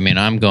ones too. I mean,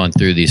 I'm going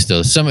through these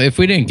still. Some, if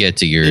we didn't get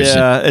to yours,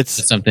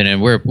 it's something,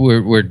 and we're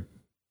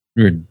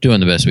doing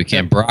the best we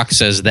can. Brock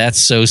says that's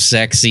so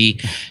sexy.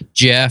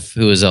 Jeff,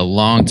 who is a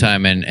long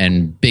time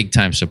and big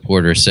time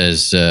supporter,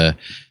 says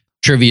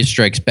trivia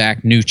strikes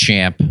back, new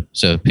champ.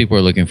 So people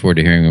are looking forward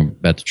to hearing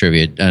about the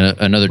trivia.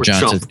 Another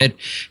John says,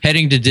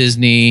 heading to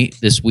Disney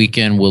this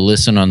weekend. We'll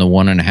listen on the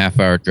 1.5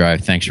 hour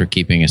drive. Thanks for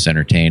keeping us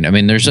entertained. I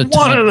mean, there's a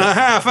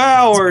 1.5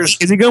 hours.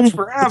 Is he going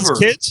forever? With his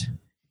kids?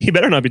 He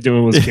better not be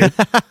doing it with his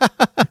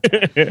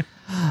kids.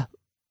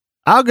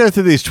 I'll go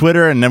through these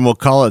Twitter and then we'll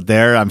call it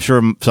there. I'm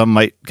sure some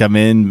might come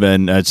in,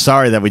 and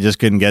sorry that we just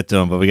couldn't get to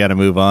them, but we got to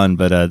move on.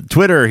 But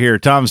Twitter here,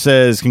 Tom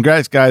says,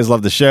 congrats, guys.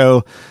 Love the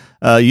show.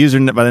 User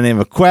by the name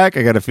of Quack.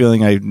 I got a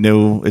feeling I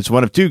know it's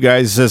one of two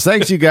guys. He says,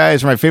 thanks, you guys,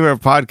 for my favorite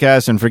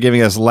podcast and for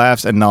giving us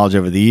laughs and knowledge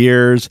over the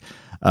years.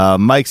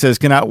 Mike says,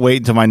 cannot wait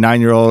until my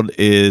 9-year-old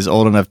is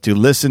old enough to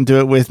listen to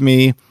it with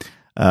me.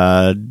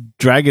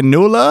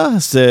 Dragonula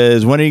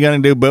says, when are you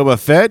going to do Boba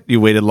Fett? You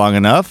waited long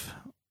enough.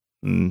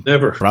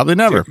 Never. Probably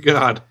never. Dear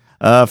God.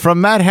 From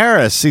Matt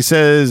Harris, he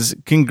says,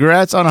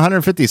 congrats on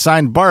 150,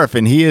 signed Barf,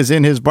 and he is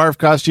in his Barf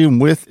costume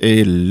with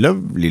a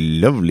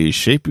lovely,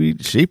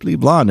 shapely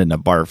blonde in a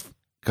Barf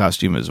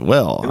costume as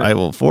well. I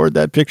will forward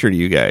that picture to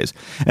you guys.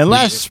 And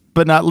last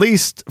but not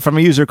least, from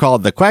a user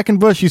called the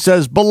Quackenbush, he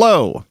says,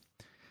 below.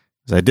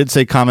 So I did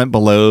say comment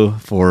below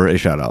for a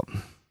shout out.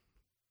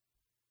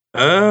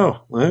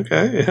 Oh,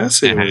 okay. I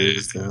see what it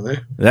is down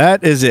there.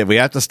 That is it. We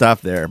have to stop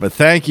there. But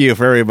thank you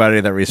for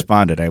everybody that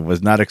responded. I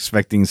was not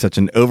expecting such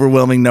an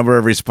overwhelming number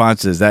of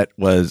responses. That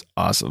was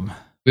awesome.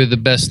 We're the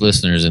best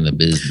listeners in the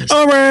business.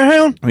 All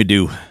right. We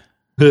do.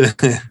 All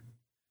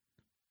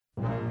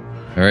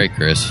right,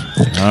 Chris.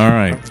 All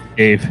right.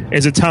 Dave,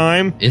 is it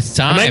time? It's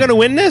time. Am I going to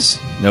win this?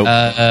 Nope.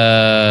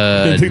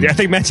 I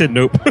think Matt said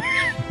nope.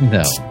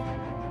 No.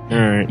 All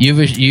right.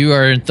 You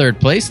are in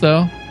third place,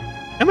 though.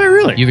 Am I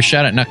really? You have a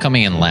shot at not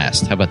coming in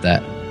last. How about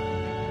that?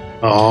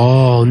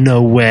 Oh,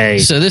 no way.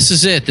 So this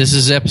is it. This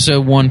is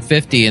episode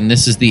 150, and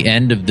this is the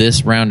end of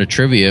this round of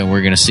trivia, and we're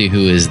going to see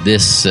who is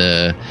this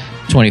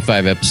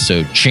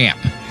 25-episode champ.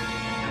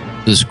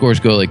 The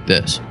scores go like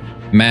this.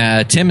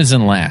 Tim is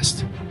in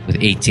last with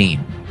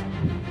 18.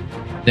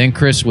 Then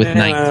Chris with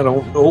 19. I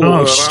don't know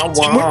what I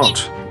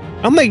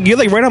want. You're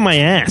like right on my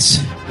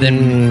ass.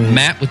 Then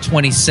Matt with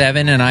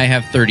 27, and I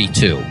have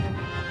 32.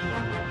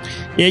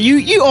 Yeah,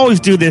 you always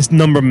do this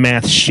number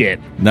math shit.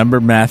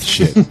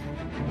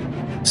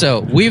 So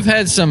we've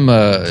had some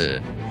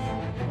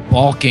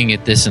balking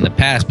at this in the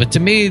past, but to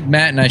me,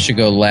 Matt and I should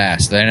go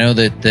last. I know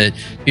that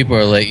people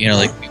are like,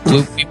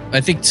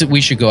 I think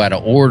we should go out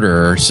of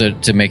order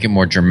to make it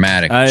more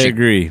dramatic. I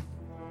agree.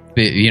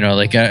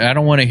 I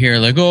don't want to hear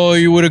like, oh,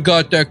 you would have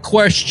got that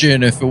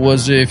question if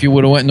you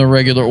would have went in the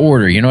regular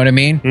order. You know what I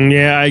mean?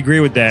 Yeah, I agree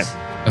with that.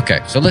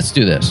 Okay, so let's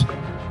do this.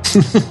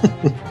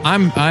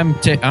 I'm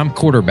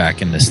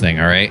quarterbacking this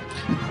thing. All right,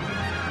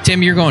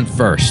 Tim, you're going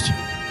first.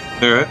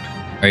 All right.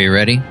 Are you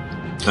ready?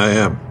 I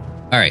am.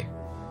 All right.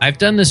 I've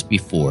done this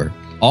before.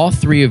 All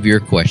three of your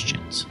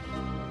questions.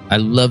 I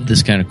love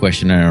this kind of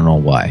question. I don't know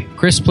why.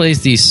 Chris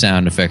plays these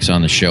sound effects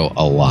on the show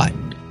a lot.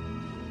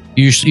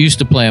 You used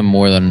to play them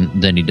more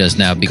than he does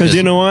now because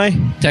you know why?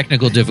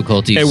 Technical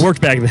difficulties. It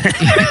worked back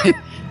then.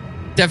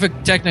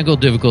 Technical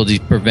difficulties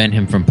prevent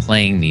him from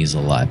playing these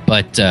a lot.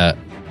 But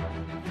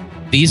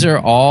these are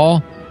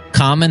all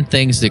common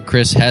things that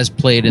Chris has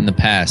played in the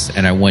past,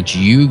 and I want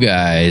you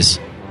guys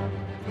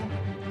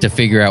to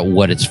figure out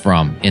what it's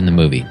from in the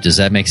movie. Does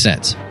that make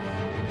sense?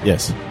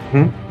 Yes.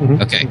 Mm-hmm.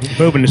 Okay.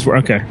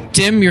 Okay.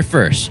 Tim, you're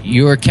first.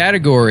 Your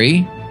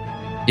category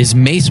is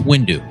Mace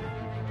Windu.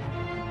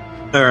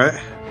 All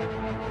right.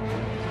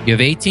 You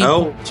have 18.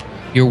 Oh,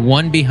 You're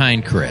one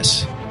behind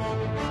Chris.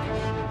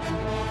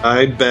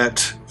 I'd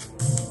bet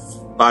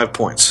 5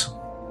 points.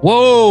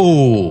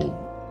 Whoa!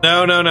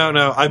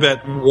 No. I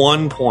bet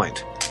 1 point.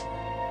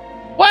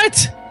 What?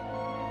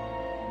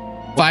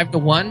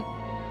 5-1?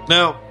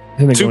 No,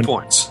 Then they 2 go-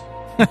 points.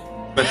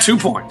 Bet 2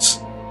 points.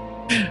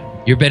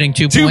 You're betting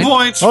 2 2 points?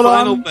 points. Hold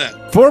Final on.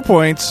 bet. 4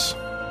 points.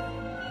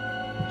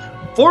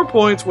 4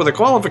 points with a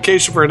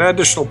qualification for an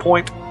additional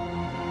point.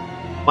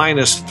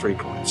 Minus 3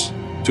 points.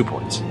 2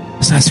 points.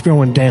 It's not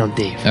scrolling down,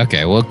 Dave.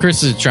 Okay, well,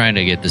 Chris is trying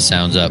to get the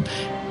sounds up.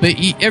 But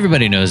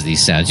everybody knows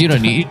these sounds. You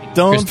don't need...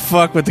 Don't Chris,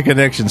 fuck with the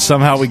connection.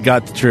 Somehow we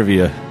got the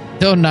trivia.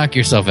 don't knock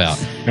yourself out.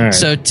 All right.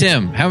 So,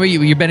 Tim, how are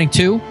you? You're betting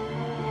 2?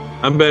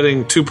 I'm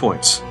betting 2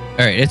 points.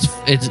 All right,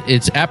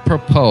 it's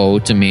apropos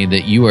to me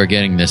that you are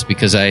getting this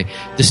because I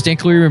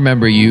distinctly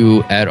remember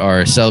you at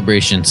our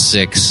Celebration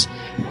 6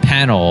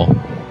 panel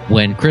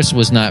when Chris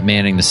was not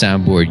manning the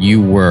soundboard.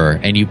 You were,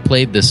 and you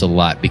played this a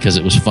lot because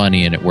it was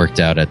funny and it worked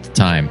out at the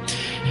time.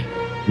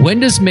 When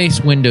does Mace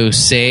Windu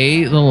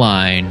say the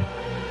line,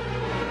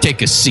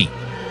 "Take a seat"?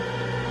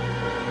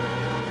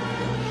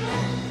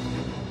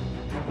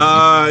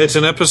 It's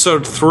in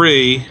episode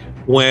 3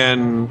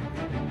 when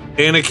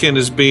Anakin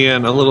is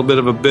being a little bit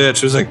of a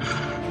bitch. It's like,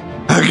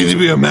 how can you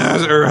be a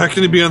master, or how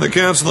can you be on the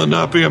council and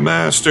not be a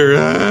master?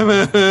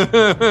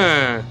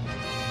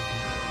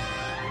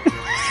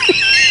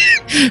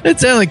 That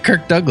sounds like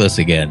Kirk Douglas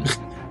again.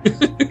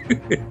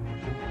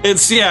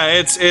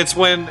 It's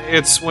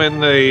when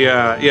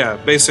they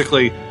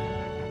basically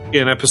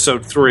in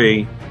episode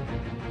 3,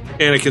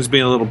 Anakin's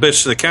being a little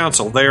bitch to the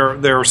council.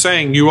 They're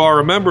saying you are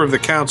a member of the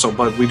council,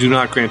 but we do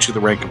not grant you the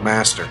rank of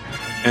master.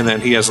 And then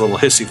he has a little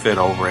hissy fit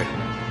over it,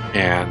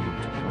 and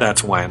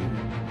that's when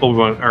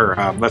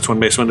that's when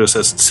Mace Windu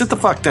says, "Sit the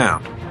fuck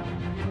down."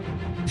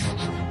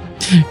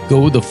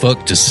 Go the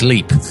fuck to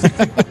sleep.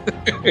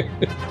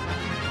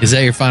 Is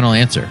that your final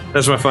answer?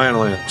 That's my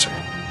final answer.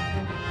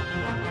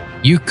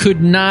 You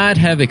could not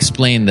have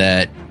explained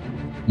that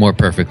more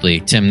perfectly,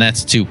 Tim.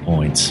 That's 2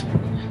 points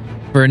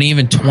for an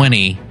even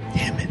 20.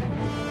 Damn it!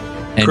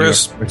 And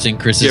Chris, you're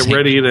Chris's get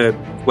ready to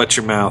wet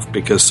your mouth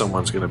because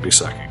someone's going to be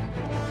sucking.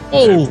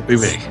 Oh, Be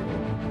me.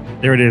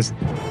 There it is.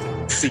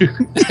 there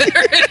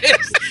it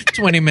is.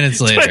 20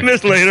 minutes later. 10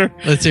 minutes later.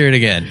 Let's hear it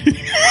again.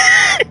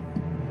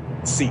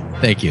 See.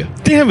 Thank you,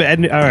 Damn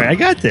it. All right, I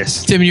got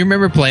this. Tim. You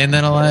remember playing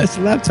that a lot? It's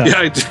a laptop.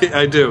 Yeah,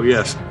 I do.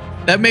 Yes.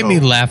 That made me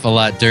laugh a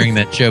lot during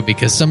that show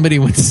because somebody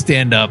would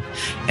stand up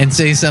and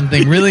say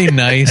something really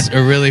nice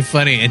or really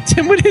funny, and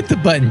Tim would hit the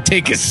button,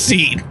 "Take a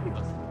seat."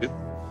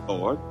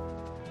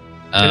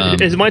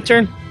 Is it my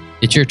turn?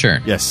 It's your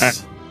turn.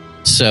 Yes.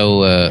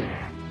 So,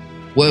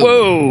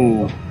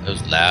 Whoa. that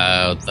was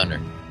loud thunder.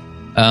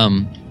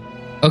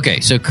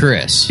 Okay, so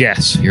Chris.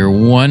 Yes. You're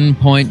 1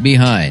 point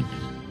behind.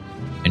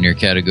 And your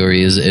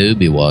category is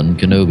Obi-Wan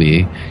Kenobi.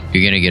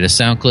 You're going to get a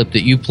sound clip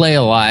that you play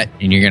a lot,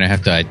 and you're going to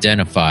have to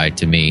identify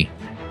to me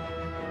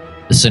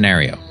the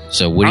scenario.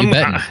 So what are you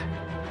betting?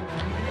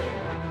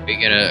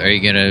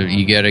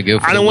 You gotta go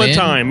for I the don't want win?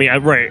 time. Yeah,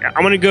 right.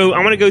 I'm gonna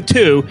go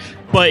 2,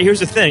 but here's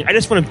the thing. I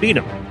just want to beat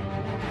him.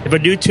 If I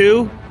do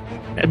 2,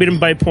 I beat him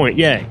by a point.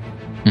 Yay.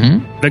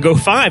 Mm-hmm. If I go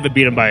 5, I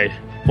beat him by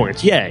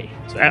points. Yay.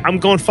 So I'm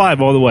going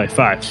 5 all the way.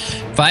 5.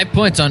 5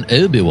 points on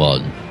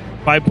Obi-Wan.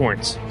 5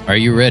 points. Are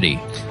you ready?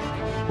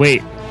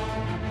 Wait.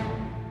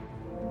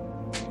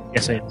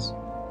 Yes, I am.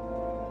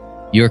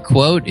 Your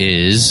quote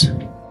is,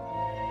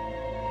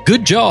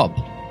 "Good job."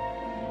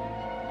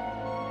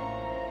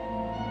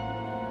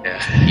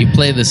 Yeah. You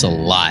play this a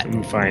lot,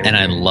 I'm fine. and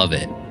I love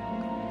it.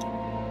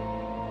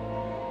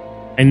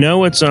 I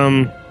know it's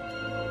there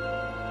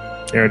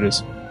it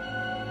is.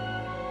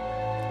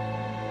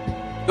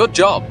 Good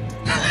job.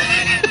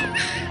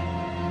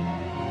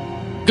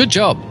 Good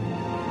job.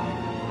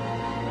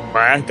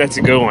 Wow, that's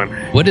a good one.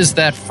 What is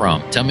that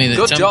from? Tell me.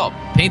 Good job.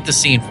 Paint the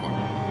scene for me.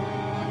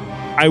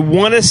 I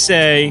want to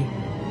say,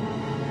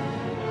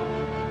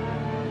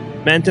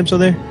 man, Tim still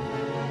there?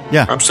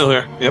 I'm still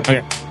here. Yep.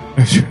 Okay.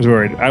 I was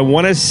worried. I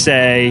want to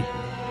say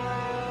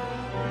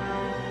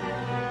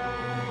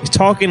he's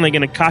talking like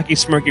in a cocky,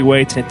 smirky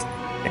way to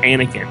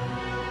Anakin,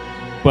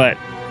 but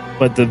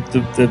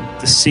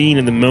the scene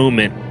in the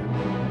moment,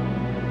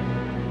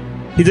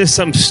 he does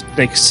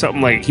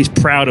something like he's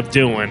proud of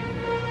doing,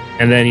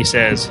 and then he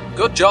says,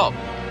 Good job.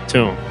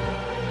 to him.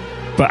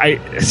 But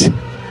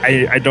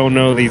I don't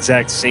know the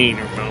exact scene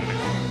or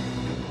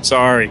moment.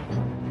 Sorry,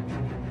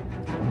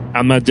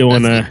 I'm not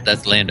doing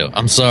That's Lando.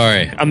 I'm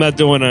sorry. I'm not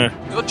doing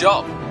Good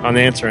job. on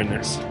answering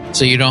this.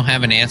 So you don't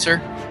have an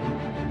answer?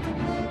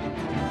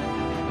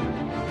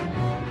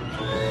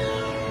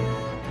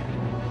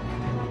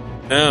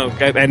 No,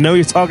 I know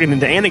you're talking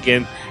to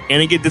Anakin.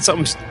 Anakin did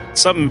something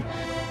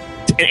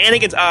in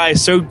Anakin's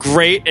eyes so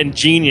great and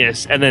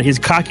genius, and then his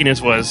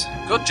cockiness was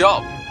Good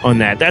job. on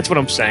that. That's what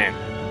I'm saying.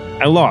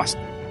 I lost.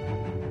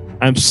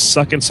 I'm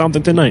sucking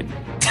something tonight.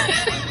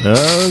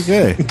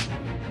 Okay.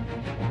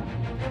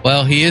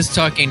 Well, he is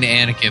talking to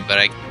Anakin, but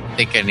I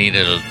think I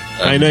needed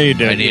I know you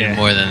do. I needed Yeah,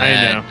 more than I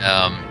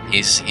that. He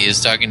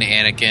is talking to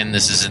Anakin.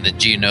 This is in the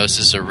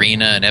Geonosis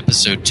arena in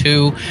episode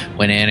 2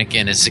 when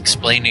Anakin is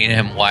explaining to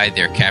him why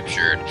they're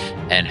captured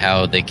and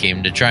how they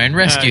came to try and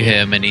rescue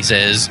him. And he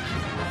says,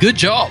 "Good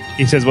job."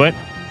 He says what?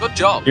 Good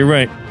job. You're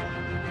right.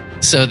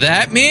 So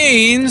that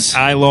means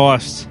I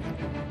lost.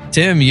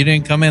 Tim, you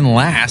didn't come in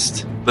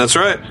last. That's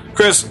right.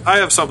 Chris, I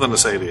have something to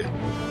say to you.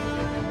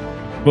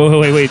 Whoa,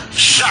 wait.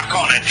 Suck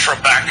on it,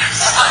 Trebek.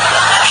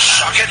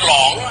 Suck it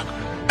long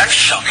and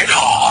suck it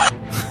hard.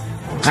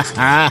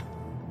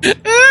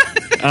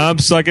 I'm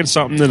sucking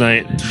something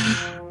tonight.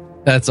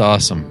 That's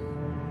awesome.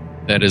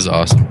 That is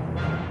awesome.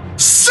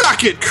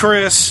 Suck it,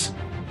 Chris.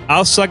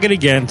 I'll suck it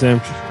again,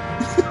 Tim.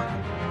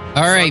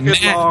 All right, Suck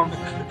it Matt. long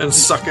and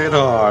suck it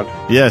hard.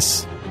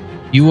 Yes.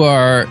 You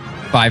are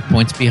 5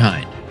 points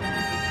behind.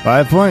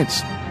 5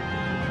 points.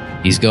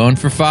 He's going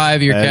for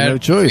 5. Your I have no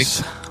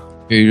choice.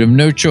 You have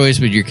no choice,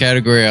 but your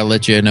category, I'll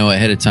let you know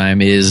ahead of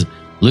time, is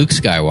Luke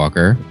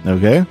Skywalker.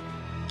 Okay.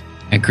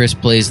 And Chris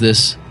plays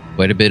this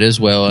quite a bit as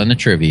well on the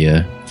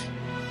trivia.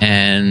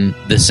 And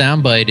the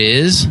soundbite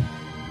is,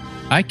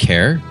 I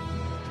care.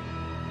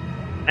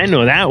 I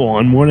know that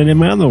one more than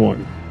my other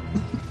one.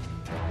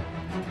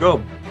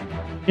 Go.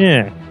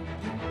 Yeah.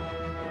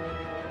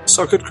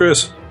 Suck it,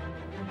 Chris.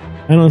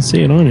 I don't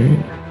see it on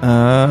here.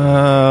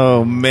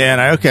 Oh, man.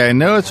 I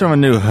know it's from A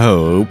New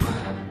Hope.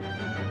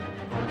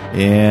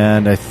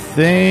 And I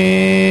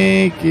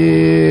think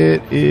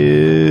it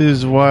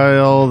is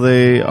while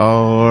they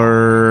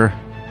are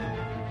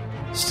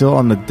still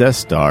on the Death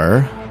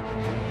Star.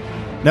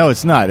 No,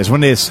 it's not. It's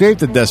when they escape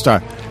the Death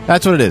Star.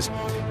 That's what it is.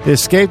 They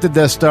escape the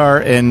Death Star,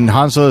 and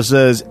Han Solo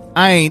says,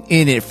 "I ain't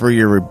in it for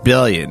your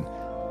rebellion.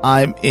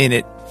 I'm in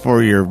it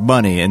for your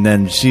money." And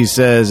then she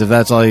says, "If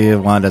that's all you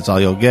want, that's all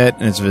you'll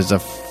get." And if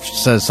it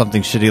says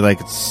something shitty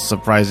like, "It's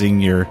surprising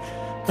your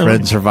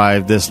friend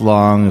survived this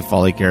long if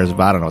all he cares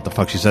about," I don't know what the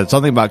fuck she said.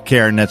 Something about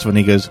care, and that's when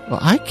he goes, "Well,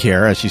 I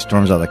care," as she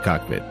storms out of the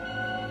cockpit.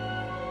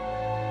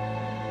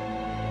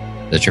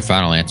 That's your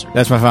final answer.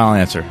 That's my final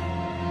answer.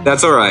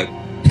 That's all right.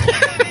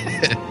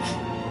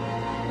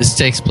 This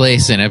takes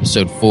place in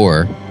episode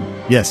 4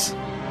 Yes.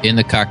 in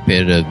the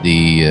cockpit of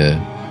the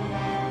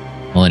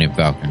Millennium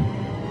Falcon.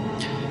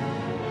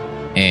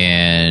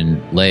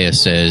 And Leia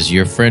says,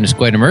 "Your friend is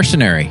quite a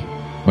mercenary.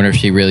 Wonder if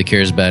she really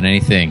cares about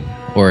anything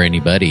or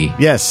anybody."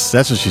 Yes,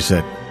 that's what she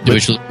said. To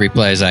which Luke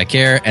replies, "I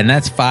care," and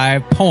that's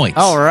 5 points.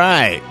 All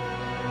right.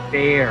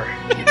 There.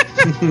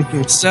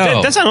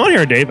 So That's not on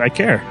here, Dave. I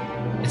care.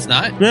 it's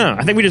not. No,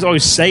 I think we just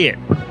always say it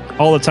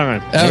all the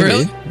time. Oh,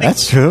 really?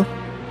 That's true.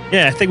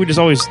 Yeah, I think we just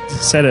always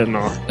said it and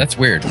all. That's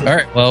weird. All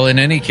right. Well, in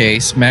any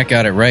case, Matt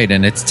got it right,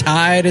 and it's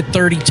tied at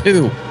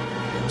 32.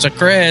 So,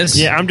 Chris.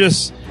 Yeah,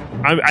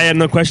 I have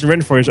no question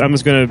written for you. So I'm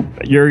just gonna.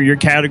 Your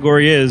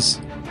category is.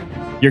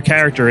 Your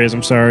character is.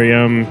 I'm sorry.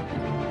 Anakin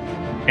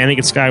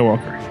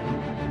Skywalker.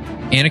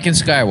 Anakin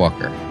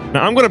Skywalker.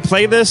 Now I'm gonna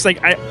play this.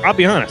 Like I'll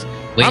be honest.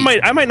 Wait.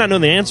 I might not know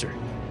the answer.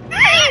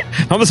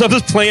 I'm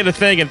just playing a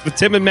thing, and with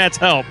Tim and Matt's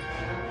help,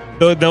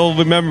 they'll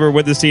remember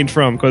what the scene's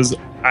from because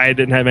I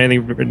didn't have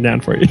anything written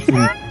down for you.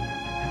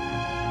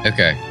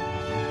 Okay.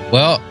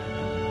 Well,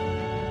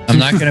 I'm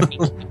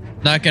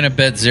not gonna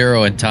bet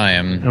 0 and tie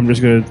him. I'm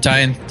just gonna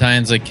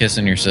Tying's like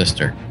kissing your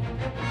sister.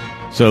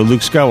 So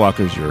Luke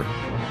Skywalker's your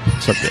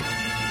subject.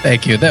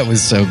 Thank you. That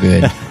was so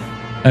good.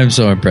 I'm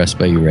so impressed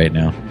by you right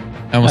now.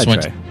 I almost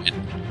went. try.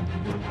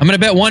 I'm gonna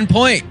bet 1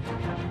 point.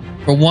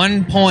 For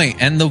 1 point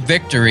and the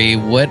victory,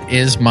 what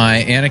is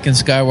my Anakin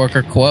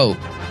Skywalker quote?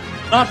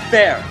 Not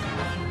fair.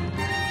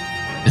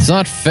 It's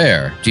not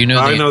fair. Do you know?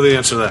 I know the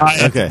answer to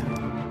that. Okay.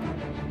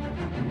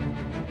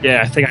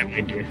 Yeah, I think I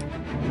made you.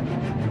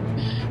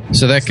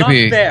 So that could Not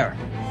be fair.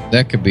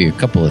 that could be a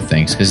couple of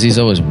things because he's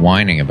always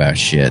whining about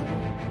shit.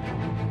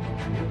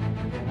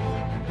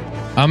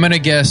 I'm gonna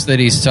guess that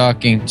he's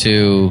talking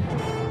to.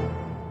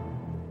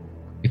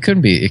 It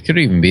couldn't be. It could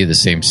even be the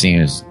same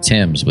scene as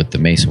Tim's with the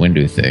Mace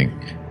Windu thing,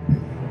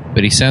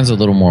 but he sounds a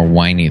little more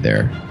whiny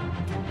there.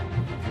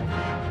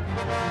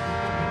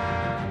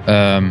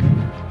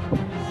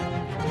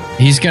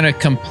 He's gonna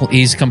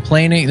he's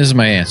complaining. This is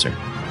my answer.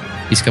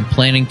 He's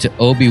complaining to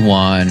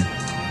Obi-Wan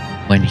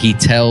when he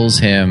tells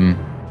him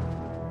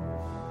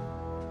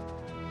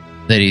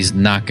that he's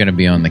not going to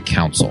be on the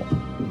council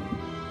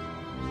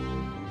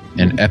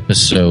in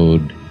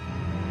episode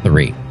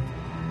 3.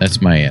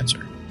 That's my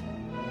answer.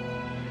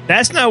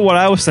 That's not what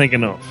I was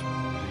thinking of.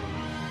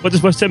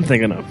 What's Tim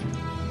thinking of?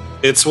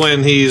 It's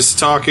when he's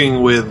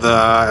talking with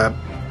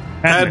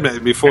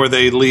Padme before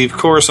they leave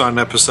Coruscant in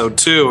episode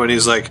 2, and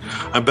he's like,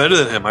 "I'm better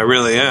than him. I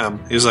really am."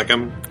 He's like,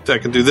 I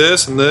can do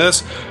this and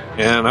this,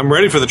 and I'm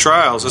ready for the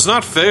trials. It's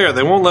not fair.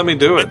 They won't let me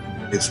do it.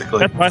 Basically,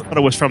 That's what I thought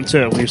it was from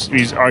too.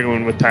 He's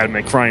arguing with Padme,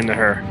 crying to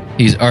her.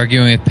 He's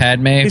arguing with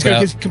Padme. He's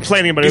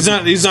complaining about it.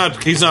 He's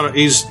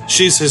not.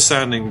 She's his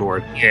sounding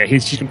board. Yeah,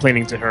 she's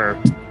complaining to her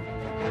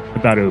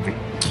about Obi.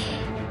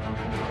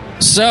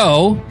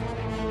 So,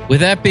 with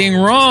that being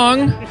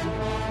wrong,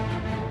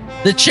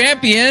 the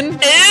champion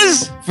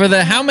is for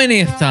the how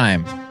manyth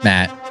time,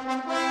 Matt?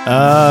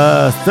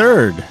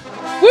 Third.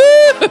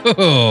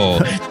 Woo!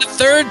 The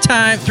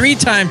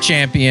three-time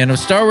champion of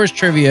Star Wars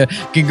trivia.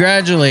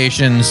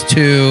 Congratulations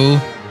to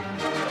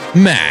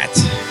Matt.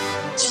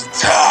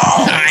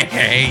 I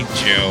hate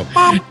you.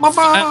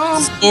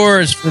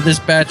 Scores for this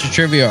batch of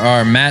trivia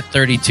are Matt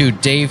 32,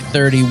 Dave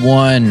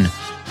 31,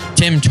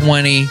 Tim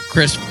 20,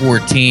 Chris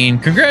 14.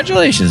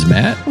 Congratulations,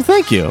 Matt. Well,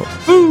 thank you.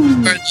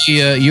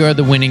 You are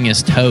the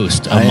winningest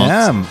host. I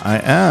am.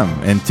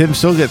 And Tim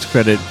still gets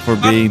credit for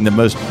being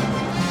knows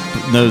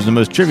the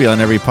most trivia on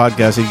every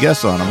podcast he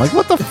guests on. I'm like,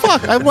 what the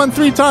fuck? I've won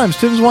 3 times.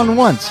 Tim's won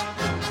once.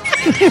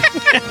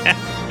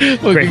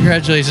 Well,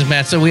 congratulations,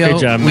 Matt. So we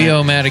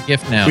owe Matt a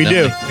gift now. We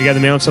do. We got the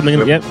mail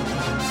something yet?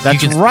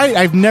 That's right.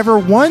 I've never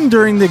won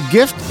during the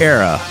gift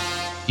era.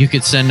 You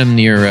could send him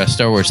your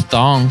Star Wars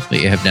thong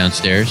that you have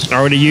downstairs.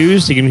 Already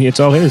used. It's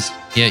all his.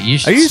 Yeah, you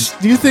should.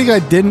 Do you think I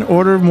didn't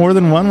order more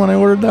than one when I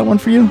ordered that one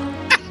for you?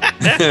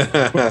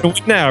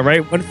 Now,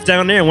 right? One's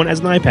down there, one has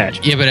an eye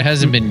patch. Yeah, but it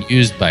hasn't been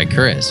used by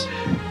Chris.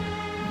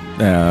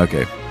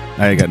 Okay.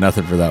 I got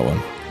nothing for that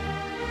one.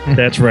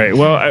 That's right.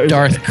 Well,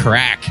 Darth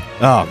Krayt.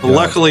 Oh, God.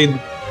 Luckily,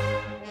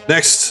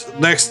 next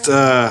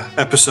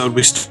episode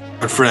we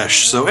start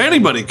fresh, so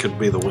anybody could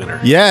be the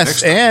winner.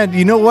 Yes, and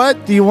you know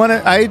what? Do you want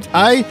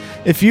to?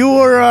 If you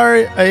are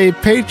a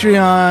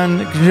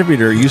Patreon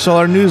contributor, you saw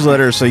our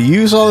newsletter, so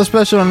you saw the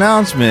special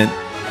announcement.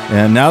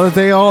 And now that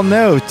they all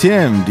know,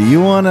 Tim, do you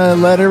want to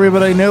let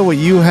everybody know what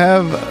you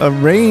have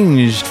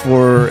arranged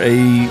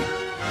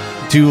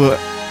to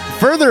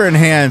further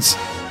enhance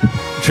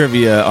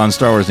trivia on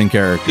Star Wars in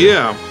character?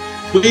 Yeah,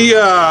 we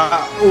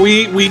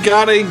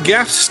got a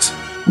guest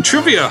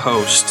trivia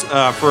host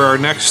for our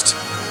next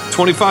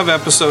 25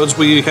 episodes.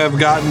 We have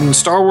gotten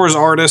Star Wars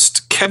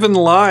artist Kevin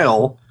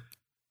Lyle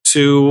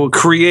to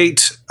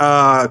create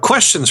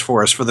questions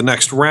for us for the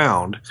next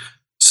round.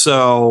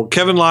 So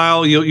Kevin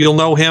Lyle, you'll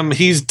know him.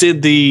 He's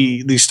did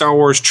the Star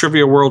Wars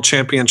Trivia World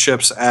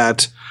Championships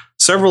at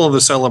several of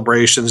the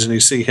celebrations, and you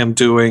see him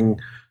doing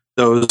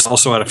those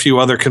also at a few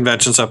other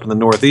conventions up in the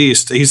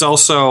Northeast. He's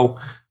also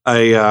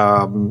as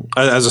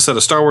I said,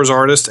 a Star Wars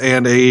artist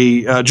and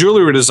a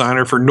jewelry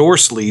designer for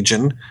Norse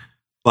Legion.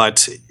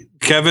 But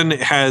Kevin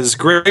has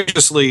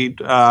graciously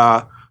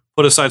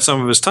put aside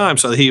some of his time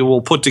so that he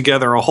will put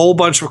together a whole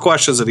bunch of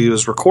questions that he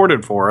has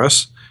recorded for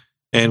us,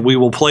 and we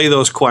will play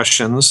those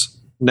questions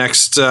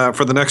next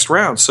for the next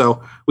round.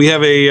 So we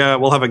have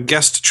we'll have a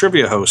guest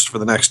trivia host for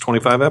the next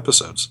 25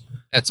 episomes.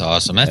 That's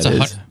awesome. That's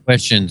 100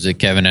 questions that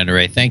Kevin had to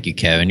write. Thank you,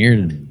 Kevin.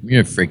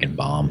 You're a freaking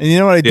bomb. And you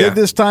know what I did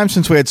this time,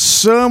 since we had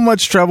so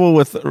much trouble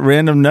with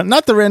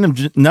not the random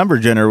number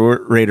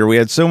generator. We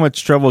had so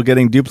much trouble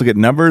getting duplicate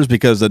numbers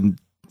because the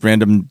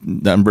random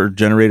number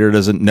generator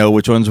doesn't know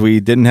which ones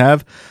we didn't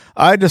have.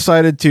 I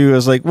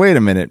was like, wait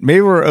a minute, maybe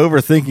we're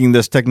overthinking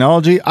this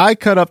technology. I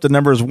cut up the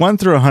numbers 1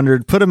 through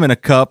 100, put them in a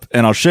cup,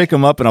 and I'll shake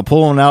them up and I'll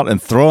pull them out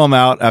and throw them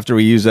out after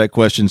we use that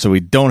question, so we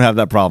don't have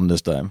that problem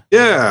this time.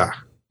 Yeah.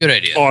 Good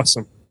idea.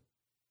 Awesome.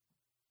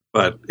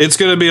 But it's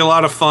going to be a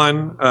lot of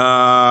fun.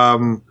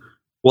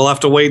 We'll have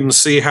to wait and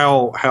see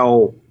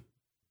how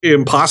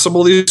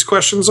impossible these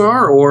questions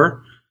are,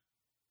 or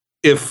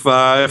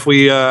if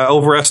we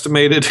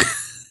overestimated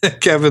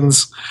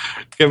Kevin's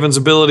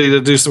ability to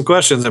do some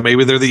questions, and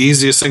maybe they're the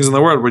easiest things in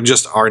the world. We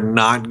just are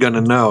not going to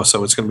know.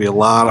 So it's going to be a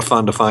lot of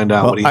fun to find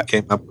out what he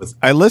came up with.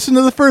 I listened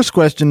to the first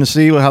question to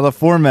see how the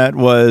format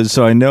was,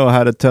 so I knew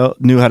how to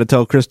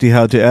tell Christy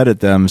how to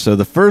edit them. So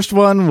the first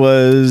one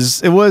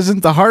it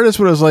wasn't the hardest,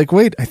 but I was like,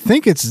 wait, I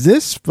think it's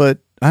this, but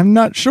I'm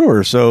not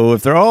sure. So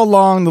if they're all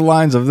along the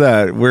lines of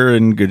that, we're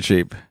in good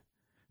shape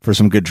for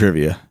some good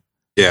trivia.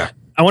 Yeah.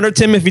 I wonder,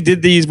 Tim, if he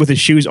did these with his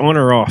shoes on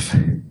or off.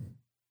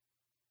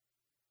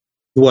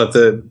 What,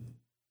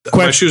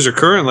 my shoes are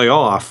currently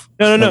off.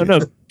 No.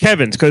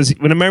 Kevin's, because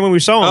remember when we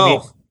saw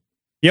him,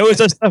 he always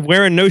does stuff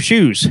wearing no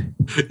shoes.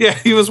 Yeah,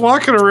 he was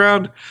walking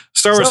around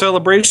Star Wars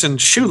Celebration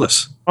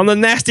shoeless. On the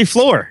nasty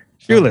floor.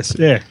 Shoeless,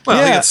 yeah.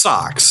 Well, he had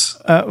socks.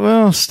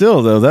 Well,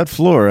 still, though, that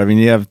floor, I mean,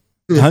 you have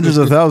hundreds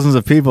of thousands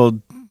of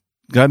people,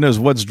 God knows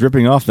what's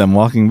dripping off them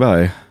walking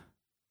by.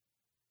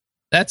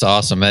 That's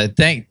awesome. And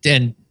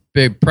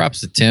big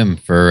props to Tim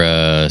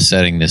for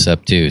setting this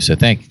up too. So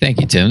thank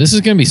you, Tim. This is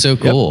going to be so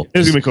cool. Yep.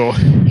 It's going to be cool.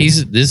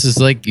 This is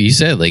like you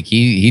said, like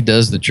he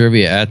does the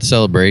trivia at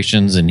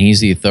celebrations, and he's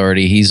the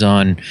authority. He's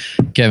on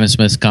Kevin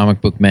Smith's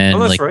Comic Book Man. Oh,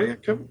 that's like, right.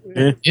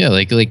 Yeah,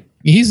 like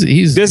he's.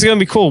 This is going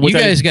to be cool. You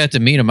guys got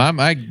to meet him.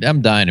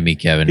 I'm dying to meet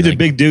Kevin. He's a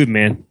big dude,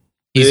 man.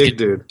 He's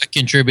a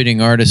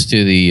contributing artist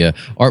to the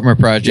Artmer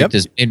project.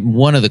 Is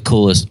one of the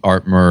coolest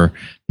Artmer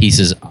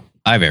pieces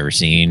I've ever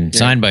seen,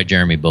 signed by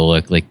Jeremy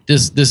Bullock. Like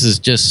this is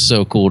just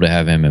so cool to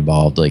have him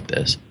involved like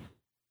this.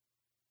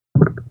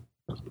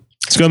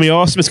 It's gonna be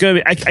awesome. It's gonna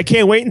be. I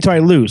can't wait until I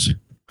lose.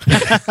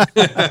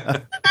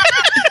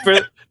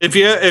 If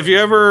you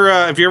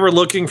ever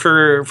looking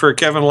for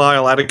Kevin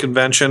Lyle at a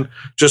convention,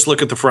 just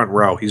look at the front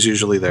row. He's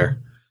usually there.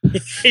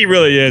 He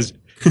really is,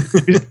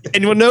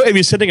 and you'll know if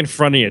he's sitting in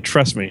front of you.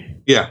 Trust me.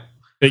 Yeah,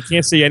 they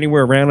can't see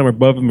anywhere around him,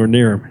 above him, or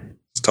near him.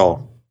 He's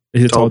tall.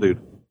 He's a tall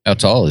dude. How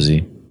tall is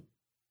he?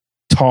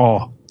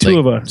 Tall. two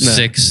of us. No.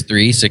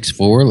 6'3",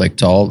 6'4", like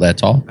tall, that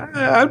tall.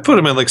 I'd put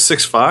him at like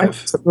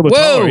 6'5". A little bit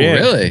Whoa, taller, yeah.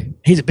 really?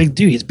 He's a big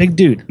dude. He's a big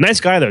dude. Nice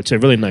guy though, too.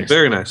 Really nice.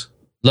 Very nice.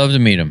 Love to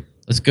meet him.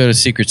 Let's go to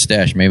Secret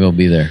Stash. Maybe I'll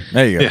be there.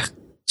 There you go. Yeah.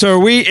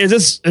 So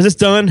is this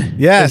done?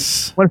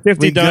 Yes.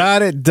 150 we done.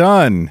 got it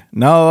done.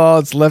 Now all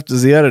it's left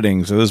is the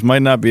editing, so this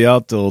might not be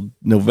out till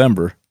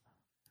November.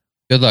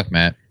 Good luck,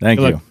 Matt. Thank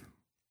Good you. luck.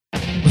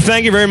 Well,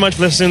 thank you very much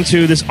for listening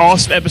to this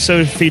awesome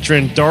episode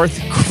featuring Darth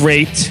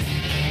Krayt.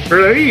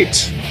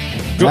 Great.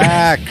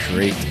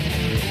 Great.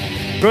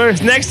 Join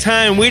us next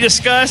time we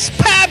discuss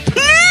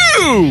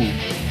Paploo!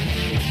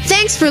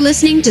 Thanks for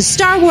listening to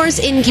Star Wars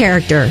in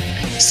Character.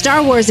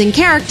 Star Wars in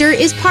Character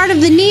is part of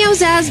the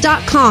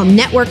neozaz.com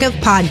network of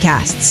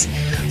podcasts.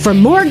 For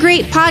more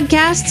great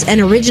podcasts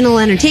and original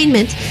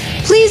entertainment,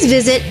 please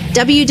visit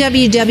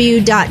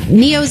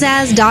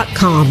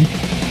www.neozaz.com.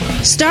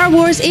 Star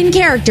Wars in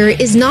Character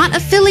is not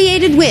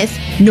affiliated with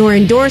nor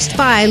endorsed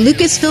by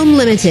Lucasfilm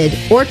Limited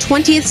or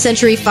 20th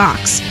Century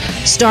Fox.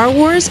 Star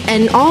Wars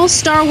and all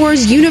Star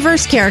Wars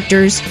universe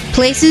characters,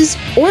 places,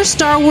 or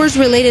Star Wars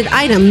related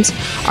items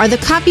are the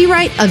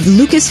copyright of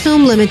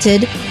Lucasfilm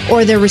Limited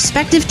or their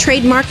respective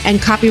trademark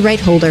and copyright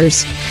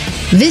holders.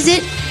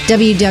 Visit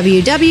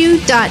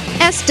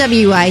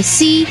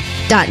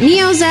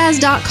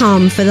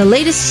www.swic.neozaz.com for the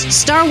latest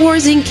Star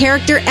Wars in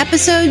Character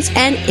episodes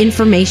and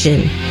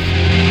information.